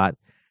really shot,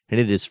 and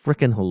it is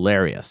frickin'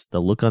 hilarious. The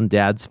look on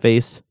Dad's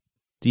face,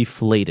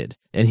 deflated,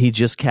 and he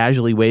just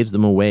casually waves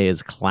them away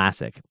as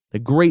classic. A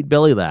great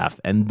belly laugh,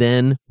 and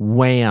then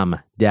wham,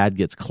 Dad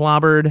gets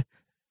clobbered.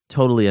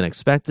 Totally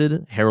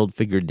unexpected. Harold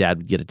figured Dad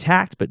would get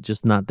attacked, but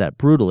just not that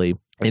brutally.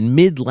 And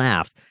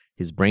mid-laugh,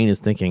 his brain is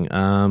thinking,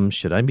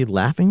 should I be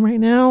laughing right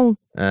now?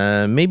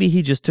 Maybe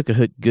he just took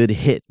a good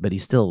hit, but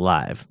he's still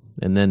alive.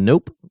 And then,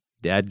 nope,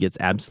 Dad gets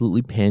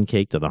absolutely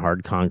pancaked on the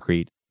hard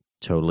concrete.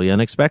 Totally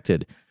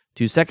unexpected.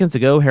 2 seconds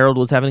ago, Harold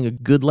was having a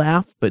good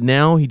laugh, but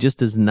now he just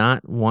does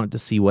not want to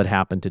see what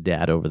happened to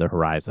Dad over the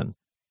horizon.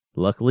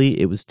 Luckily,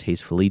 it was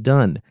tastefully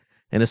done.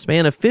 In a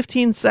span of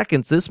 15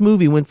 seconds, this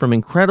movie went from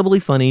incredibly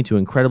funny to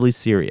incredibly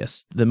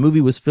serious. The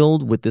movie was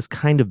filled with this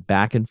kind of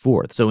back and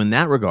forth. So in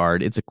that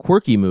regard, it's a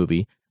quirky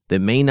movie that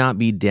may not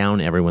be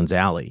down everyone's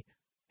alley.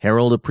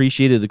 Harold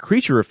appreciated the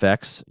creature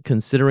effects,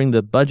 considering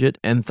the budget,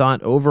 and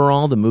thought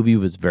overall the movie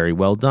was very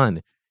well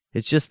done.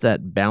 It's just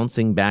that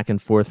bouncing back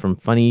and forth from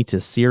funny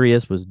to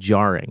serious was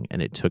jarring,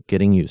 and it took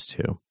getting used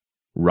to.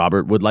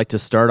 Robert would like to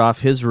start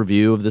off his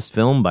review of this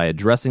film by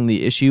addressing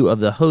the issue of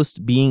the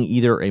host being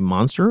either a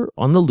monster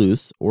on the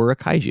loose or a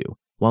kaiju.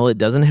 While it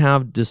doesn't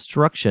have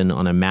destruction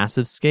on a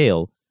massive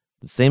scale,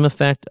 the same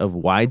effect of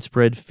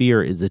widespread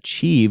fear is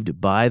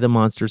achieved by the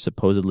monster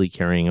supposedly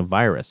carrying a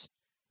virus.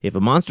 If a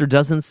monster it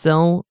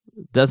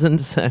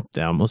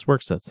almost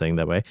works that saying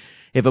that way.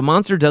 If a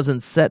monster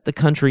doesn't set the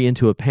country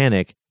into a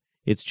panic,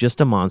 it's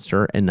just a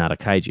monster and not a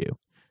kaiju.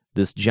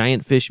 This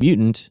giant fish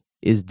mutant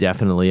is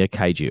definitely a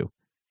kaiju.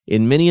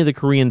 In many of the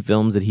Korean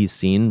films that he's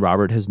seen,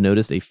 Robert has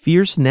noticed a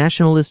fierce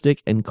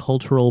nationalistic and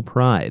cultural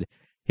pride.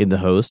 In The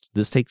Host,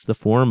 this takes the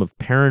form of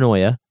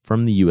paranoia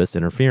from the U.S.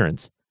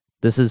 interference.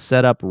 This is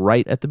set up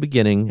right at the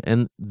beginning,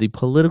 and the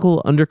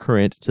political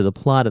undercurrent to the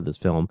plot of this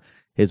film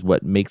is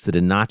what makes it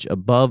a notch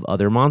above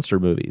other monster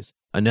movies.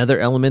 Another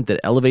element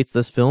that elevates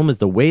this film is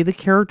the way the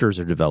characters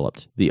are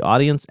developed. The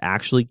audience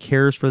actually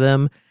cares for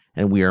them,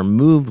 and we are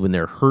moved when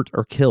they're hurt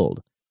or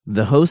killed.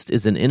 The Host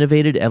is an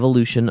innovative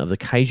evolution of the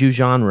kaiju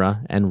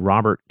genre, and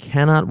Robert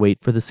cannot wait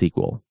for the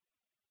sequel.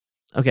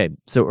 Okay,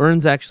 so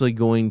Ern's actually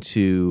going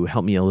to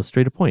help me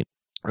illustrate a point.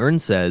 Ern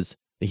says,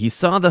 He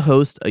saw The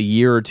Host a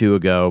year or two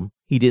ago.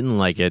 He didn't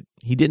like it.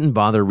 He didn't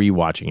bother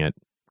rewatching it.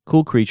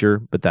 Cool creature,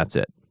 but that's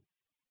it.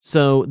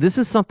 So this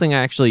is something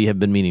I actually have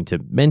been meaning to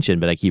mention,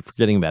 but I keep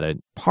forgetting about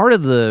it. Part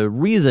of the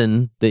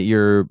reason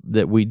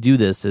that we do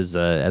this as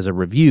a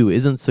review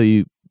isn't so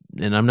you,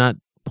 and I'm not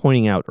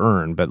pointing out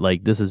Ern, but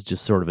like this is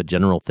just sort of a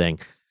general thing.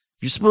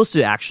 You're supposed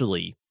to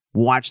actually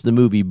watch the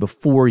movie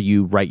before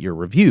you write your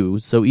review.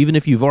 So even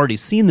if you've already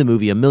seen the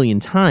movie a million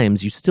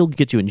times, you still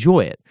get to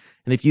enjoy it.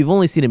 And if you've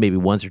only seen it maybe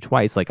once or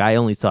twice, like I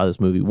only saw this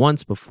movie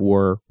once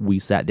before we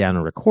sat down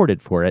and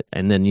recorded for it,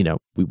 and then,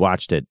 we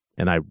watched it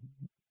and I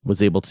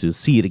was able to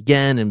see it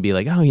again and be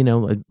like, oh,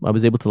 I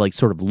was able to like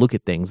sort of look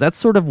at things. That's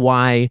sort of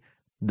why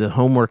the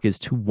homework is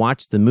to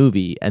watch the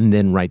movie and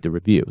then write the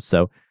review.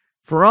 So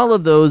for all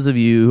of those of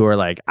you who are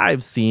like,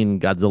 I've seen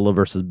Godzilla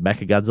versus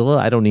Mechagodzilla,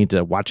 I don't need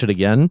to watch it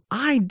again,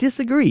 I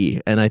disagree.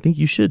 And I think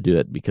you should do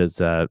it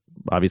because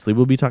obviously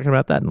we'll be talking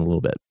about that in a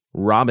little bit.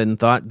 Robin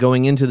thought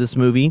going into this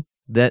movie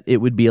that it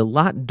would be a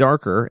lot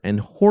darker and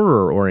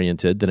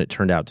horror-oriented than it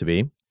turned out to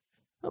be.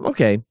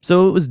 Okay,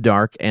 so it was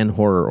dark and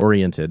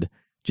horror-oriented,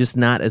 just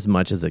not as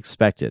much as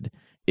expected.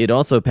 It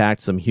also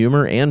packed some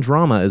humor and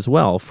drama as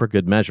well, for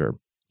good measure.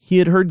 He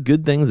had heard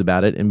good things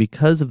about it, and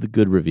because of the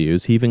good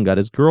reviews, he even got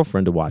his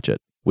girlfriend to watch it,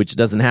 which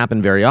doesn't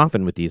happen very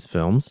often with these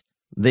films.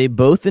 They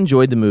both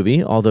enjoyed the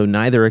movie, although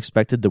neither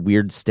expected the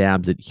weird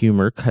stabs at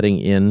humor cutting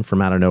in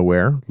from out of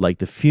nowhere, like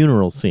the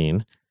funeral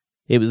scene.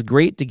 It was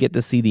great to get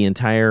to see the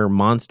entire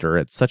monster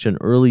at such an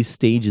early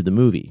stage of the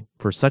movie,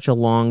 for such a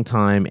long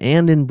time,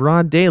 and in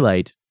broad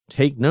daylight.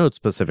 Take notes,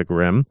 Pacific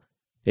Rim.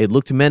 It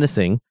looked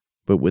menacing,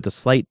 but with a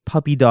slight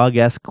puppy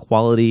dog-esque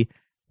quality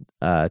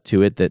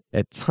to it that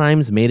at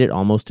times made it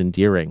almost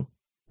endearing.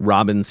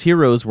 Robin's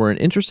heroes were an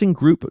interesting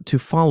group to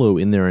follow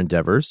in their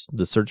endeavors.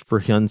 The search for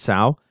Hyun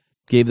Sao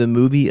gave the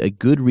movie a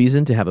good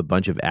reason to have a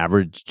bunch of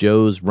average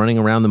Joes running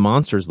around the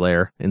monster's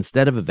lair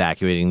instead of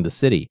evacuating the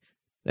city.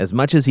 As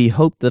much as he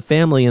hoped the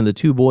family and the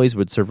two boys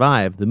would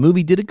survive, the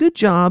movie did a good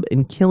job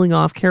in killing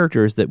off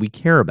characters that we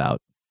care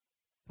about,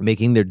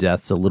 making their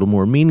deaths a little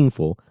more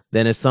meaningful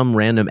than if some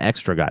random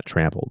extra got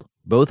trampled.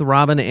 Both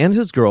Robin and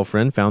his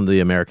girlfriend found the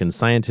American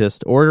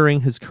scientist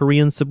ordering his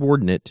Korean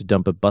subordinate to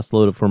dump a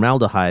busload of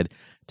formaldehyde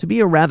to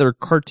be a rather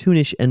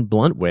cartoonish and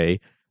blunt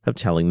way of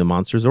telling the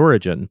monster's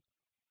origin.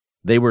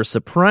 They were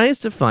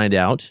surprised to find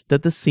out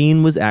that the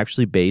scene was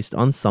actually based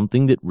on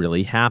something that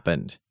really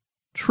happened.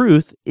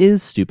 Truth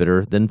is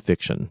stupider than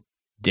fiction.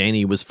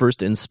 Danny was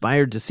first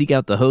inspired to seek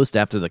out The Host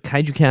after the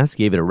Kaiju Cast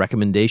gave it a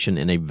recommendation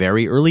in a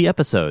very early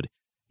episode.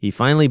 He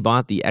finally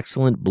bought the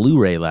excellent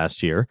Blu-ray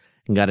last year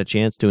and got a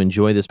chance to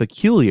enjoy this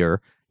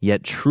peculiar,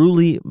 yet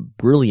truly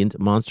brilliant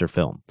monster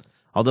film.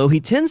 Although he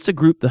tends to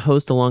group The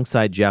Host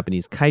alongside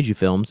Japanese kaiju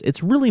films,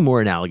 it's really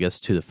more analogous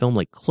to the film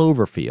like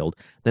Cloverfield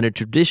than a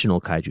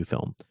traditional kaiju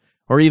film,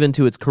 or even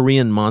to its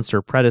Korean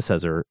monster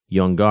predecessor,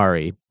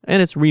 Yongari,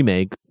 and its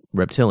remake,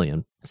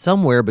 Reptilian.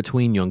 Somewhere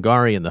between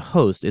Yongari and The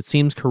Host, it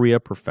seems Korea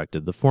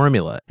perfected the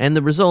formula, and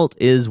the result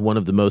is one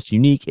of the most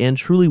unique and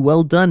truly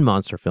well-done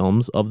monster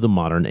films of the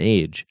modern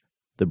age.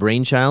 The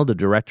brainchild of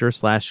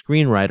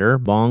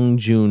director/screenwriter Bong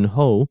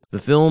Joon-ho, the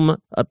film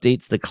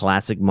updates the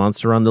classic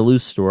Monster on the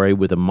Loose story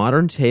with a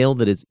modern tale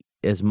that is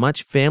as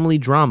much family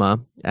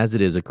drama as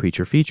it is a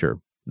creature feature.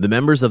 The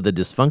members of the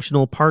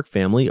dysfunctional Park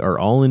family are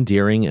all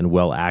endearing and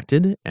well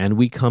acted, and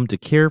we come to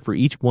care for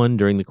each one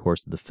during the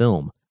course of the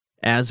film.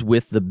 As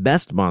with the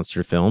best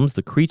monster films,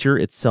 the creature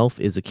itself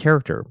is a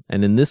character,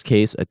 and in this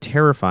case, a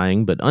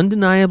terrifying but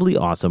undeniably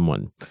awesome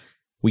one.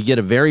 We get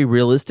a very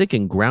realistic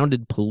and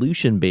grounded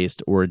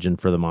pollution-based origin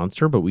for the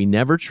monster, but we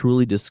never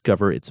truly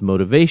discover its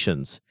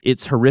motivations.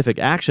 Its horrific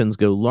actions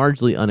go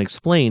largely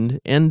unexplained,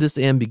 and this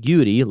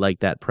ambiguity, like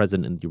that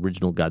present in the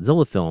original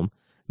Godzilla film,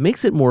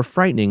 makes it more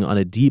frightening on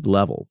a deep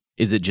level.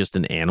 Is it just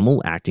an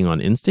animal acting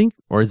on instinct,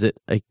 or is it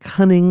a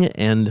cunning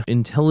and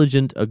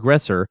intelligent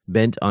aggressor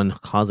bent on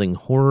causing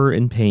horror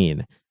and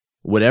pain?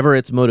 Whatever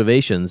its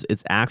motivations,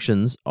 its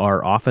actions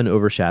are often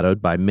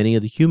overshadowed by many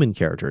of the human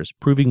characters,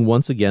 proving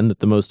once again that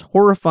the most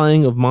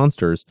horrifying of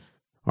monsters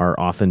are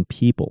often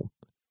people.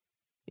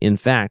 In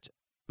fact,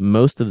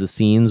 most of the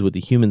scenes with the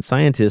human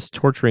scientist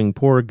torturing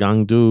poor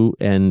Gangdu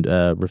and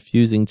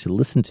refusing to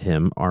listen to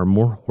him are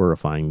more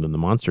horrifying than the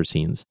monster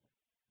scenes.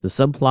 The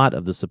subplot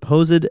of the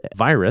supposed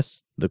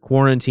virus, the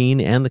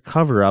quarantine, and the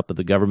cover-up of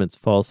the government's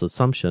false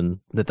assumption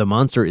that the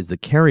monster is the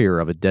carrier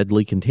of a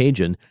deadly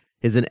contagion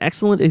is an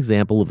excellent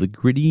example of the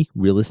gritty,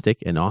 realistic,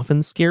 and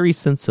often scary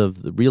sense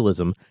of the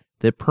realism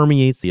that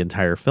permeates the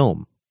entire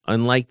film.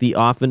 Unlike the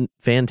often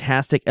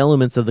fantastic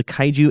elements of the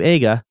Kaiju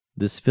Eiga,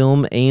 this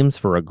film aims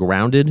for a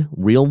grounded,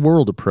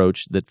 real-world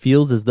approach that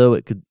feels as though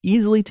it could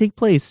easily take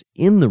place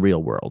in the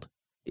real world.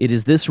 It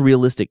is this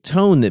realistic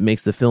tone that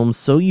makes the film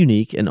so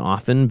unique and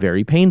often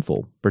very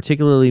painful,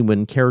 particularly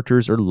when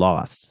characters are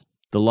lost.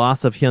 The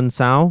loss of Hyun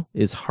Sao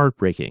is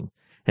heartbreaking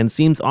and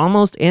seems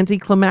almost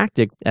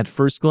anticlimactic at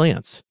first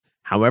glance.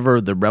 However,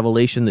 the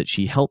revelation that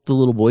she helped the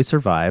little boy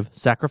survive,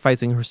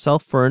 sacrificing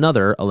herself for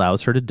another,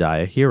 allows her to die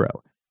a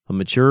hero. A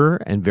mature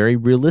and very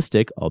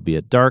realistic,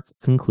 albeit dark,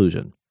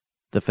 conclusion.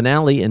 The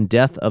finale and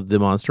death of the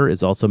monster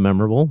is also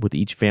memorable, with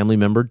each family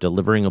member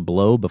delivering a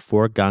blow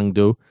before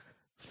Gangdo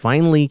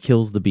finally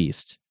kills the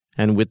beast,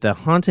 and with the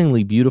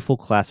hauntingly beautiful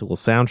classical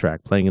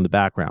soundtrack playing in the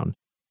background.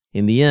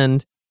 In the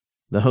end,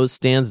 The Host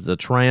stands as a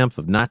triumph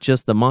of not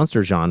just the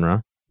monster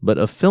genre, but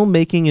of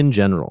filmmaking in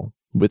general,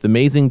 with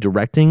amazing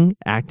directing,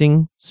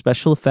 acting,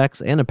 special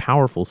effects, and a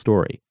powerful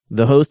story.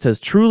 The Host has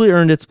truly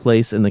earned its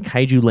place in the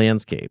kaiju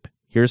landscape.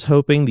 Here's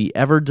hoping the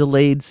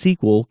ever-delayed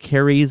sequel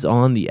carries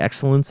on the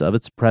excellence of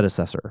its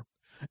predecessor.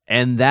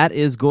 And that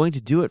is going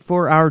to do it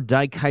for our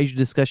Daikaiju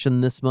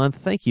discussion this month.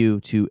 Thank you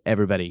to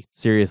everybody,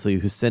 seriously,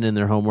 who sent in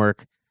their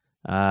homework.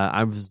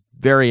 I was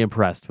very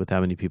impressed with how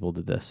many people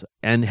did this.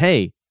 And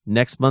hey,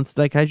 next month's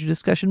Daikaiju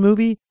discussion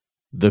movie,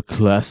 the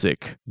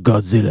classic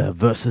Godzilla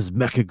vs.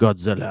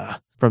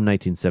 Mechagodzilla from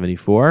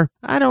 1974.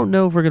 I don't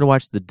know if we're going to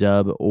watch the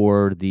dub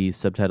or the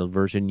subtitled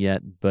version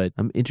yet, but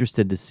I'm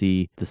interested to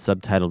see the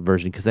subtitled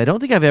version because I don't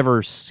think I've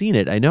ever seen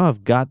it. I know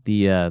I've got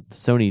the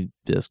Sony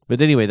disc, but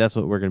anyway, that's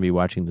what we're going to be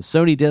watching, the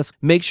Sony disc.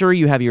 Make sure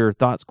you have your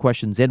thoughts,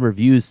 questions, and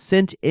reviews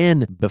sent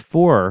in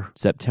before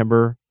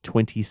September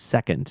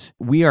 22nd.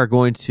 We are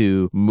going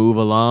to move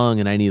along,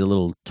 and I need a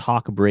little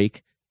talk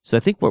break. So I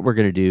think what we're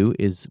going to do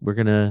is we're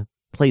going to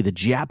play the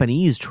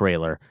Japanese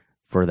trailer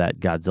for that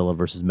Godzilla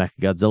vs.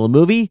 Mechagodzilla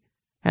movie,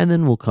 and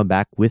then we'll come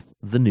back with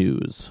the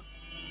news.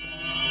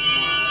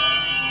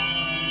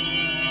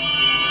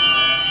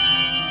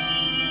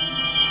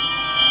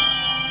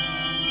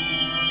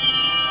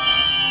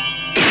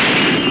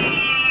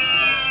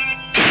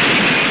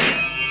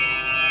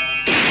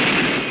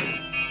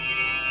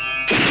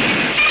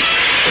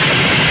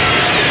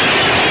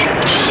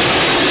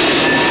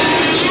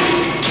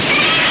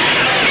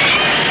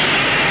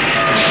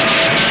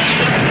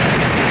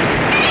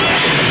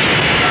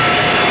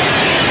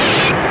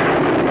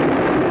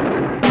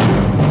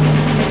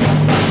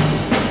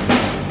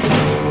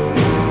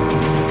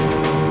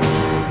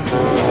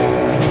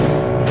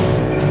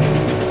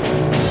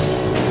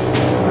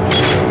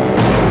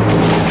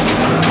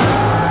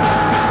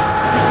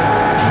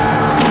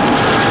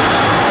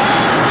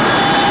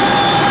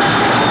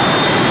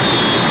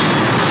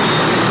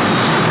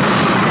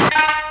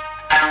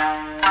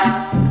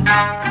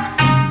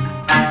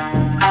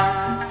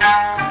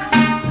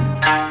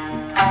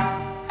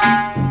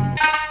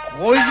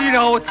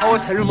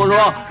 살물로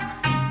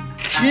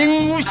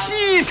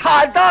빙우시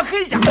살다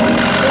그자.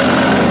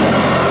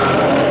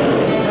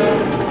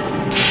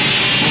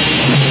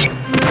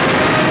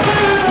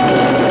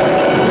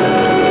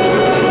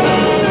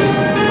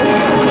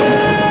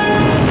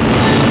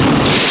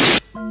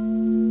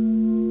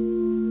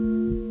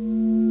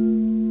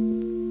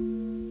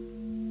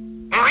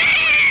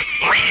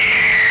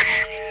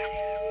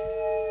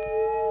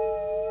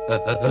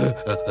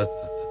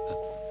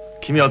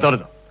君は誰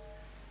だ？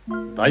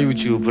大宇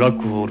宙ブラッ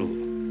クホ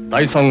ール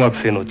第三惑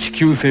星の地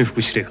球征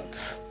服司令官で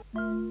す。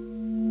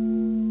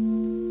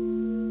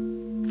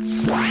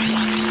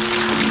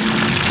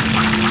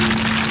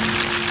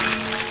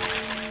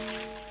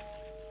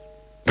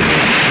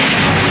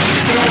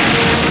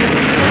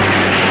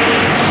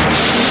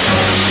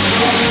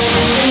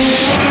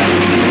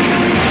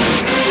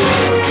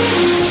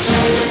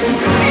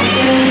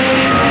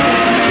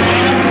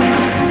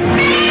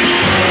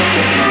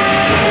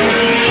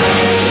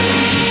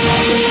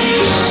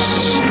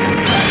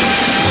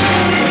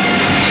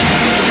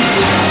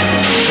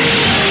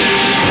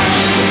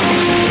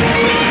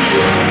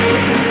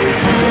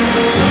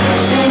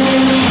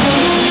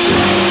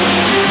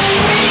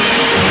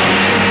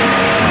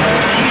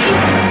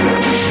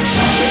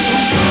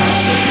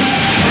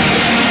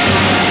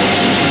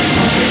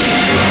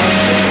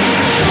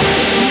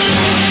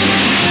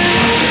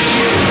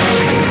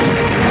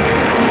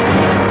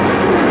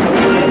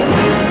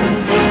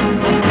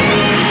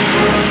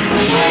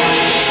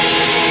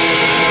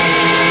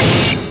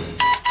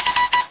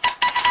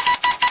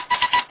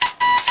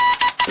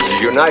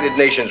United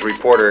Nations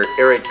reporter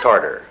Eric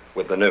Carter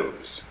with the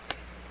news.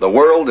 The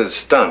world is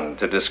stunned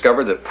to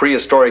discover that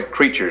prehistoric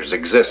creatures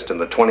exist in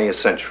the 20th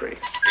century.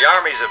 The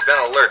armies have been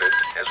alerted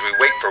as we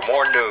wait for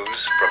more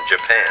news from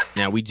Japan.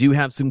 Now, we do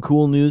have some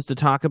cool news to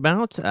talk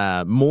about.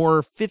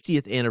 More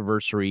 50th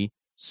anniversary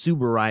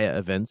Tsuburaya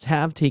events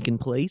have taken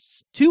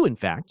place. 2, in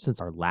fact,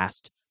 since our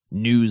last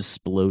news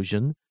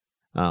explosion.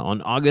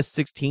 On August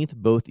 16th,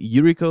 both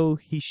Yuriko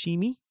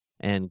Hishimi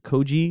and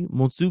Koji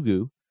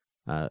Monsugu,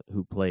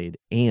 who played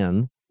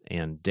Anne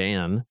and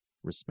Dan,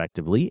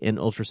 respectively, in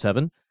Ultra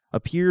 7,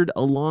 appeared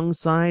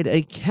alongside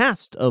a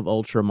cast of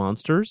Ultra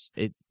monsters.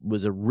 It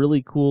was a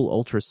really cool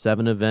Ultra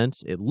 7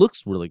 event. It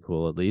looks really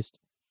cool, at least.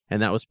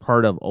 And that was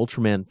part of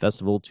Ultraman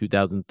Festival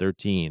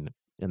 2013.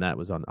 And that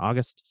was on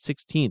August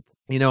 16th.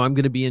 You know, I'm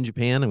going to be in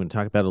Japan. I'm going to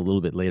talk about it a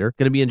little bit later.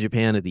 Going to be in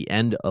Japan at the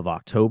end of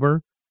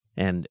October.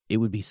 And it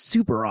would be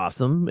super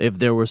awesome if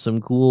there were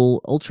some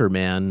cool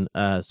Ultraman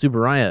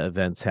Tsuburaya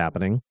events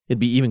happening. It'd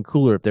be even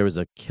cooler if there was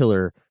a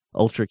killer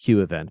Ultra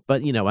Q event.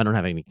 But, I don't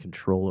have any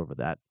control over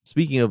that.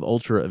 Speaking of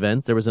Ultra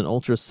events, there was an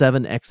Ultra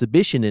 7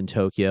 exhibition in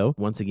Tokyo.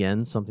 Once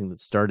again, something that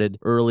started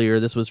earlier.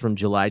 This was from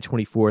July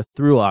 24th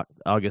through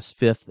August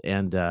 5th,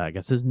 and I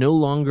guess is no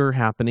longer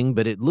happening,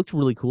 but it looked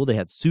really cool. They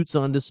had suits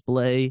on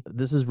display.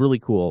 This is really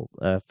cool.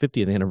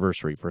 50th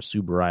anniversary for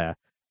Tsuburaya.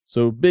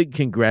 So big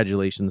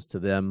congratulations to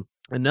them.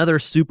 Another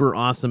super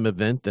awesome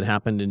event that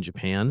happened in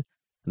Japan.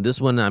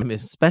 This one I'm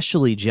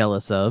especially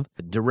jealous of.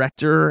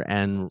 Director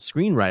and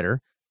screenwriter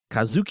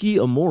Kazuki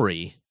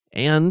Omori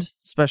and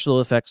special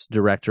effects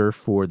director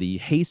for the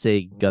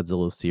Heisei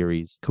Godzilla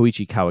series,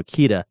 Koichi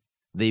Kawakita.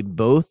 They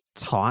both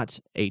taught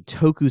a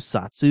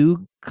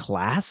tokusatsu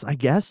class, I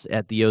guess,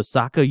 at the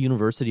Osaka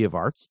University of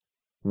Arts,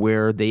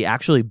 where they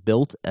actually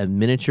built a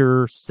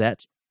miniature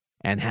set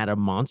and had a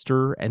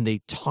monster, and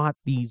they taught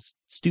these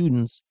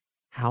students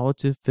how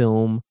to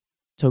film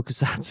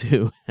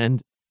tokusatsu.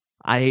 And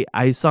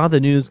I saw the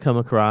news come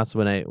across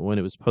when it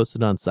was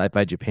posted on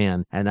Sci-Fi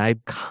Japan, and I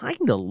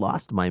kind of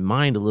lost my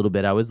mind a little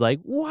bit. I was like,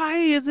 why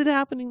is it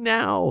happening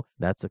now?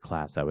 That's a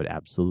class I would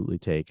absolutely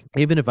take.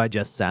 Even if I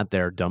just sat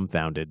there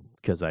dumbfounded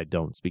because I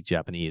don't speak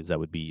Japanese, that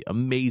would be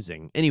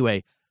amazing.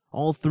 Anyway,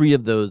 all three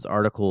of those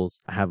articles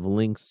have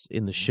links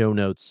in the show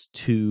notes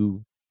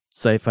to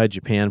Sci-Fi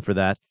Japan for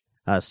that.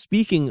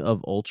 Speaking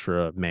of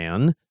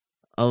Ultraman,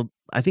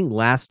 I think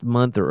last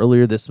month or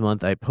earlier this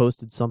month, I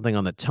posted something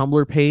on the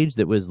Tumblr page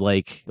that was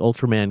like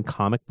Ultraman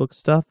comic book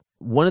stuff.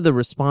 One of the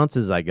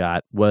responses I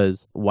got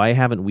was, why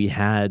haven't we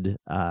had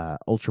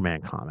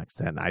Ultraman comics?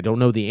 And I don't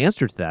know the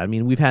answer to that. I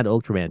mean, we've had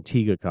Ultraman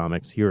Tiga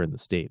comics here in the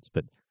States,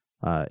 but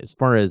as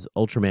far as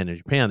Ultraman in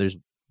Japan, there's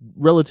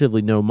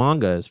relatively no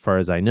manga as far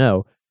as I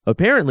know.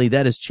 Apparently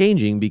that is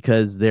changing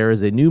because there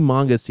is a new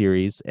manga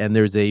series and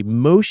there's a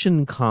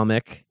motion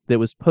comic that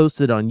was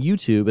posted on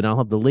YouTube, and I'll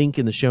have the link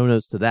in the show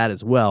notes to that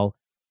as well.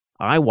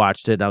 I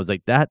watched it and I was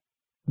like, that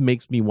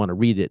makes me want to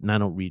read it, and I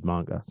don't read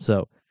manga.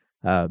 So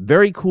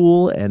very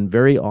cool and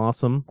very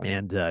awesome,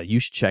 and you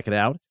should check it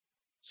out.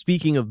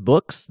 Speaking of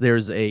books,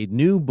 there's a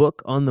new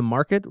book on the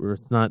market, or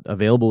it's not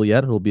available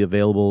yet. It'll be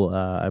available,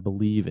 I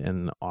believe,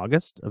 in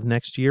August of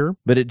next year.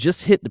 But it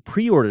just hit the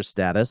pre-order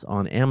status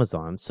on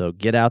Amazon, so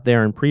get out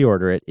there and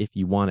pre-order it if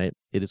you want it.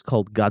 It is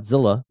called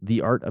Godzilla,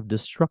 The Art of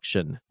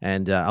Destruction.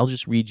 And I'll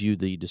just read you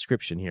the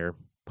description here.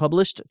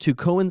 Published to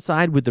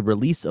coincide with the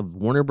release of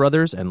Warner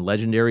Brothers and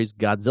Legendary's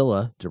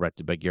Godzilla,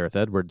 directed by Gareth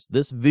Edwards,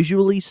 this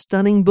visually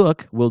stunning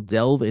book will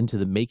delve into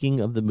the making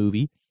of the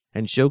movie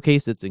and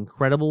showcase its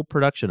incredible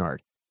production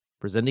art,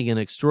 presenting an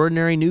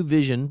extraordinary new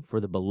vision for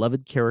the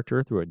beloved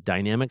character through a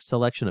dynamic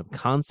selection of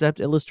concept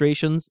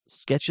illustrations,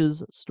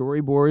 sketches,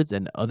 storyboards,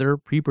 and other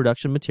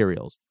pre-production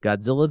materials.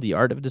 Godzilla, The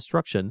Art of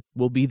Destruction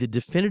will be the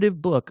definitive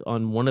book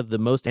on one of the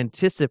most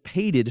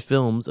anticipated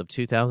films of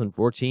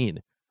 2014.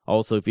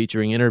 Also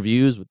featuring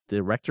interviews with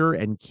director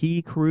and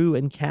key crew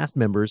and cast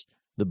members,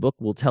 the book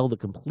will tell the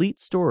complete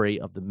story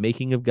of the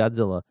making of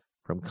Godzilla,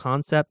 from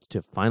concept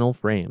to final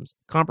frames.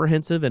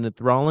 Comprehensive and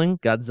enthralling,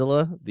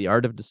 Godzilla, The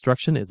Art of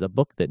Destruction is a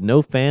book that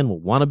no fan will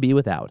want to be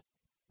without.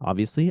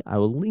 Obviously, I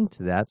will link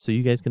to that so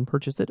you guys can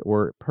purchase it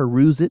or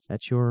peruse it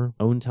at your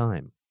own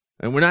time.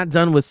 And we're not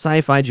done with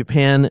Sci-Fi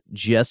Japan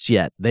just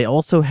yet. They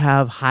also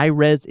have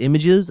high-res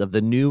images of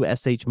the new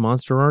SH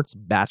Monster Arts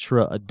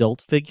Batra adult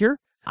figure.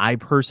 I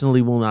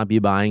personally will not be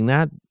buying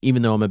that,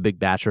 even though I'm a big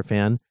Batra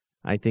fan.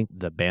 I think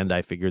the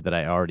Bandai figure that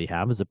I already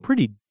have is a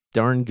pretty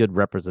darn good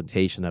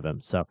representation of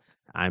him. So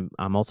I'm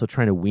also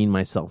trying to wean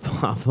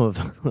myself off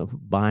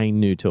of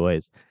buying new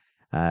toys.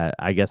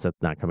 I guess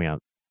that's not coming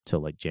out till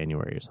like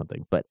January or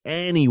something. But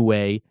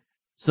anyway,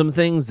 some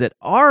things that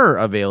are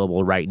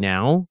available right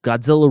now.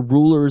 Godzilla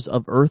Rulers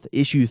of Earth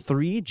issue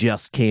 3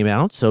 just came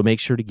out, so make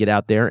sure to get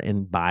out there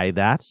and buy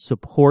that.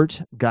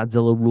 Support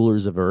Godzilla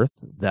Rulers of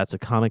Earth. That's a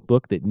comic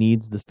book that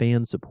needs the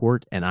fan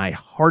support, and I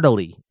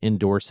heartily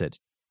endorse it.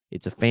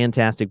 It's a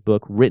fantastic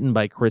book written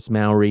by Chris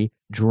Mowry,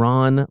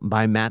 drawn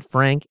by Matt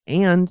Frank,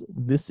 and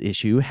this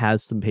issue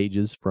has some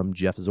pages from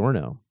Jeff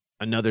Zorno.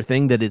 Another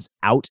thing that is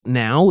out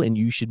now and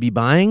you should be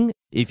buying,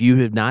 if you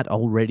have not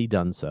already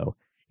done so,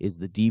 is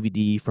the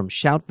DVD from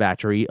Shout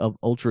Factory of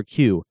Ultra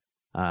Q.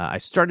 I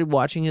started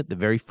watching it the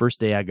very first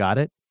day I got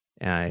it,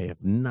 and I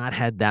have not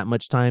had that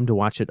much time to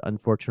watch it,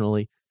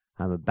 unfortunately.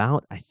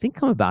 I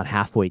think I'm about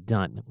halfway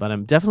done, but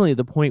I'm definitely at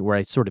the point where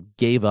I sort of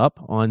gave up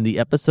on the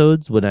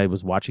episodes when I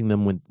was watching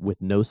them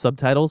with no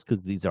subtitles,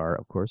 because these are,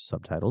 of course,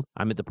 subtitled.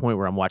 I'm at the point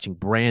where I'm watching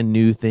brand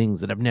new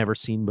things that I've never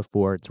seen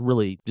before. It's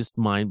really just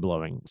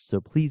mind-blowing. So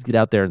please get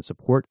out there and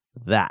support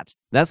that.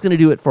 That's going to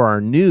do it for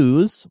our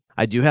news.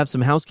 I do have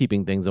some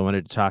housekeeping things I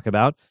wanted to talk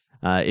about.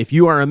 If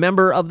you are a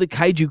member of the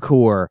Kaiju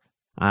Corps,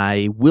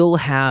 I will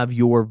have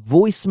your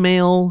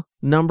voicemail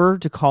number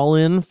to call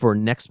in for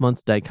next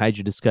month's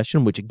Daikaiju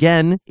discussion, which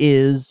again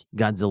is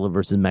Godzilla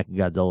vs.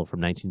 Mechagodzilla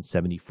from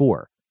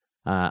 1974.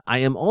 I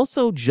am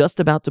also just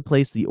about to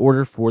place the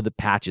order for the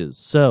patches,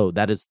 so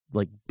that is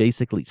like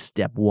basically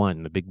step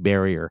one, the big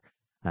barrier.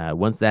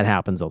 Once that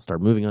happens, I'll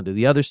start moving on to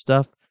the other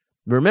stuff.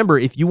 Remember,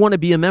 if you want to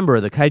be a member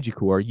of the Kaiju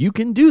Corps, you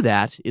can do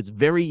that. It's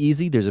very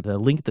easy. There's a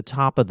link at the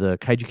top of the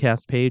Kaiju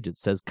Cast page. It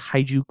says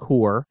Kaiju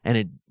Corps, and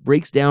it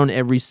breaks down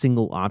every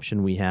single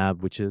option we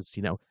have, which is,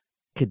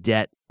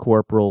 cadet,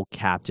 corporal,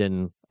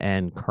 captain,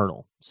 and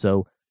colonel.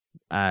 So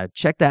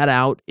check that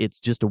out. It's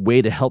just a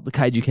way to help the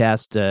Kaiju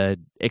Cast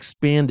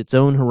expand its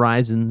own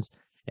horizons.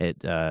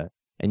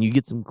 And you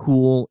get some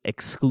cool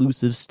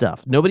exclusive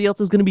stuff. Nobody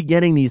else is going to be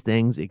getting these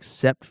things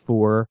except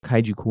for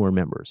Kaiju Corps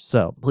members.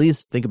 So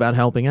please think about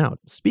helping out.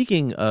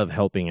 Speaking of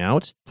helping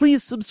out,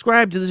 please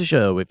subscribe to the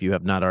show if you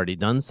have not already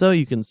done so.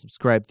 You can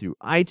subscribe through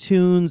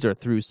iTunes or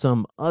through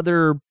some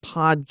other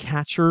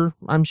podcatcher,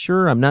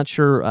 I'm not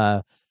sure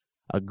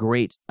a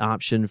great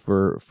option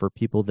for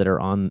people that are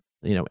on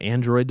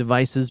Android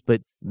devices,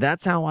 but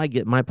that's how I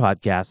get my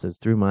podcasts, is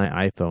through my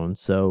iPhone.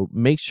 So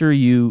make sure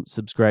you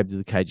subscribe to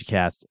the Kaiju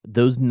Cast.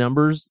 Those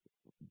numbers,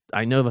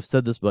 I know I've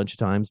said this a bunch of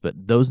times, but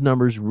those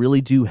numbers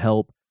really do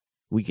help.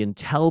 We can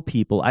tell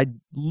people. I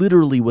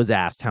literally was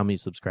asked how many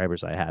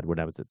subscribers I had when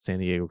I was at San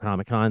Diego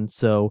Comic-Con,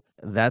 so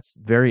that's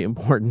very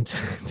important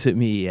to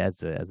me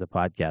as a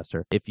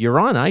podcaster. If you're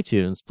on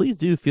iTunes, please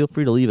do feel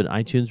free to leave an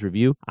iTunes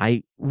review.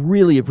 I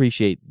really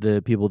appreciate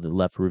the people that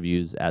left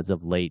reviews as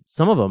of late.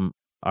 Some of them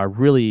are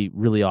really,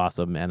 really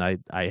awesome, and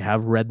I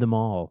have read them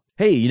all.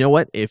 Hey, you know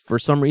what? If for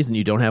some reason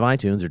you don't have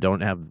iTunes or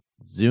don't have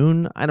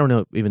Zune, I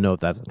don't even know if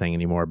that's a thing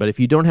anymore, but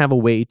if you don't have a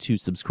way to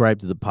subscribe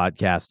to the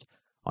podcast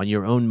on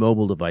your own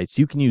mobile device,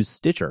 you can use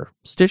Stitcher.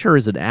 Stitcher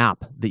is an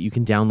app that you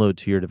can download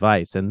to your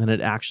device, and then it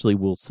actually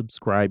will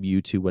subscribe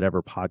you to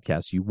whatever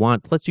podcast you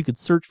want. Plus, you could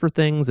search for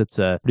things. It's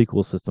a pretty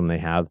cool system they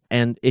have.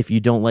 And if you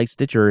don't like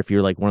Stitcher, if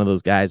you're like one of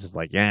those guys that's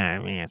like,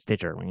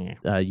 Stitcher,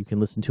 you can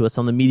listen to us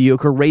on the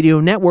Mediocre Radio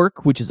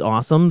Network, which is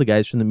awesome. The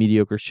guys from the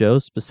Mediocre Show,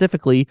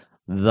 specifically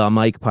the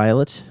Mike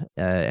Pilot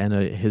and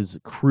his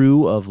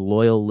crew of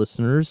loyal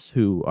listeners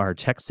who are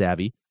tech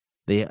savvy.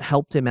 They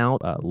helped him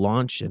out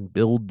launch and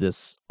build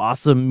this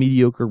awesome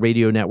Mediocre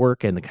Radio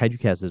Network, and the Kaiju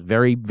Cast is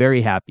very,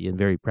 very happy and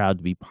very proud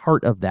to be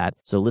part of that.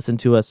 So listen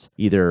to us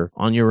either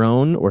on your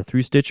own or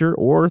through Stitcher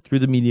or through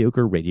the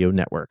Mediocre Radio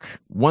Network.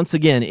 Once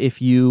again,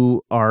 if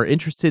you are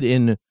interested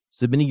in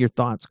submitting your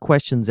thoughts,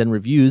 questions, and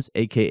reviews,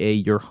 aka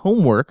your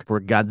homework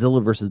for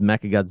Godzilla vs.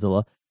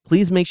 Mechagodzilla,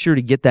 please make sure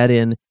to get that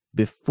in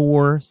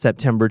before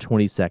September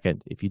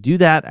 22nd. If you do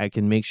that, I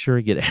can make sure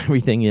to get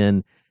everything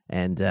in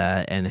and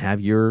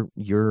have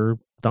your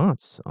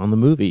thoughts on the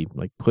movie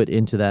put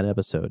into that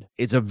episode.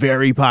 It's a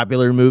very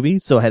popular movie,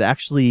 so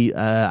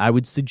I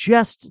would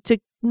suggest to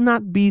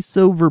not be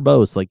so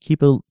verbose.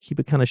 Keep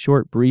it kind of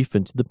short, brief,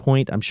 and to the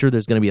point. I'm sure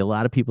there's going to be a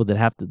lot of people that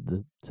have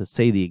to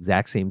say the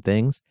exact same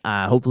things.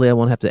 Hopefully, I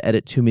won't have to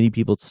edit too many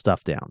people's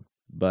stuff down,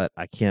 but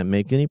I can't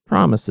make any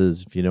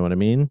promises, if you know what I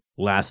mean.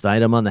 Last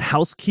item on the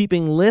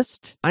housekeeping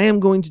list: I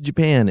am going to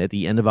Japan at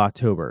the end of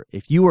October.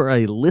 If you are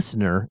a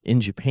listener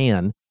in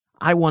Japan,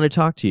 I want to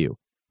talk to you.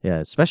 Yeah,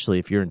 especially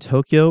if you're in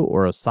Tokyo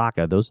or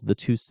Osaka. Those are the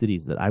two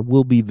cities that I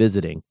will be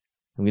visiting.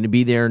 I'm going to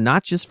be there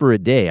not just for a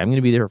day. I'm going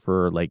to be there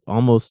for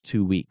almost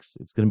 2 weeks.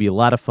 It's going to be a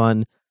lot of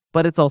fun,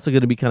 but it's also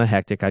going to be kind of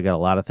hectic. I got a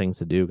lot of things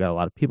to do, got a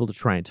lot of people to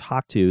try and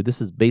talk to.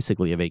 This is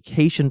basically a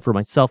vacation for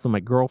myself and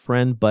my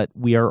girlfriend, but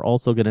we are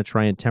also going to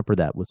try and temper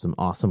that with some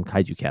awesome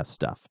Kaiju Cast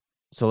stuff.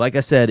 So like I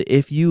said,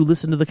 if you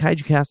listen to the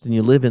Kaiju Cast and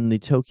you live in the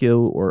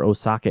Tokyo or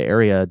Osaka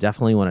area,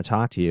 definitely want to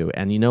talk to you.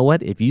 And you know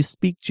what? If you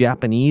speak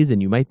Japanese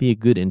and you might be a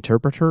good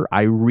interpreter,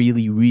 I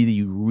really,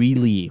 really,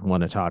 really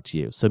want to talk to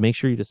you. So make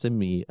sure you just send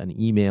me an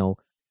email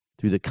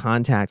through the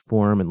contact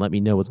form and let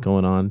me know what's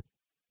going on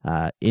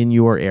in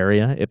your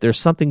area. If there's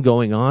something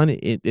going on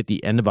at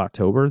the end of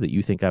October that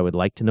you think I would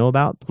like to know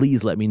about,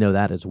 please let me know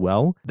that as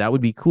well. That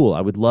would be cool. I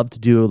would love to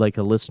do a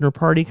listener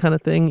party kind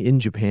of thing in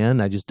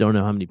Japan. I just don't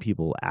know how many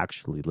people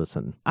actually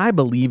listen. I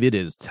believe it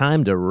is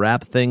time to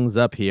wrap things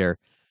up here.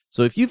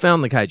 So if you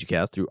found the Kaiju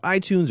Cast through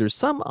iTunes or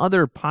some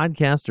other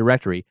podcast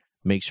directory,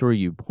 make sure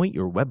you point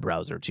your web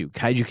browser to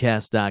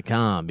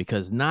kaijucast.com,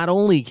 because not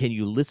only can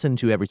you listen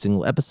to every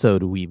single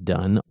episode we've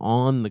done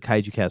on the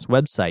Kaiju Cast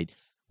website,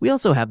 we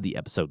also have the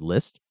episode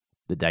list,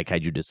 the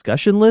Daikaiju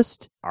discussion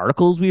list,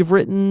 articles we've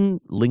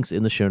written, links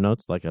in the show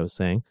notes, like I was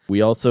saying.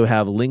 We also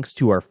have links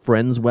to our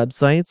friends'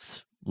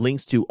 websites,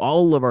 links to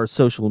all of our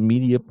social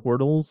media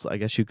portals, I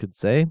guess you could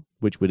say,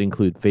 which would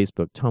include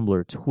Facebook,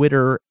 Tumblr,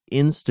 Twitter,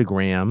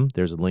 Instagram.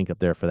 There's a link up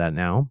there for that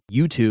now.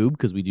 YouTube,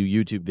 because we do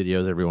YouTube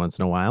videos every once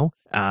in a while.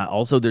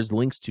 Also, there's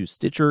links to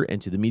Stitcher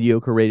and to the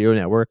Mediocre Radio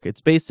Network.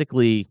 It's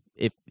basically,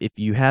 if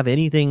you have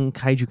anything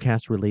Kaiju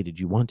Cast related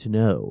you want to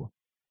know,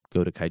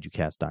 go to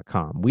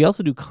kaijucast.com. We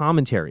also do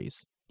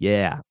commentaries.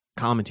 Yeah,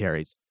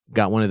 commentaries.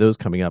 Got one of those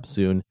coming up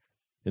soon.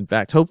 In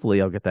fact,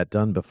 hopefully I'll get that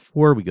done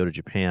before we go to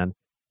Japan.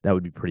 That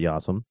would be pretty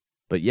awesome.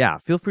 But yeah,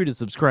 feel free to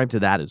subscribe to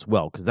that as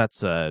well, because that's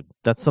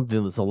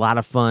something that's a lot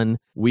of fun.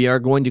 We are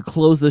going to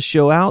close the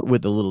show out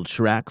with a little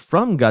track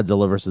from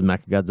Godzilla vs.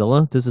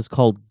 Mechagodzilla. This is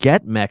called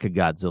Get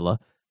Mechagodzilla.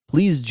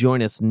 Please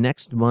join us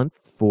next month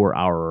for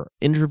our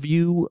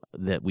interview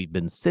that we've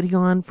been sitting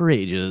on for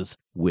ages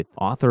with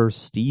author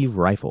Steve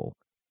Reifel.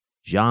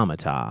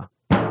 Jamata.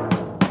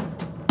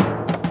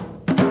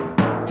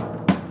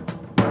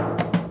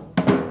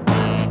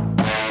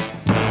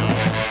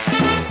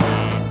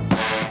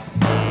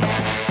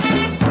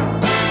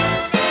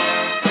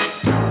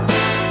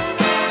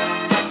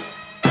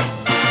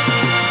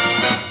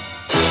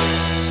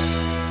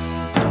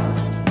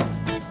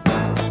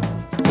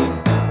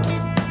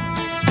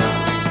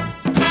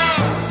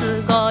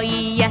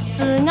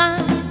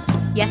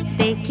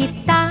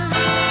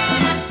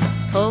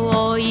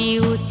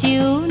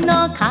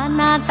 彼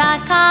方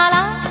か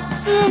ら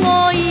す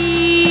ご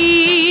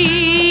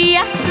い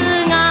やつ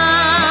が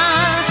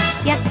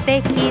やっ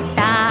てきた。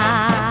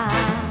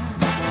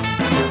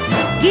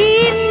銀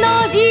の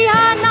地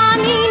鼻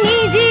に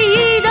虹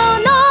色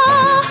の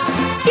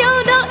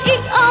鎧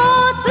を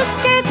つ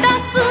けた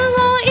すご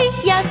い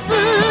やつ、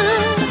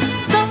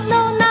その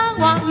名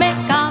はメ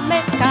カ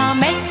メカ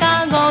メ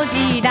カゴ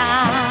ジラ。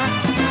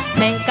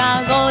メ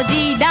カゴジ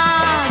ラ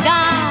が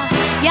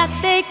やっ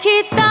てき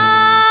た。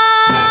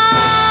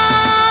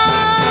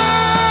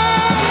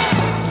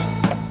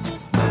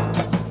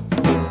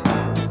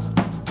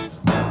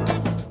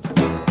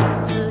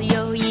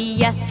強い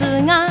や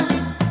つが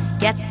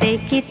やって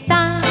き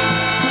た。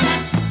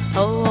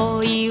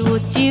遠い宇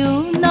宙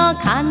の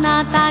彼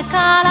方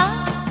か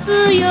ら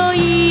強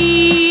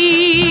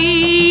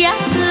いや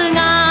つが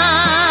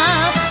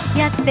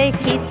やって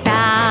きた。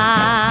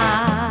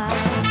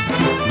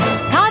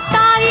硬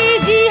い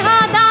地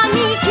肌に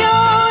強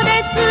烈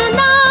な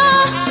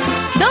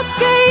時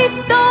計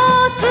と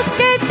つけ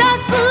た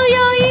強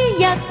い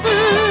やつ、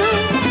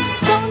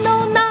その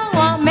名は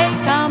メ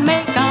カ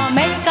メカメ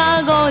カ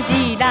ゴ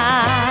ジラ。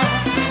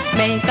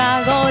メカ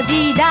ゴ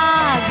ジラ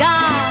が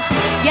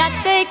やっ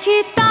てき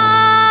た。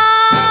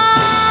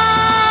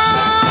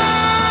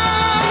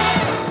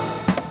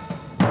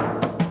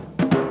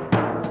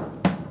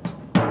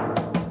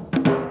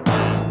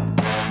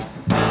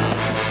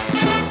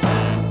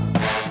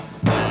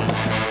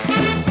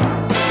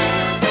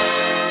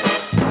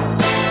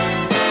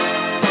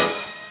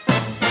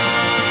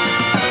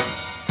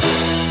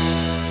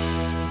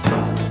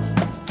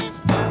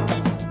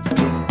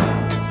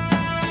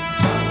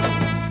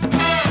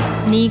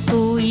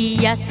憎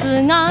いや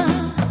つが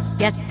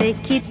やって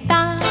き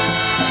た。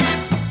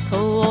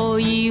遠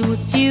い宇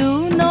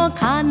宙の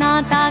彼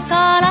方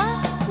か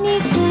ら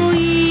憎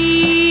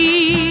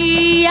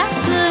いや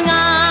つが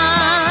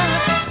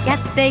やっ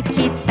て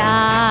き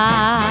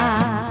た。